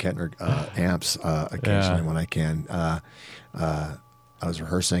Hughes and Kettner amps occasionally when I can. I was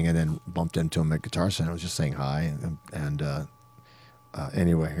rehearsing and then bumped into him at Guitar Center. I was just saying hi and.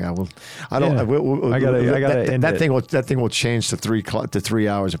 Anyway, yeah, well, I don't. Yeah. I gotta. That thing will change to 3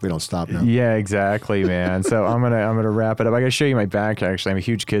 hours if we don't stop now. Yeah, exactly, man. So I'm gonna wrap it up. I gotta show you my back. Actually, I'm a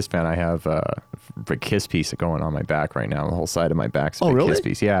huge Kiss fan. I have a Kiss piece going on my back right now. The whole side of my back's a really? Kiss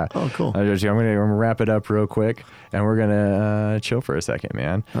piece. Yeah. Oh, cool. I'm gonna wrap it up real quick, and we're gonna chill for a second,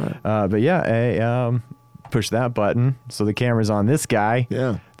 man. All right. But yeah, push that button so the camera's on this guy.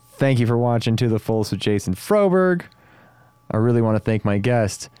 Yeah. Thank you for watching To the Fullest with Jason Froberg. I really want to thank my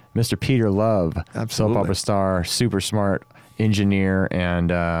guest, Mr. Peter Love, Absolutely. soap opera star, super smart engineer, and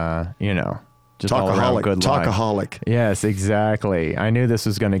just all around good life. Talkaholic. Yes, exactly. I knew this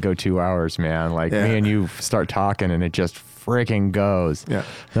was going to go 2 hours, man. Like me and you start talking and it just freaking goes. Yeah.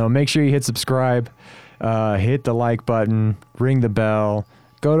 No, make sure you hit subscribe, hit the like button, ring the bell,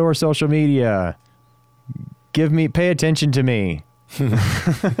 go to our social media, pay attention to me. This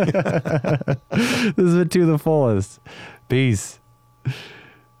is it To the Fullest. Peace.